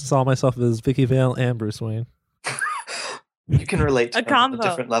saw myself as Vicky Vale and Bruce Wayne. You can relate to A them on combo. a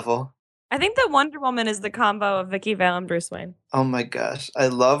different level. I think that Wonder Woman is the combo of Vicky Vale and Bruce Wayne. Oh my gosh. I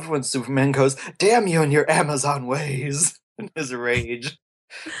love when Superman goes, damn you and your Amazon ways, in his rage.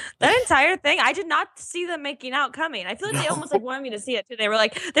 That entire thing, I did not see them making out coming. I feel like they almost like wanted me to see it too. They were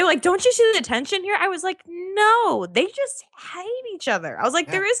like, don't you see the tension here? I was like, no, they just hate each other. I was like,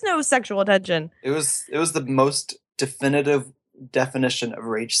 there is no sexual tension. It was the most definitive definition of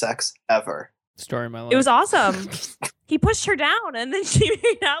rage sex ever. Story of my life. It was awesome. He pushed her down and then she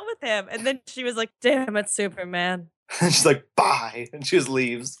made out with him. And then she was like, damn, it's Superman. And she's like, bye. And she just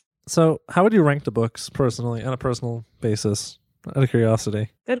leaves. So how would you rank the books personally, on a personal basis, out of curiosity?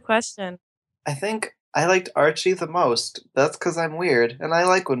 Good question. I think I liked Archie the most. That's because I'm weird. And I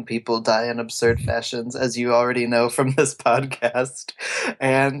like when people die in absurd fashions, as you already know from this podcast.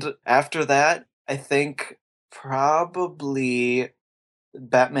 And after that, I think probably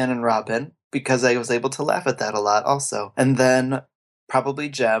Batman and Robin, because I was able to laugh at that a lot also. And then probably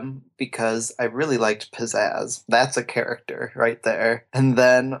Gem, because I really liked Pizzazz. That's a character right there. And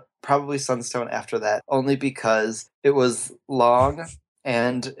then probably Sunstone after that, only because it was long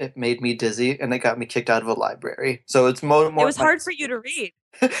and it made me dizzy and it got me kicked out of a library. So it's more It was hard for you to read.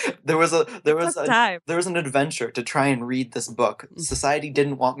 there was an adventure to try and read this book. Society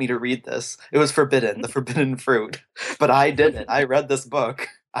didn't want me to read this. It was forbidden, the forbidden fruit. But I did it. I read this book.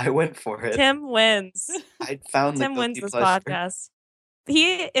 I went for it. Tim wins. I found Tim wins this podcast.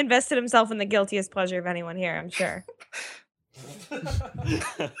 He invested himself in the guiltiest pleasure of anyone here, I'm sure.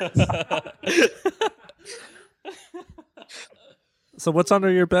 So what's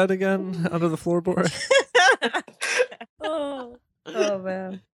under your bed again? Under the floorboard? Oh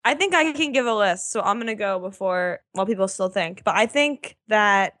man. I think I can give a list, so I'm gonna go while people still think. But I think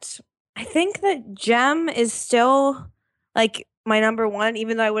that Gem is still like my number one,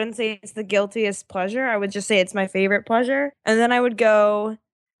 even though I wouldn't say it's the guiltiest pleasure. I would just say it's my favorite pleasure. And then I would go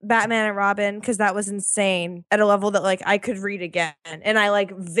Batman and Robin, because that was insane at a level that like I could read again. And I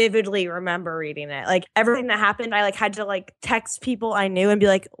like vividly remember reading it. Like everything that happened, I like had to like text people I knew and be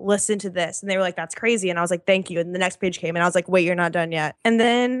like, listen to this. And they were like, that's crazy. And I was like, thank you. And the next page came and I was like, wait, you're not done yet. And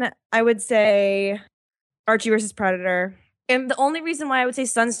then I would say Archie versus Predator. And the only reason why I would say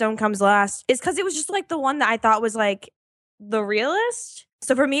Sunstone comes last is because it was just like the one that I thought was like the realist.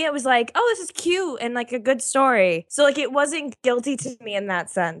 So for me, it was like, oh, this is cute and like a good story. So like it wasn't guilty to me in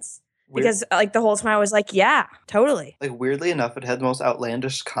that sense. Because like the whole time I was like, yeah, totally. Like weirdly enough, it had the most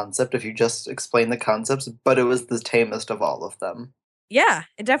outlandish concept if you just explain the concepts, but it was the tamest of all of them. Yeah,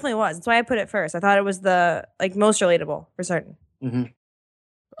 it definitely was. That's why I put it first. I thought it was the like most relatable for certain. Mm-hmm.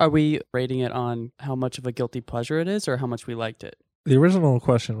 Are we rating it on how much of a guilty pleasure it is or how much we liked it? The original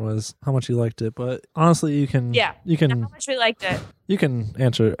question was how much you liked it, but honestly, you can How much we liked it. You can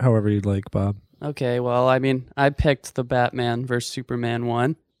answer it however you'd like, Bob. Okay, well, I mean, I picked the Batman versus Superman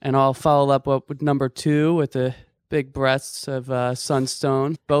one, and I'll follow up with number 2 with the big breasts of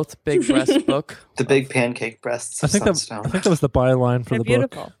Sunstone. Both big breast book. The big pancake breasts. I think that was the byline for They're the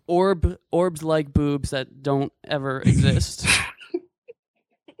beautiful. book. Orbs like boobs that don't ever exist.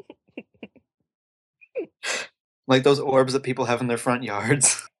 Like those orbs that people have in their front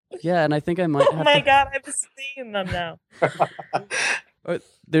yards. Yeah, and I think I might Oh have my to... god, I'm seeing them now.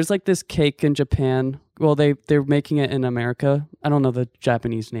 There's like this cake in Japan. Well, they're making it in America. I don't know the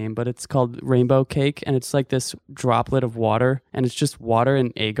Japanese name, but it's called rainbow cake, and it's like this droplet of water, and it's just water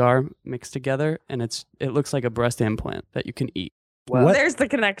and agar mixed together, and it looks like a breast implant that you can eat. Wow. What? There's the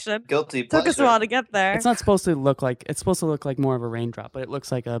connection. Guilty Took us a pleasure. while to get there. It's not supposed to look like more of a raindrop, but it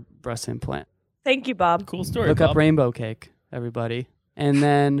looks like a breast implant. Thank you, Bob. Cool story. Look Bob. up rainbow cake, everybody. And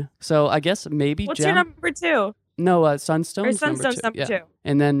then, so I guess maybe What's Gem. your number 2? No, Sunstone's Or Sunstone's number yeah. 2.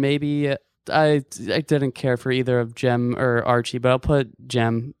 And then maybe I didn't care for either of Gem or Archie, but I'll put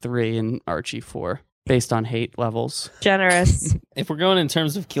Gem 3 and Archie 4 based on hate levels. Generous. If we're going in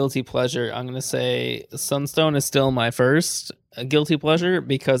terms of guilty pleasure, I'm going to say Sunstone is still my first guilty pleasure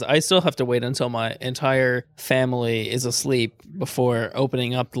because I still have to wait until my entire family is asleep before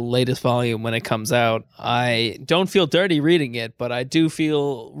opening up the latest volume when it comes out. I don't feel dirty reading it, but I do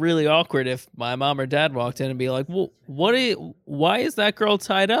feel really awkward if my mom or dad walked in and be like, well, why is that girl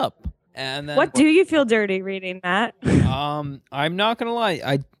tied up? And then, What do you feel dirty reading, Matt? I'm not going to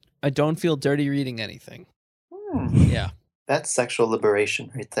lie. I don't feel dirty reading anything. Yeah. That's sexual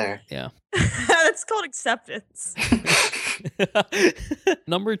liberation right there. Yeah. That's called acceptance.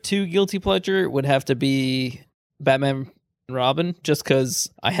 Number 2 guilty pleasure would have to be Batman and Robin, just because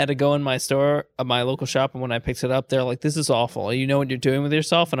I had to go in my store, my local shop, and when I picked it up, they're like, "This is awful. You know what you're doing with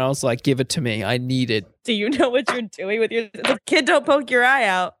yourself?" And I was like, "Give it to me. I need it." Do you know what you're doing with your... The kid don't poke your eye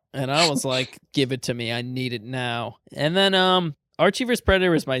out. And I was like, "Give it to me. I need it now." And then Archie vs.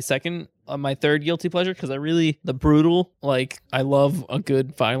 Predator is my third guilty pleasure because the brutal, like, I love a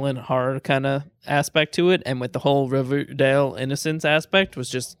good violent horror kind of aspect to it, and with the whole Riverdale innocence aspect was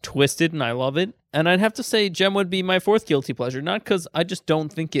just twisted, and I love it. And I'd have to say Gem would be my fourth guilty pleasure, not because I just don't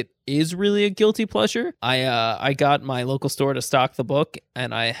think it is really a guilty pleasure. I got my local store to stock the book,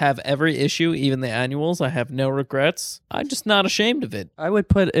 and I have every issue, even the annuals. I have no regrets. I'm just not ashamed of it. I would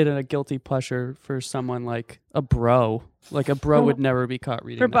put it in a guilty pleasure for someone like a bro. Like a bro would never be caught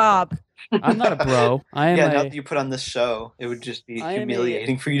reading For that Bob. book. I'm not a bro. I am Yeah, a... now that you put on this show, it would just be I am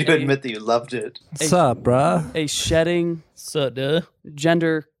humiliating for you to a- admit that you loved it. What's up, bruh? a shedding So,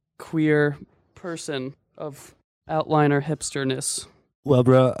 gender queer person of outliner hipsterness. Well,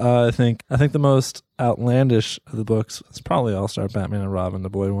 bro, I think the most outlandish of the books is probably All-Star Batman and Robin, the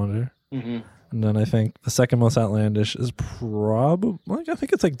Boy Wonder. Mm-hmm. And then I think the second most outlandish is probably, I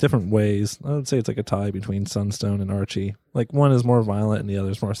think it's like different ways. I would say it's like a tie between Sunstone and Archie. Like one is more violent and the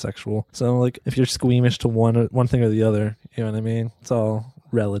other is more sexual. So like if you're squeamish to one thing or the other, you know what I mean? It's all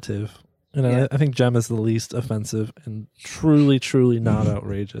relative. And Yeah. I think Gem is the least offensive and truly, truly not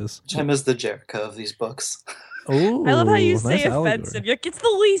outrageous. Gem is the Jericho of these books. Oh, I love how you nice say allegory. offensive. You're like, it's the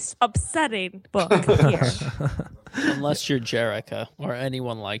least upsetting book here. unless you're Jericho or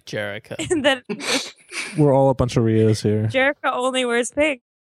anyone like Jericho. And then We're all a bunch of Rios here. Jericho only wears pink.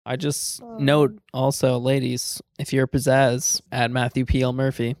 I just note also, ladies, if you're pizzazz, add Matthew P.L.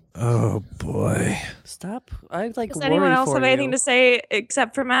 Murphy. Oh boy. Stop. I like Does anyone worry else for have anything you. to say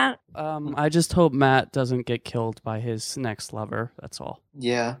except for Matt? I just hope Matt doesn't get killed by his next lover. That's all.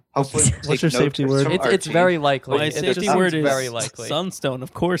 Yeah. Hopefully, What's take your notes safety word? from It's Archie. very likely. My It safety sounds word is very likely. Sunstone,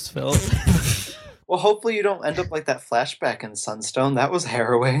 of course, Phil. Well, hopefully you don't end up like that flashback in Sunstone. That was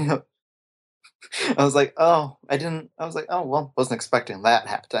harrowing. I was like, oh, wasn't expecting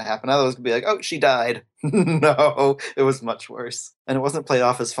that to happen. I was going to be like, oh, she died. No, it was much worse. And it wasn't played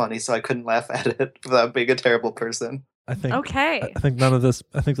off as funny, so I couldn't laugh at it without being a terrible person. I think Okay. I think none of this.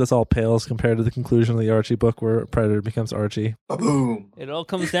 I think this all pales compared to the conclusion of the Archie book, where Predator becomes Archie. Ba-boom. It all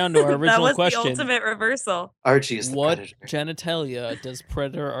comes down to our That original was question. the ultimate reversal. Archie is the What predator. genitalia does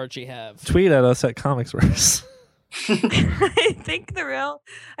Predator Archie have? Tweet at us at ComicsVerse. I think the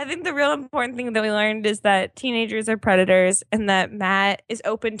real important thing that we learned is that teenagers are predators and that Matt is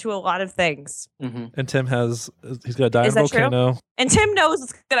open to a lot of things. Mm-hmm. And Tim he's got to die in Is a that true? volcano. And Tim knows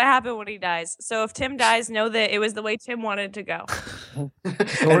what's going to happen when he dies. So if Tim dies, know that it was the way Tim wanted to go. And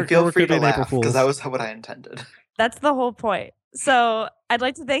feel or free could be to an April laugh, Fool's. because that was what I intended. That's the whole point. So I'd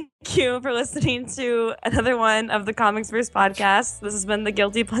like to thank you for listening to another one of the ComicsVerse Podcast. This has been the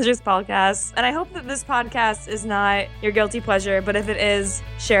Guilty Pleasures Podcast. And I hope that this podcast is not your guilty pleasure, but if it is,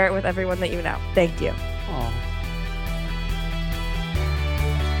 share it with everyone that you know. Thank you.